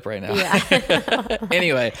pretty dope right now. Yeah.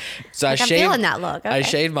 Anyway, so I'm feeling that look. Okay. I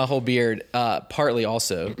shaved my whole beard, partly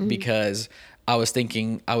also because I was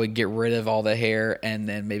thinking I would get rid of all the hair and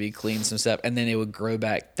then maybe clean some stuff, and then it would grow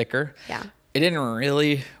back thicker. Yeah. It didn't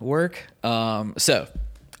really work. So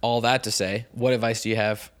all that to say, what advice do you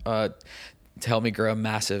have to help me grow a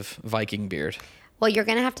massive Viking beard? Well, you're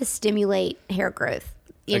going to have to stimulate hair growth.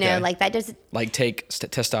 You know, like that doesn't like take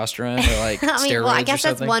testosterone or like I mean, steroids well, I guess or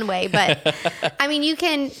that's something? one way, but I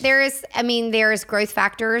mean, there's growth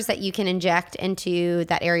factors that you can inject into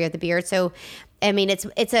that area of the beard. So, I mean,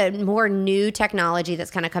 it's a more new technology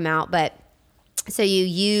that's kind of come out, but so you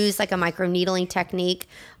use like a microneedling technique,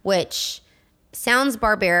 which sounds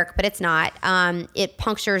barbaric, but it's not. It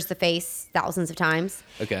punctures the face thousands of times.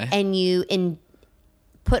 Okay. And you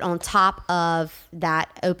put on top of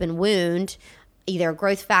that open wound either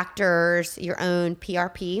growth factors, your own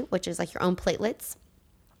PRP, which is like your own platelets,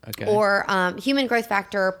 Okay. or human growth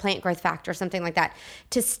factor, plant growth factor, something like that,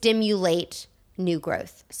 to stimulate new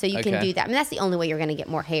growth. So you can Okay. do that. I mean, that's the only way you're going to get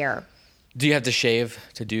more hair. Do you have to shave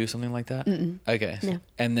to do something like that? Okay. No.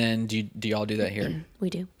 And then do y'all do that here? We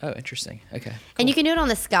do. Oh, interesting. Okay. And you can do it on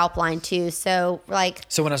the scalp line too. So like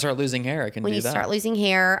So when I start losing hair, I can when do you that. start losing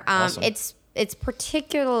hair, Awesome. it's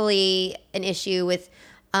particularly an issue with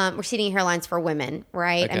receding hairlines for women,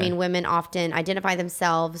 right? I Okay. mean, women often identify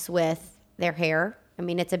themselves with their hair. I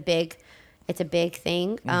mean, it's a big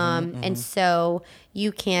thing. And so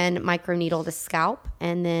you can microneedle the scalp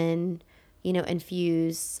and then,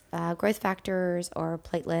 infuse growth factors or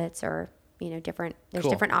platelets or, there's Cool.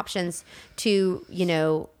 different options to,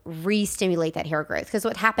 re-stimulate that hair growth. Because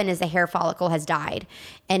what happened is the hair follicle has died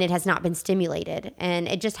and it has not been stimulated. And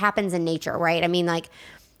it just happens in nature, right? I mean, like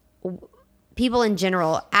people in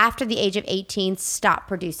general, after the age of 18, stop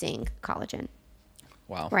producing collagen.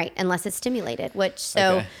 Wow. Right, unless it's stimulated,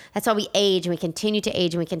 Okay. That's why we age and we continue to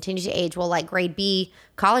age and we continue to age. Well, like grade B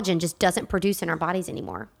collagen just doesn't produce in our bodies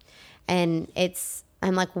anymore. And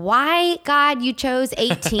I'm like, why, God, you chose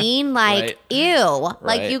 18? Like, Right. ew. Like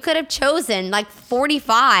Right. you could have chosen like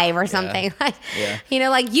 45 or something. Like, Yeah.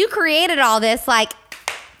 like you created all this. Like,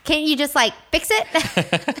 can't you just like fix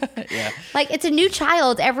it? Yeah. Like it's a new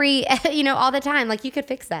child every, all the time. Like you could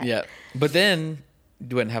fix that. Yeah. But then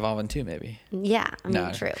you wouldn't have oven too, maybe. Yeah. I mean,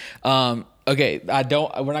 No. true. Okay. We're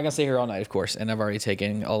not going to stay here all night, of course. And I've already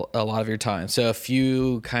taken a lot of your time. So a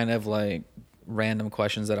few kind of like random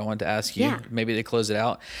questions that I want to ask you, Yeah. maybe to close it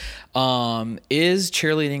out. Is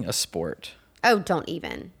cheerleading a sport? Oh, don't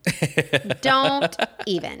even. Don't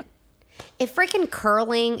even. If freaking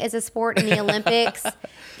curling is a sport in the Olympics,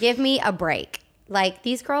 give me a break. Like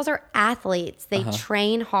these girls are athletes. They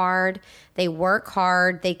train hard. They work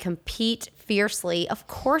hard. They compete fiercely. Of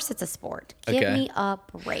course it's a sport. Give Okay. me a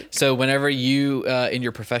break. So whenever you, in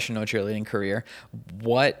your professional cheerleading career,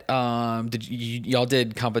 what did y'all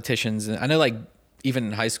did competitions? And I know like even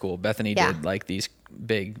in high school, Bethany Yeah. did like these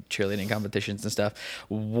big cheerleading competitions and stuff.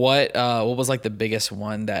 What was like the biggest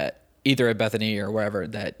one that either at Bethany or wherever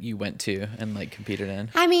that you went to and like competed in?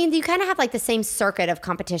 I mean, you kind of have like the same circuit of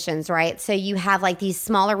competitions, right? So you have like these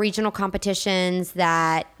smaller regional competitions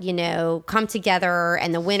that, come together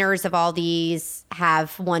and the winners of all these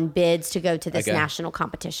have won bids to go to this Okay. national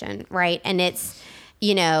competition, right? And it's,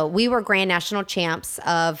 we were grand national champs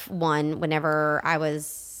of one whenever I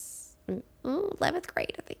was 11th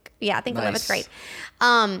grade, I think. Yeah, I think Nice. 11th grade.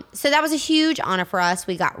 So that was a huge honor for us.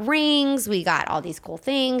 We got rings, we got all these cool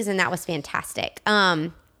things, and that was fantastic.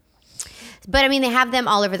 But I mean, they have them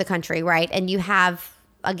all over the country, right? And you have,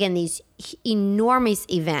 again, these enormous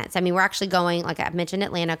events. I mean, we're actually going, like I've mentioned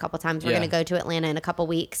Atlanta a couple times. We're Yeah. going to go to Atlanta in a couple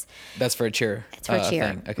weeks. That's for a cheer. It's for cheer.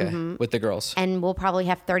 Thing. Okay. With the girls. And we'll probably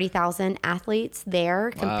have 30,000 athletes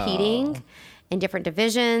there competing in different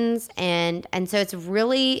divisions. And so it's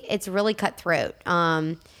really cutthroat.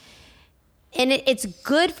 And it's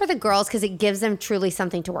good for the girls because it gives them truly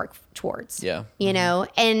something to work towards. Yeah.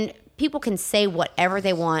 And people can say whatever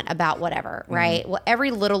they want about whatever, right? Well,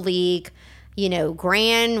 every little league,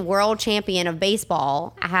 grand world champion of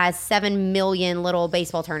baseball has 7 million little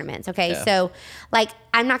baseball tournaments. Okay. Yeah. So like,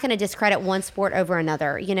 I'm not going to discredit one sport over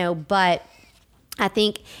another, but I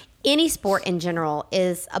think any sport in general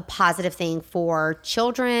is a positive thing for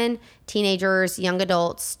children, teenagers, young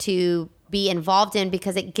adults to be involved in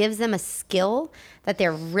because it gives them a skill that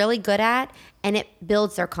they're really good at and it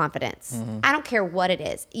builds their confidence. I don't care what it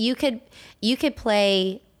is. You could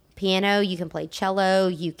play piano, you can play cello,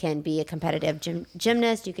 you can be a competitive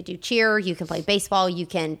gymnast, you could do cheer, you can play baseball, you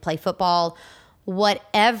can play football.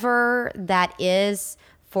 Whatever that is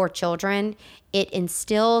for children, it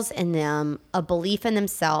instills in them a belief in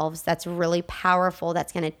themselves that's really powerful,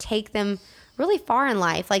 that's going to take them really far in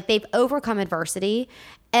life. Like they've overcome adversity.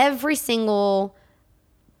 Every single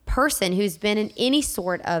person who's been in any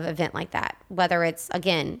sort of event like that, whether it's,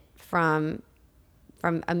 again, from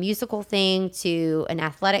a musical thing to an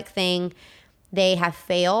athletic thing, they have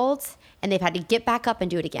failed and they've had to get back up and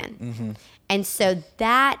do it again. And so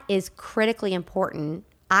that is critically important,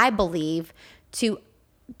 I believe, to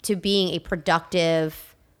being a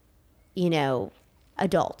productive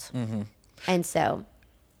adult. And so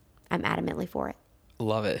I'm adamantly for it.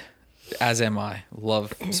 Love it. As am I.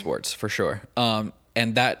 Love sports for sure.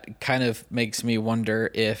 And that kind of makes me wonder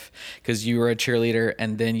because you were a cheerleader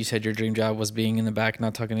and then you said your dream job was being in the back,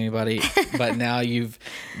 not talking to anybody, but now you've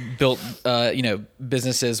built,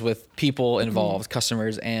 businesses with people involved,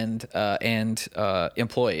 customers and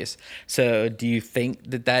employees. So do you think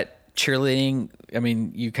that cheerleading, I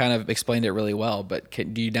mean, you kind of explained it really well, but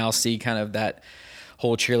do you now see kind of that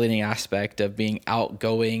whole cheerleading aspect of being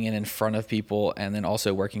outgoing and in front of people and then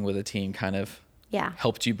also working with a team kind of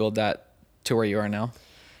helped you build that to where you are now?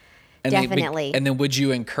 And Definitely. Then would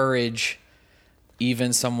you encourage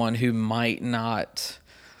even someone who might not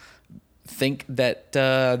think that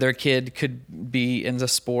their kid could be in the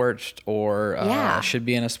sport or should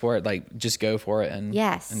be in a sport, like just go for it and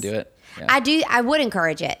do it? Yeah. I would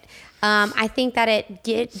encourage it. I think that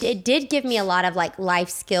it did give me a lot of like life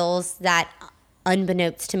skills that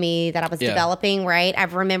unbeknownst to me that I was developing, right? I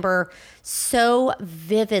remember so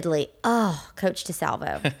vividly, Coach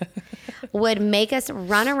DeSalvo would make us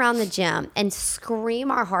run around the gym and scream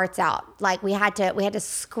our hearts out. Like we had to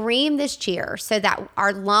scream this cheer so that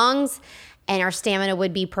our lungs and our stamina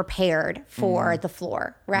would be prepared for the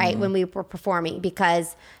floor, right? When we were performing,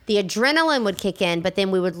 because the adrenaline would kick in, but then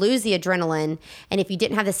we would lose the adrenaline. And if you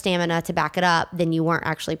didn't have the stamina to back it up, then you weren't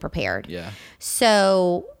actually prepared. Yeah.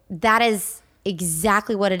 So that is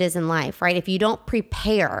exactly what it is in life, right? If you don't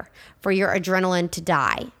prepare for your adrenaline to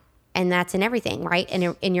die, and that's in everything, right?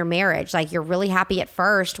 And in your marriage, like you're really happy at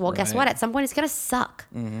first. Well, guess what? At some point it's going to suck.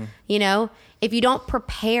 If you don't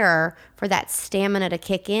prepare for that stamina to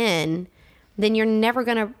kick in, then you're never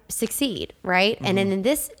going to succeed, right? And in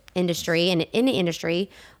this industry and in the industry,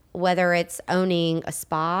 whether it's owning a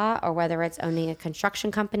spa or whether it's owning a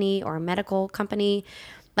construction company or a medical company,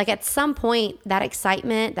 like at some point that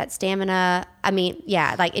excitement, that stamina,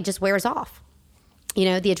 like it just wears off. The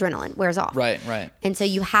adrenaline wears off. Right. And so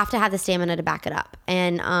you have to have the stamina to back it up.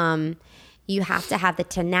 And you have to have the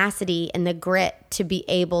tenacity and the grit to be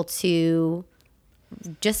able to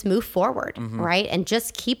just move forward, right? And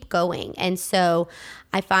just keep going. And so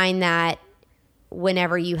I find that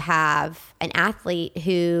whenever you have an athlete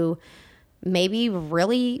who maybe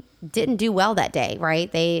really didn't do well that day, right?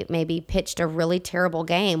 They maybe pitched a really terrible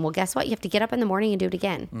game. Well, guess what? You have to get up in the morning and do it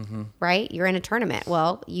again, right? You're in a tournament.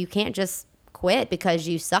 Well, you can't just quit because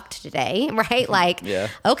you sucked today, right? Like,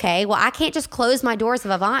 okay, well, I can't just close my doors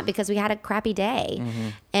of Avant because we had a crappy day.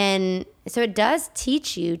 And so it does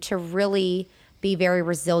teach you to really be very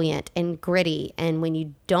resilient and gritty. And when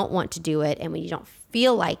you don't want to do it and when you don't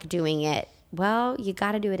feel like doing it, well, you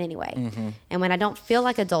got to do it anyway. And when I don't feel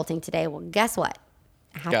like adulting today, well, guess what?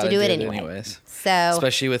 I have to do it anyway. Anyways. So,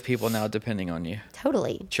 especially with people now depending on you.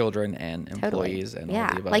 Totally. Children and employees and all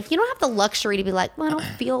the above. Like you don't have the luxury to be like, well, I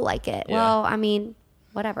don't feel like it. Well, I mean,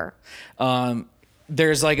 whatever.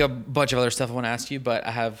 There's like a bunch of other stuff I want to ask you, but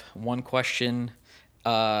I have one question,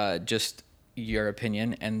 just your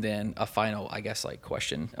opinion, and then a final, I guess, like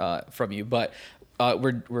question from you. But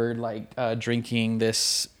we're like drinking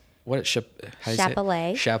this.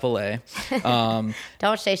 Chapelet. Chapelet.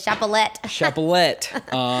 Don't say Chapelette.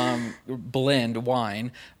 Chapelette blend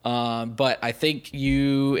wine. But I think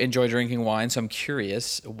you enjoy drinking wine, so I'm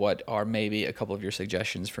curious what are maybe a couple of your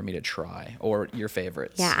suggestions for me to try or your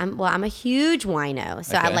favorites. Yeah, I'm a huge wino.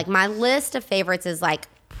 So I my list of favorites is like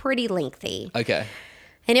pretty lengthy. Okay.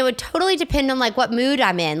 And it would totally depend on like what mood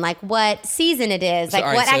I'm in, like what season it is, like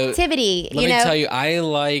what activity. Let me tell you, I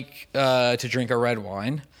like to drink a red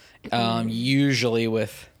wine. Usually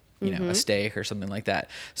with, a steak or something like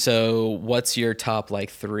that. So what's your top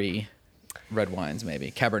like 3 red wines,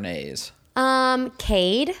 maybe Cabernets?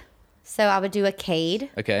 Cade. So I would do a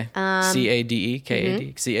Cade. Okay. C-A-D-E,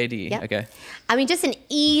 K-A-D, C-A-D-E. Yep. Okay. I mean, just an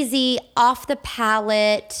easy off the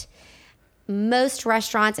palate. Most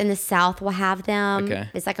restaurants in the South will have them. Okay.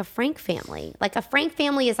 It's like a Frank Family. Like a Frank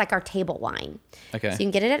Family is like our table wine. Okay. So you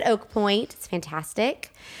can get it at Oak Point. It's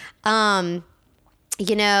fantastic. I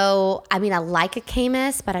mean, I like a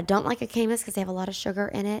Caymus, but I don't like a Caymus because they have a lot of sugar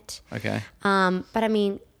in it. Okay. But I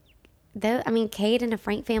mean, Cade and a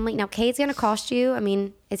Frank Family. Now, Cade's going to cost you. I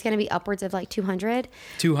mean, it's going to be upwards of like $200.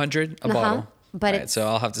 $200 a bottle. But so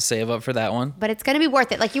I'll have to save up for that one. But it's going to be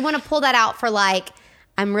worth it. Like you want to pull that out for like,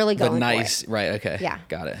 I'm really going nice, for it. Right? Okay. Yeah.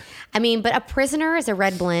 Got it. I mean, but a Prisoner is a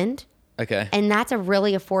red blend. Okay. And that's a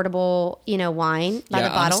really affordable, wine by the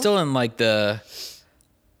bottle. I'm still in like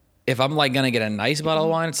if I'm like gonna get a nice bottle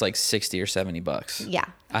of wine, it's like $60 or $70. Yeah.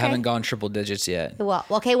 Okay. I haven't gone triple digits yet. Well,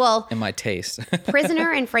 okay. Well, in my taste,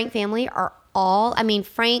 Prisoner and Frank Family are all. I mean,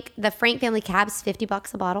 the Frank Family Cab's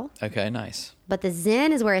 $50 a bottle. Okay, nice. But the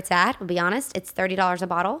Zen is where it's at. I'll be honest. It's $30 a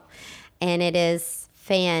bottle, and it is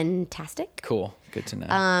fantastic. Cool. Good to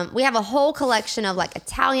know. We have a whole collection of like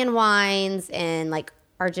Italian wines and like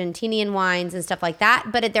Argentinian wines and stuff like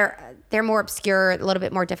that, but they're more obscure, a little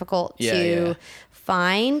bit more difficult to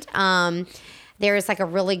find. There's like a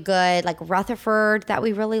really good like Rutherford that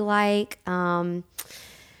we really like. I'm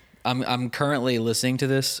currently listening to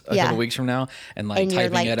this a couple weeks from now and like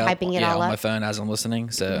typing it up on my phone as I'm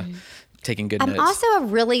listening. So taking good notes. I'm also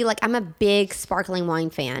I'm a big sparkling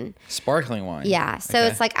wine fan. Sparkling wine. Yeah. So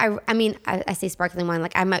it's like, I say sparkling wine,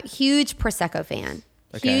 like I'm a huge Prosecco fan.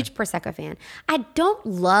 Okay. Huge Prosecco fan. I don't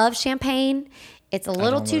love champagne. It's a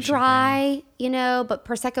little too dry, but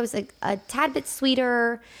Prosecco is a tad bit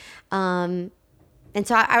sweeter. And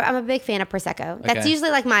so I'm a big fan of Prosecco. That's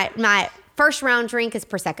usually like my first round drink is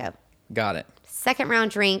Prosecco. Got it. Second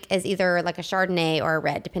round drink is either like a Chardonnay or a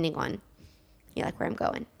red, depending on like where I'm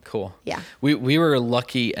going. Cool. Yeah. We were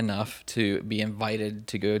lucky enough to be invited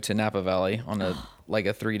to go to Napa Valley on a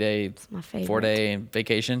 3-day, 4-day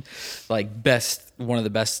vacation. Like one of the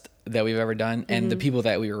best that we've ever done. And the people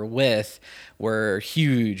that we were with were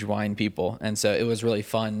huge wine people. And so it was really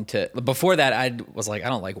fun before that I was like, I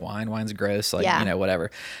don't like wine. Wine's gross. Whatever.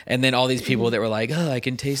 And then all these people that were like, oh, I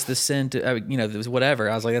can taste the scent, whatever.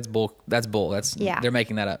 I was like, that's bull. They're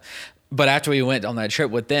making that up. But after we went on that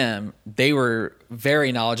trip with them, they were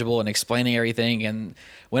very knowledgeable and explaining everything. And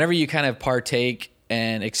whenever you kind of partake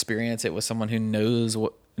and experience it with someone who knows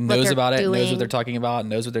about it, knows what they're talking about,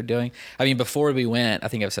 knows what they're doing. I mean, before we went, I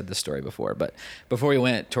think I've said this story before, but before we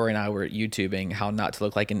went, Tori and I were YouTubing how not to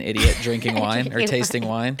look like an idiot drinking wine or tasting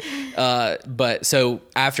wine. But so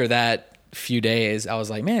after that few days, I was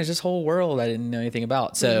like, man, there's this whole world I didn't know anything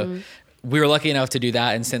about. So we were lucky enough to do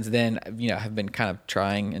that. And since then, have been kind of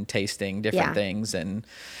trying and tasting different things. And,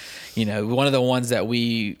 one of the ones that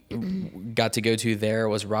we got to go to there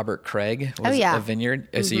was Robert Craig was a vineyard.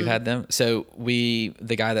 So you've had them. So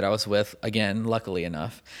the guy that I was with, again, luckily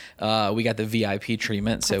enough, we got the VIP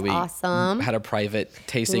treatment. So we had a private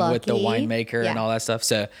tasting with the winemaker and all that stuff.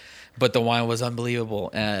 So, but the wine was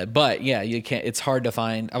unbelievable. But yeah, you can't, it's hard to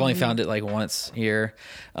find. I've only found it like once here.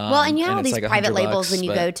 And you have all these private labels when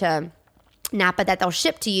you go to Napa that they'll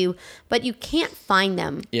ship to you, but you can't find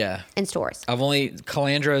them in stores.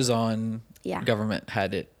 Calandra's on government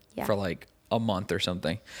had it for like a month or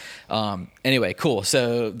something. Anyway, cool.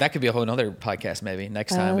 So that could be a whole nother podcast maybe.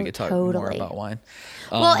 Next time we could talk more about wine.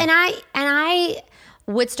 And I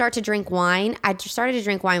would start to drink wine. I started to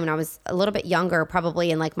drink wine when I was a little bit younger,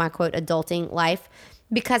 probably in like my quote adulting life,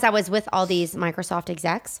 because I was with all these Microsoft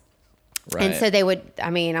execs. Right. And so they would,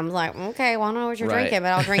 I'm like, okay, well, I don't know what you're drinking, but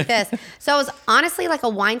I'll drink this. So I was honestly like a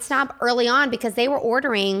wine snob early on because they were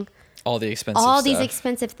ordering all these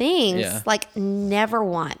expensive things. Yeah. Like never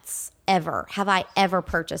once, ever have I ever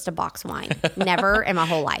purchased a box wine. Never in my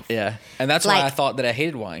whole life. Yeah. And that's why I thought that I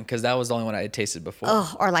hated wine, because that was the only one I had tasted before.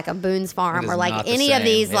 Or like a Boone's Farm or like any of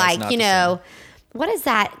these, what is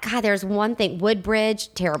that? God, there's one thing,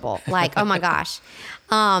 Woodbridge, terrible. Like, oh my gosh.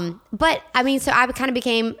 But so I kind of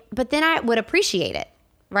became, but then I would appreciate it.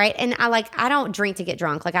 Right. And I don't drink to get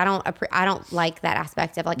drunk. Like I don't like that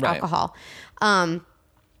aspect of like alcohol.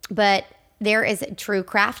 But there is a true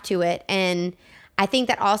craft to it. And I think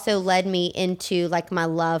that also led me into like my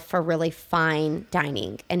love for really fine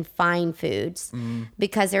dining and fine foods,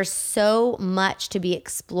 because there's so much to be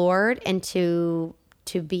explored and to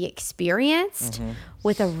be experienced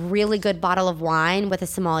with a really good bottle of wine with a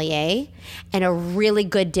sommelier and a really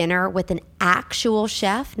good dinner with an actual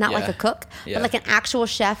chef, not like a cook, but like an actual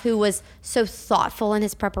chef who was so thoughtful in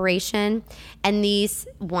his preparation. And these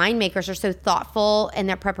winemakers are so thoughtful in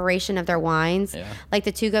their preparation of their wines. Yeah. Like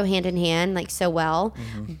the two go hand in hand, like so well.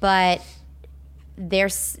 But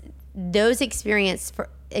there's those experiences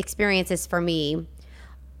for me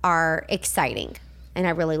are exciting. And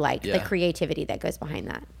I really like the creativity that goes behind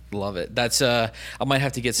that. Love it. That's I might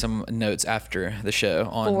have to get some notes after the show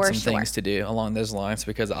on things to do along those lines,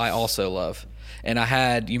 because I also love. And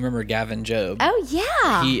you remember Gavin Job? Oh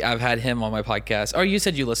yeah. I've had him on my podcast. Or you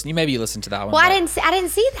said you listened. Maybe you listened to that one. Well, I didn't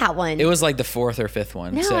see that one. It was like the 4th or 5th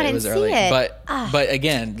one. No, so I didn't it was see early. it. But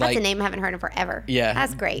again, that's a name I haven't heard in forever. Yeah,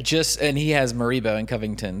 that's great. And he has Maribo in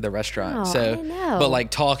Covington, the restaurant. I didn't know. But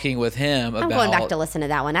like talking with him about. I'm going back to listen to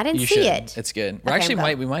that one. I didn't see it. It's good.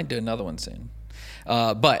 We might do another one soon.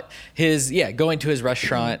 But going to his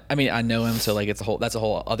restaurant. I mean, I know him, so like that's a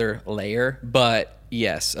whole other layer. But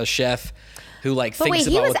yes, a chef who thinks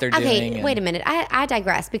about what they're doing. Okay, wait a minute. I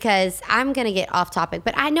digress, because I'm going to get off topic.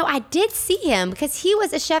 But I know I did see him because he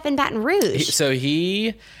was a chef in Baton Rouge.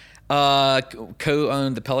 He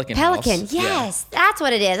Co-owned the Pelican Pelican, House. yes, that's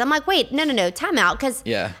what it is. I'm like, wait, no, time out, because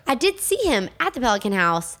Yeah. I did see him at the Pelican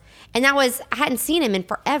House, and I hadn't seen him in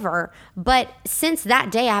forever. But since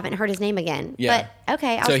that day, I haven't heard his name again. Yeah. But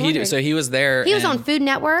okay, I So was wondering. he was there. He was and- on Food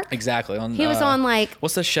Network. Exactly. He was on like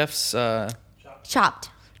what's the chef's Chopped.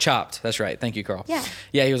 Chopped. That's right. Thank you, Carl. Yeah.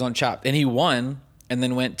 Yeah, he was on Chopped, and he won, and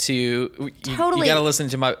then went to. You got to listen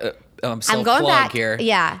to my. I'm going back here.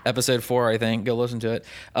 Yeah. Episode 4, I think. Go listen to it.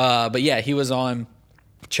 But yeah, he was on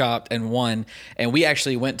Chopped and won, and we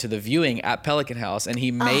actually went to the viewing at Pelican House, and he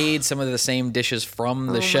made some of the same dishes from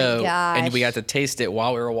the show, and we got to taste it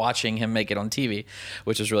while we were watching him make it on TV,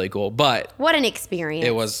 which was really cool. But what an experience!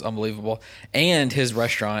 it was unbelievable. And his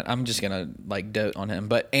restaurant, I'm just gonna like dote on him,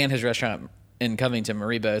 and his restaurant in Covington,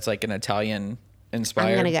 Maribo, it's like an Italian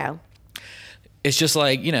inspired. I'm gonna go. It's just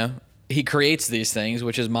like, he creates these things,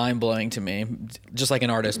 which is mind blowing to me, just like an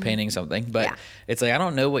artist painting something. But Yeah. it's like, I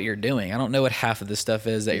don't know what you're doing. I don't know what half of this stuff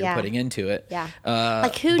is that you're Yeah. putting into it. Yeah.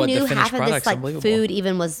 But Who the knew finished half of this product's like unbelievable. food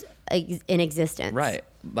even was in existence? Right.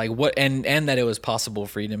 Like what, and that it was possible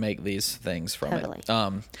for you to make these things from Totally.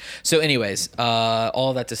 it. So anyways,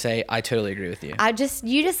 all that to say, I totally agree with you.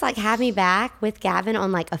 You just like have me back with Gavin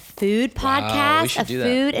on like a food Wow, we podcast, should a do that.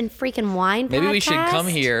 food and freaking wine podcast. Maybe we should come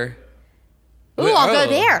here. Ooh, I'll go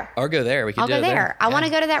there. Or go there. We could I'll do go it there. I Yeah. want to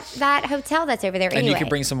go to that hotel that's over there. And anyway. you could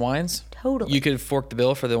bring some wines? Totally. You could fork the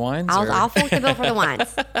bill for the wines? or- I'll fork the bill for the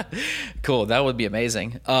wines. Cool. That would be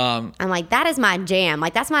amazing. I'm like, that is my jam.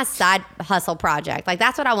 Like, that's my side hustle project. Like,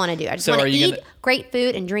 that's what I want to do. I just So want are to you eat gonna- great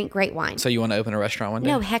food and drink great wine. So you want to open a restaurant one day?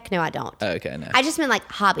 No, heck no, I don't. Oh, okay, no. I just meant like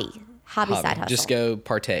hobby side hustle. Just go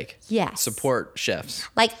partake. Yes. Support chefs.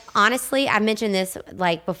 Like, honestly, I mentioned this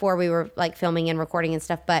like before we were like filming and recording and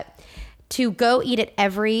stuff, but to go eat at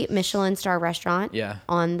every Michelin star restaurant Yeah.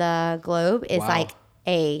 on the globe is Wow. like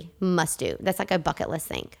a must do. That's like a bucket list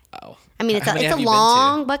thing. Oh. I mean, it's How many a have you been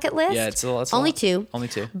long to? bucket list. Yeah, it's only lot. two. Only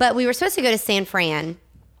two. But we were supposed to go to San Fran,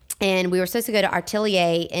 and we were supposed to go to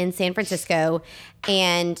Artelier in San Francisco.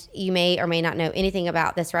 And you may or may not know anything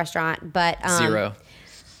about this restaurant, but Zero.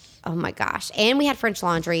 Oh my gosh! And we had French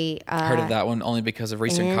Laundry. Heard of that one only because of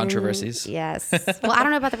recent controversies. Yes. Well, I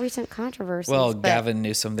don't know about the recent controversies. Well, but Gavin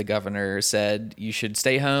Newsom, the governor, said you should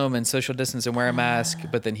stay home and social distance and wear a mask.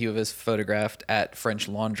 But then he was photographed at French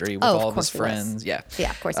Laundry with Oh, of all of his course he was. friends. Yeah.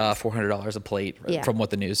 Yeah, of course he was. $400 a plate Yeah. from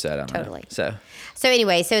what the news said. I don't Totally. know. So So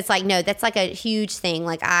anyway, so it's like, no, that's like a huge thing.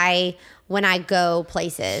 Like when I go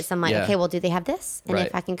places, I'm like, Yeah. okay, well, do they have this? And Right.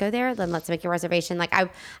 if I can go there, then let's make a reservation. Like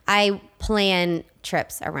I plan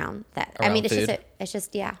trips around that. I Around mean, food? it's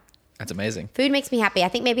just, yeah. that's amazing. Food makes me happy. I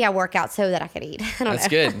think maybe I work out so that I could eat. I don't That's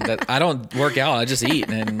know. good. I don't work out. I just eat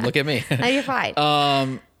and look at me. No, you're fine.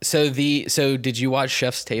 So did you watch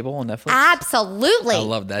Chef's Table on Netflix? Absolutely. I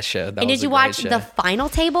love that show. That And was did you a great watch show. The Final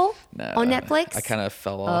Table on Netflix? I kind of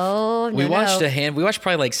fell off. Oh, no, we watched no. We watched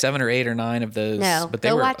probably like 7 or 8 or 9 of those. No, but they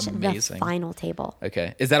go were watch amazing. The Final Table.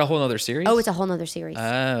 Okay, is that a whole other series? Oh, it's a whole nother series.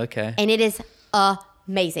 Okay. And it is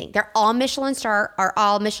amazing. They're all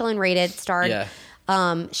Michelin rated starred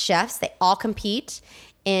Yeah. chefs. They all compete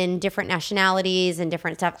in different nationalities and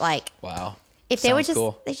different stuff. Like Wow. if they would Sounds just,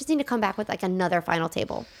 cool. they just need to come back with like another Final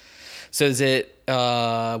Table. So is it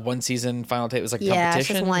one season final tape? It was like Yeah, it's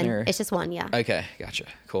competition? just one. or- It's just one. Yeah. Okay, gotcha.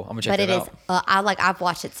 Cool. I'm gonna check But that it is. out. I've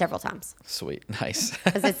watched it several times Sweet. Nice.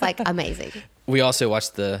 because it's like amazing. We also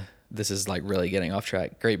watched this is like really getting off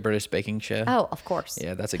track. Great British Baking Show. Oh, of course.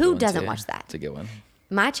 Yeah, that's a good Who one. doesn't too. watch that? It's a good one.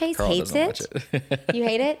 My Chase Carl hates doesn't it. watch it. You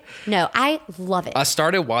hate it? No, I love it. I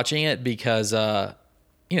started watching it because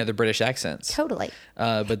the British accents. Totally.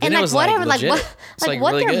 But then And it like was whatever, like legit. like It's what, like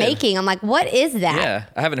what really they're good. making, I'm like, what is that? Yeah,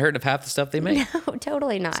 I haven't heard of half the stuff they make. No,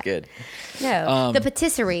 totally not. It's good. No, the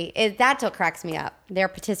patisserie that's what cracks me up. Their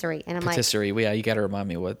patisserie, and I'm Patisserie. Yeah, you got to remind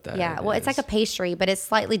me what that. like, yeah. Well, it's like is. a pastry, but it's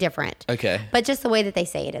slightly different. Okay. But just the way that they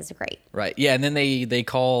say it is great. Right. Yeah, and then they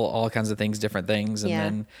call all kinds of things different things, and Yeah.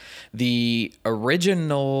 then the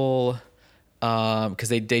original, because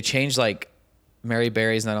they changed like. Mary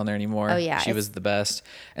Berry's not on there anymore. Oh, yeah, she it's- was the best.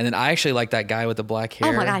 And then I actually like that guy with the black hair.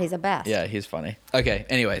 Oh my God, he's the best. Yeah, he's funny. Okay.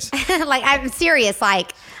 Anyways, Like I'm serious.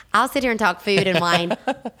 Like I'll sit here and talk food and wine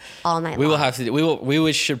all night. we long. will have to.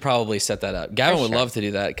 We should probably set that up. Gavin For would sure. love to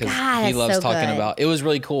do that because God, he that's loves so talking good. about. It was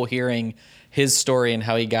really cool hearing his story and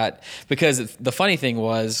how he got. Because the funny thing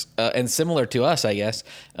was, and similar to us, I guess,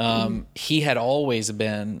 he had always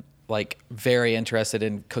been like very interested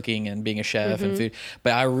in cooking and being a chef and food,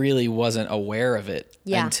 but I really wasn't aware of it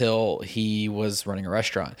Yeah. until he was running a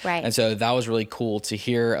restaurant. Right. And so that was really cool to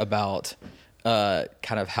hear about kind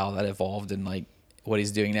of how that evolved and like what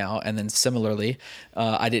he's doing now. And then similarly,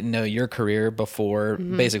 I didn't know your career before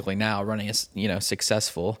basically now running a,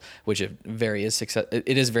 successful, which it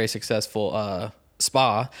is very successful,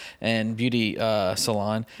 spa and beauty,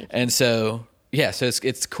 salon. And so, so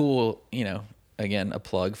it's cool, again, a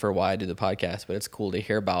plug for why I do the podcast, but it's cool to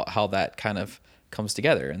hear about how that kind of comes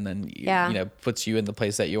together and then, puts you in the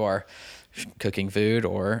place that you are cooking food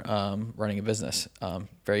or, running a business.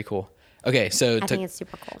 Very cool. Okay, so I think it's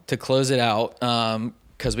super cool. To close it out,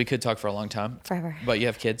 because we could talk for a long time. Forever. But you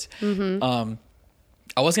have kids.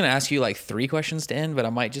 I was going to ask you like 3 questions to end, but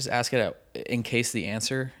I might just ask it in case the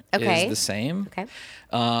answer is the same. Okay.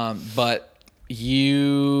 But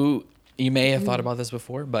you may have thought about this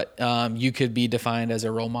before, but you could be defined as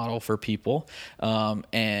a role model for people,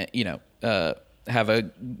 and have a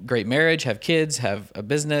great marriage, have kids, have a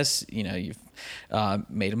business, you've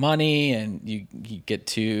made money and you get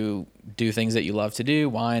to do things that you love to do,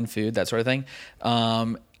 wine, food, that sort of thing.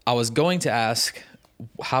 I was going to ask,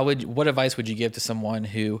 what advice would you give to someone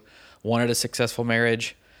who wanted a successful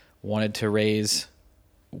marriage, wanted to raise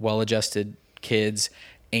well-adjusted kids,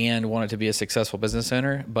 and wanted to be a successful business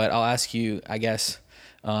owner? But I'll ask you, I guess,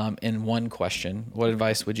 in one question, what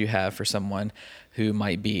advice would you have for someone who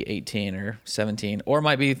might be 18 or 17 or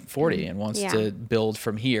might be 40 and wants to build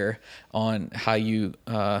from here on how you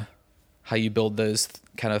build those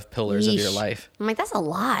kind of pillars of your life? I'm like, that's a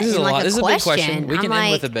lot. This is a lot. This is a big question. We can end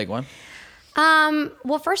like, with a big one.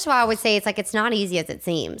 Well, first of all, I would say it's not easy as it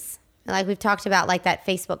seems. Like we've talked about, like that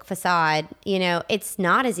Facebook facade, it's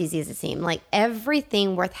not as easy as it seems. Like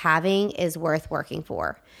everything worth having is worth working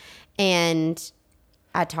for. And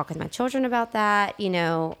I talk with my children about that.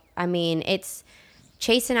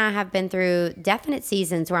 Chase and I have been through definite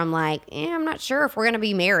seasons where I'm like, I'm not sure if we're going to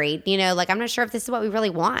be married. I'm not sure if this is what we really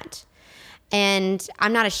want. And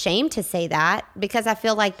I'm not ashamed to say that because I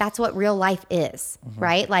feel like that's what real life is,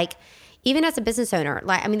 right? Like even as a business owner,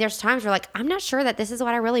 there's times where I'm not sure that this is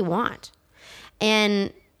what I really want.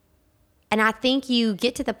 And I think you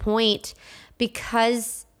get to the point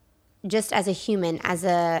because just as a human, as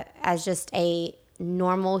just a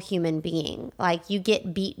normal human being, like you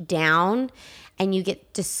get beat down and you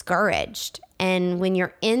get discouraged. And when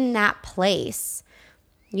you're in that place,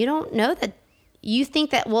 you don't know that you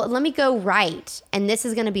think that, well, let me go right. And this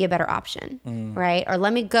is going to be a better option, right? Or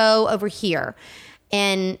let me go over here.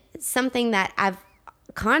 And something that I've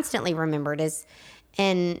constantly remembered is,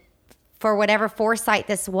 and for whatever foresight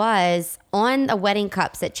this was, on the wedding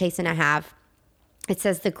cups that Chase and I have, it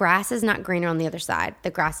says the grass is not greener on the other side.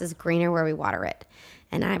 The grass is greener where we water it.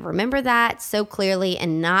 And I remember that so clearly,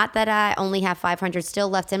 and not that I only have 500 still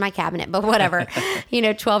left in my cabinet, but whatever,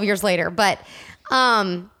 12 years later. But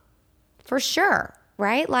for sure,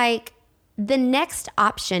 right? Like the next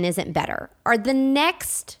option isn't better, or the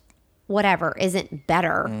next whatever isn't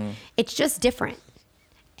better. It's just different.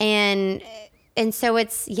 And so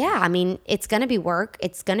it's, it's going to be work.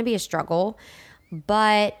 It's going to be a struggle,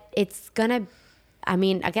 but it's going to,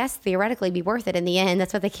 I guess theoretically be worth it in the end.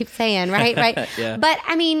 That's what they keep saying, right? Right. Yeah. But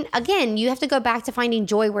again, you have to go back to finding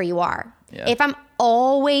joy where you are. Yeah. If I'm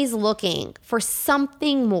always looking for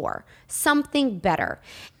something more, something better,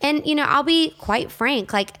 and I'll be quite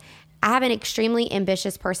frank, like I have an extremely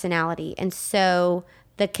ambitious personality. And so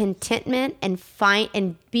the contentment and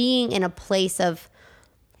being in a place of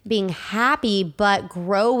being happy, but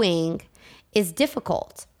growing is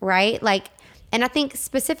difficult, right? Like, and I think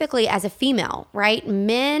specifically as a female, right?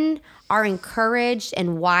 Men are encouraged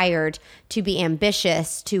and wired to be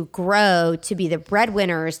ambitious, to grow, to be the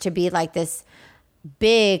breadwinners, to be like this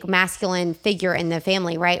big masculine figure in the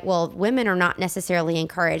family, right? Well, women are not necessarily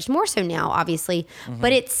encouraged, more so now, obviously,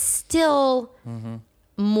 but it's still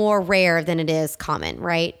more rare than it is common,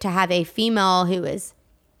 right? To have a female who is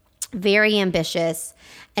very ambitious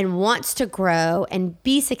and wants to grow and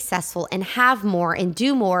be successful and have more and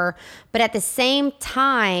do more, but at the same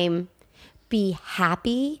time be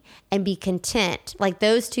happy and be content. Like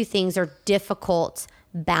those two things are difficult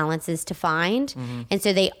balances to find. And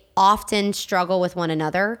so they often struggle with one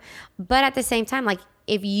another. But at the same time, like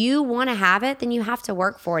if you want to have it, then you have to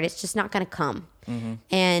work for it. It's just not going to come.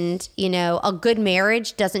 And, a good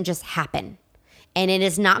marriage doesn't just happen. And it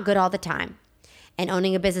is not good all the time. And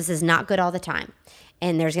owning a business is not good all the time.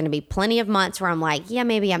 And there's going to be plenty of months where I'm like, yeah,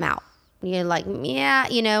 maybe I'm out. You're like,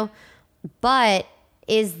 yeah, but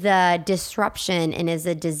is the disruption and is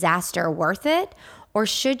the disaster worth it? Or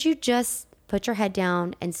should you just put your head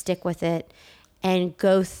down and stick with it and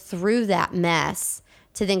go through that mess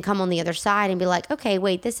to then come on the other side and be like, okay,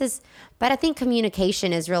 wait, but I think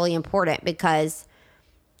communication is really important, because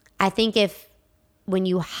I think when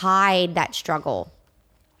you hide that struggle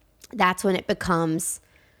that's when it becomes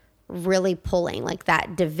really pulling. Like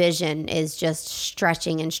that division is just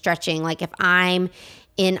stretching and stretching. Like if I'm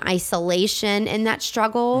in isolation in that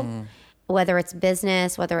struggle, whether it's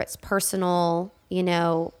business, whether it's personal, you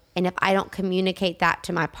know, and if I don't communicate that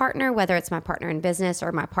to my partner, whether it's my partner in business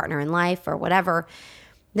or my partner in life or whatever,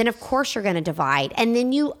 then of course you're going to divide. And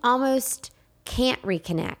then you almost can't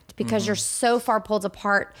reconnect because you're so far pulled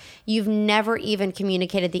apart. You've never even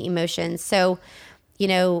communicated the emotions. So, you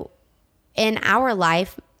know, in our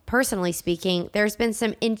life, personally speaking, there's been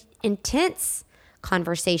some intense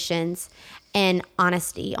conversations and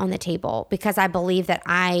honesty on the table because I believe that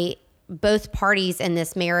both parties in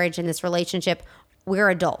this marriage and this relationship, we're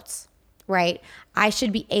adults, right? I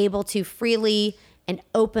should be able to freely and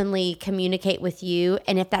openly communicate with you.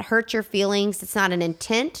 And if that hurts your feelings, it's not an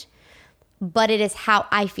intent, but it is how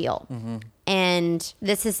I feel. And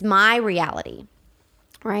this is my reality,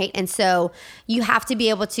 right? And so you have to be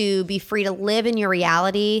able to be free to live in your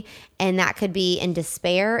reality. And that could be in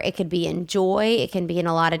despair. It could be in joy. It can be in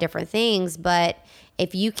a lot of different things. But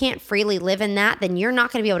if you can't freely live in that, then you're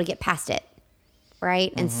not going to be able to get past it,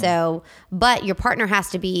 right? And so, but your partner has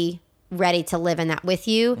to be ready to live in that with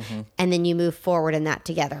you. And then you move forward in that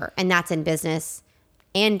together. And that's in business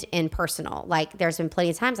and in personal. Like there's been plenty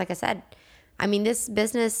of times, like I said, I mean, this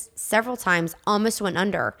business several times almost went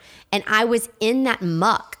under. And I was in that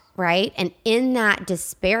muck, right? And in that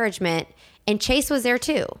disparagement. And Chase was there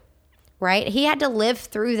too, right? He had to live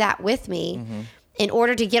through that with me in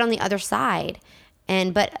order to get on the other side.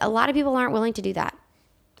 But a lot of people aren't willing to do that.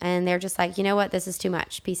 And they're just like, you know what? This is too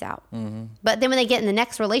much. Peace out. But then when they get in the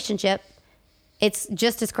next relationship, it's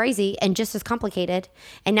just as crazy and just as complicated.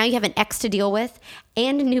 And now you have an ex to deal with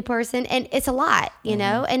and a new person. And it's a lot, you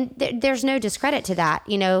know, and there's no discredit to that.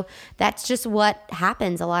 You know, that's just what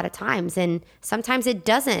happens a lot of times. And sometimes it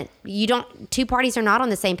doesn't. Two parties are not on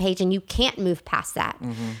the same page and you can't move past that.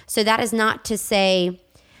 So that is not to say,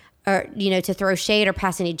 or, you know, to throw shade or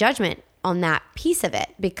pass any judgment on that piece of it,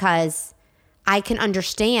 because I can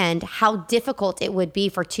understand how difficult it would be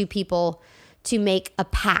for two people to make a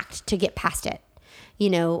pact to get past it. You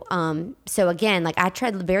know, so again, like I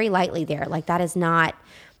tread very lightly there. Like that is not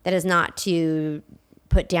to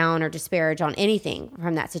put down or disparage on anything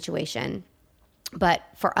from that situation. But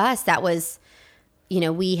for us, that was, you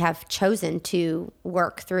know, we have chosen to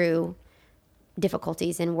work through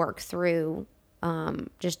difficulties and work through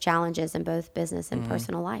just challenges in both business and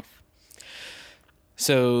personal life.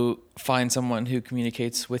 So find someone who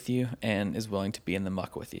communicates with you and is willing to be in the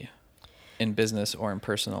muck with you in business or in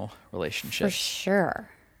personal relationships. For sure.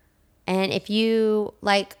 And if you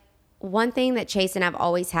like, one thing that Chase and I've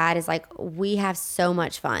always had is like, we have so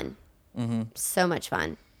much fun. So much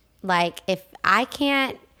fun. Like if I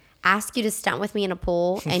can't ask you to stunt with me in a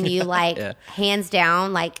pool and you like hands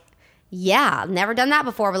down, like, yeah, I've never done that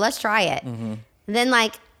before, but let's try it. Then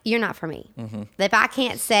like, you're not for me. If I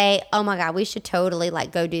can't say, oh my God, we should totally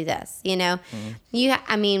like go do this, you know,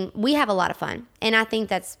 I mean, we have a lot of fun. And I think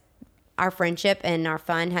that's our friendship and our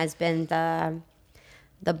fun has been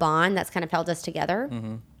the bond that's kind of held us together.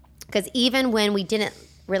 Because even when we didn't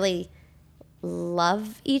really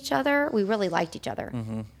love each other, we really liked each other.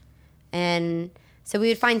 And so we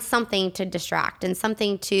would find something to distract and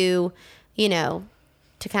something to, you know,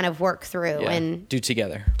 to kind of work through and do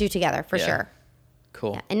together for sure.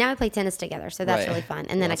 Cool. Yeah. And now we play tennis together, so that's really fun.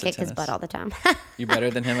 And then I kick his butt all the time. You better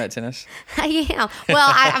than him at tennis? Yeah.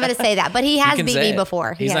 Well, I'm going to say that, but he has beat me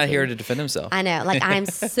before. He's not here to defend himself. I know. Like, I'm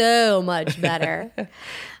so much better.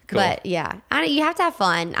 Cool. But yeah, you have to have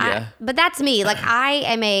fun. But that's me. Like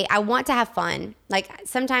I want to have fun. Like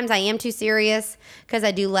sometimes I am too serious because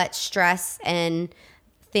I do let stress and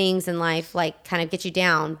things in life like kind of get you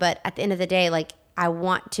down. But at the end of the day, like I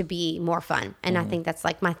want to be more fun. And I think that's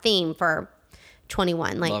like my theme for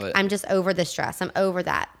 21. Like I'm just over the stress. I'm over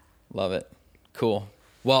that. Love it. Cool.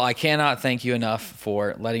 Well, I cannot thank you enough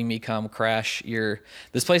for letting me come crash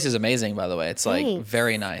this place is amazing, by the way. It's like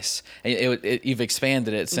very nice. You've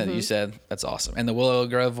expanded it since you said. That's awesome. And the Willow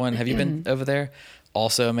Grove one, have you been over there?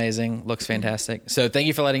 Also amazing. Looks fantastic. So thank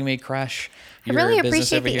you for letting me crash your I really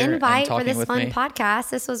business appreciate over the here invite and for this fun me.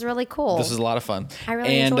 podcast. This was really cool. This was a lot of fun. I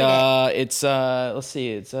really enjoyed it. It's let's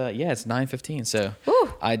see, it's 9:15. So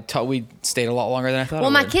we stayed a lot longer than I thought.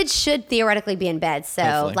 Well, my kids should theoretically be in bed, so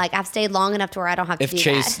hopefully. like I've stayed long enough to where I don't have to do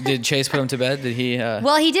that. Did Chase put him to bed? Did he?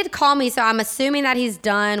 Well, he did call me, so I'm assuming that he's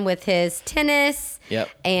done with his tennis. Yep.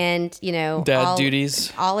 And dad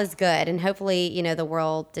duties. All is good, and hopefully, the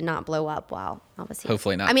world did not blow up while I was here.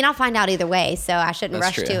 Hopefully not. I mean, I'll find out either way, so I shouldn't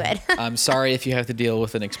rush to it. I'm sorry sorry if you have to deal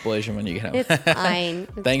with an explosion when you get home. It's fine.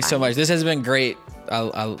 Thanks so much. This has been great.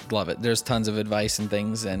 I love it. There's tons of advice and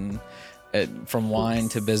things, and from wine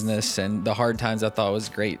to business, and the hard times I thought was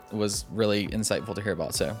great. Was really insightful to hear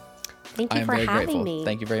about. So Thank you I'm for very having grateful. me.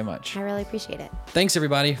 Thank you very much. I really appreciate it. Thanks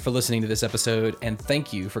everybody for listening to this episode, and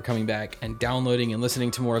thank you for coming back and downloading and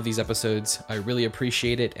listening to more of these episodes. I really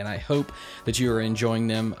appreciate it, and I hope that you are enjoying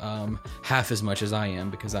them half as much as I am,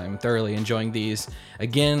 because I'm thoroughly enjoying these.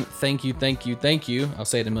 Again, thank you. I'll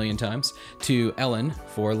say it a million times to Ellen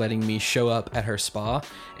for letting me show up at her spa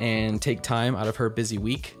and take time out of her busy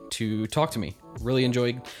week to talk to me. Really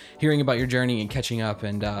enjoyed hearing about your journey and catching up,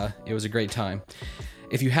 and it was a great time.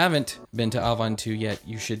 If you haven't been to Avantu yet,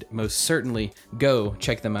 you should most certainly go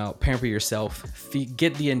check them out. Pamper yourself.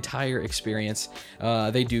 Get the entire experience.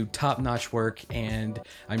 They do top-notch work, and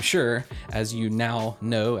I'm sure, as you now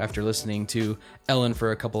know after listening to Ellen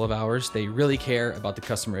for a couple of hours, they really care about the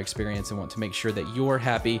customer experience and want to make sure that you're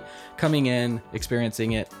happy coming in,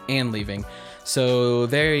 experiencing it, and leaving. So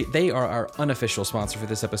they are our unofficial sponsor for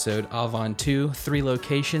this episode, Avantu, 3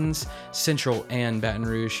 locations, Central and Baton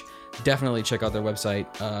Rouge. Definitely check out their website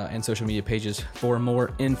and social media pages for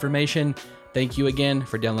more information. Thank you again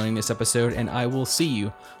for downloading this episode, and I will see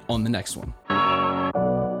you on the next one.